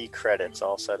 50 credits,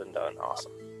 all said and done.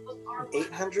 Awesome.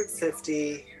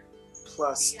 850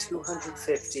 plus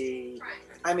 250.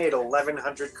 I made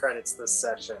 1,100 credits this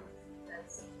session.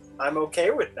 I'm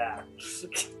okay with that.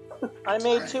 I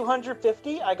made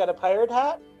 250. I got a pirate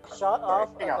hat, shot off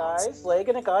a guy's leg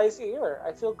and a guy's ear.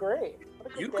 I feel great. What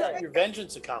a good You day. got your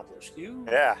vengeance accomplished.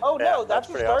 Yeah. Oh yeah, no, that's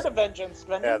the pretty start awesome. of vengeance.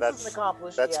 Vengeance isn't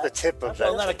accomplished That's yet. the tip of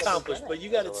Well, not vengeance. accomplished, but you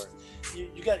got it.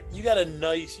 You got a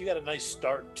nice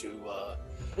start to.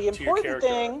 The to your important character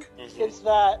thing arc. Mhm. is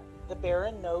that the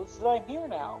Baron knows that I'm here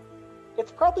now.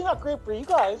 It's probably not great for you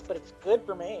guys, but it's good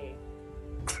for me.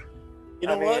 You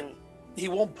know I what? mean, He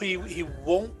won't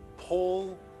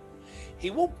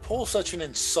pull such an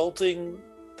insulting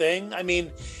thing. I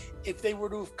mean, if they were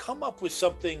to have come up with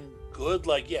something good,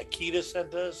 like Kita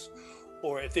sent us,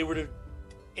 or if they were to,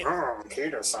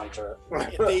 Kita Santa.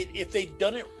 if they'd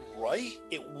done it right,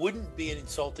 it wouldn't be an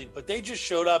insulting. But they just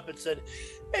showed up and said,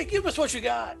 "Hey, give us what you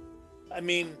got." I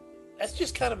mean, that's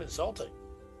just kind of insulting.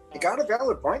 You got a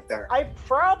valid point there. I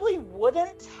probably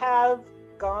wouldn't have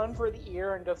gone for the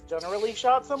ear and just generally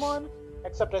shot someone,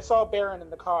 except I saw Baron in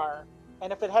the car.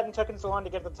 And if it hadn't taken so long to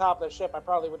get to the top of the ship, I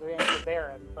probably would have answered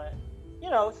Baron. But,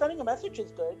 sending a message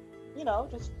is good.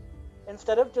 Just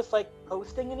instead of just like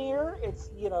posting an ear, it's,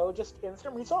 just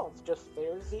instant results. Just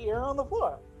there's the ear on the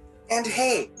floor. And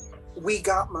hey, we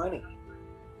got money.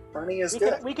 Money is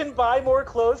good. We can buy more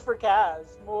clothes for Kaz.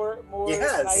 More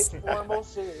Yes. nice formal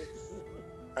suits.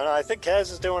 I think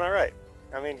Kaz is doing all right.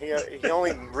 I mean, he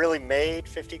only really made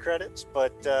 50 credits,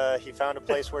 but he found a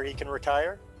place where he can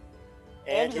retire.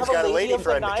 And you he's have got a lady lady of the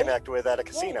friend to night? connect with at a Yeah,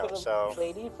 casino, you've got a so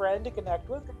lady friend to connect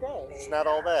with today. it's not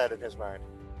all bad in his mind.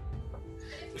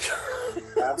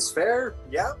 That's fair.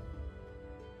 Yep.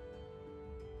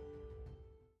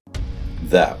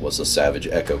 That was the Savage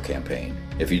Echo campaign.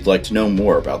 If you'd like to know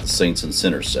more about the Saints and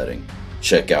Sinners setting,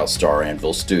 check out Star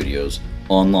Anvil Studios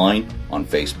online on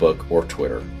Facebook or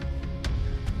Twitter.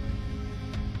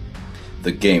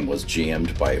 The game was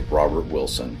GM'd by Robert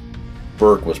Wilson.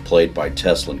 Burke was played by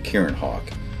Teslin Kieranhawk.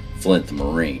 Flint the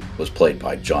Marine was played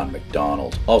by John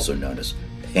McDonald, also known as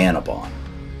Panabon.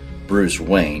 Bruce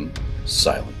Wayne,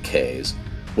 Silent K's,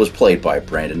 was played by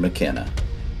Brandon McKenna.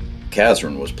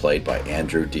 Kazran was played by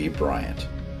Andrew D. Bryant.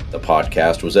 The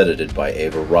podcast was edited by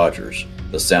Ava Rogers.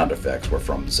 The sound effects were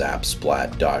from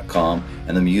Zapsplat.com,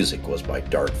 and the music was by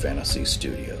Dark Fantasy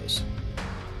Studios.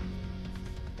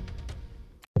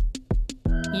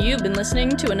 You've been listening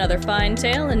to another fine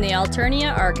tale in the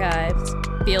Alternia archives.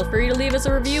 Feel free to leave us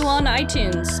a review on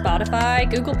iTunes, Spotify,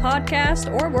 Google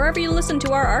Podcast, or wherever you listen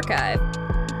to our archive.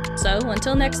 So,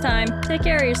 until next time, take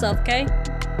care of yourself, okay?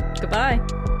 Goodbye.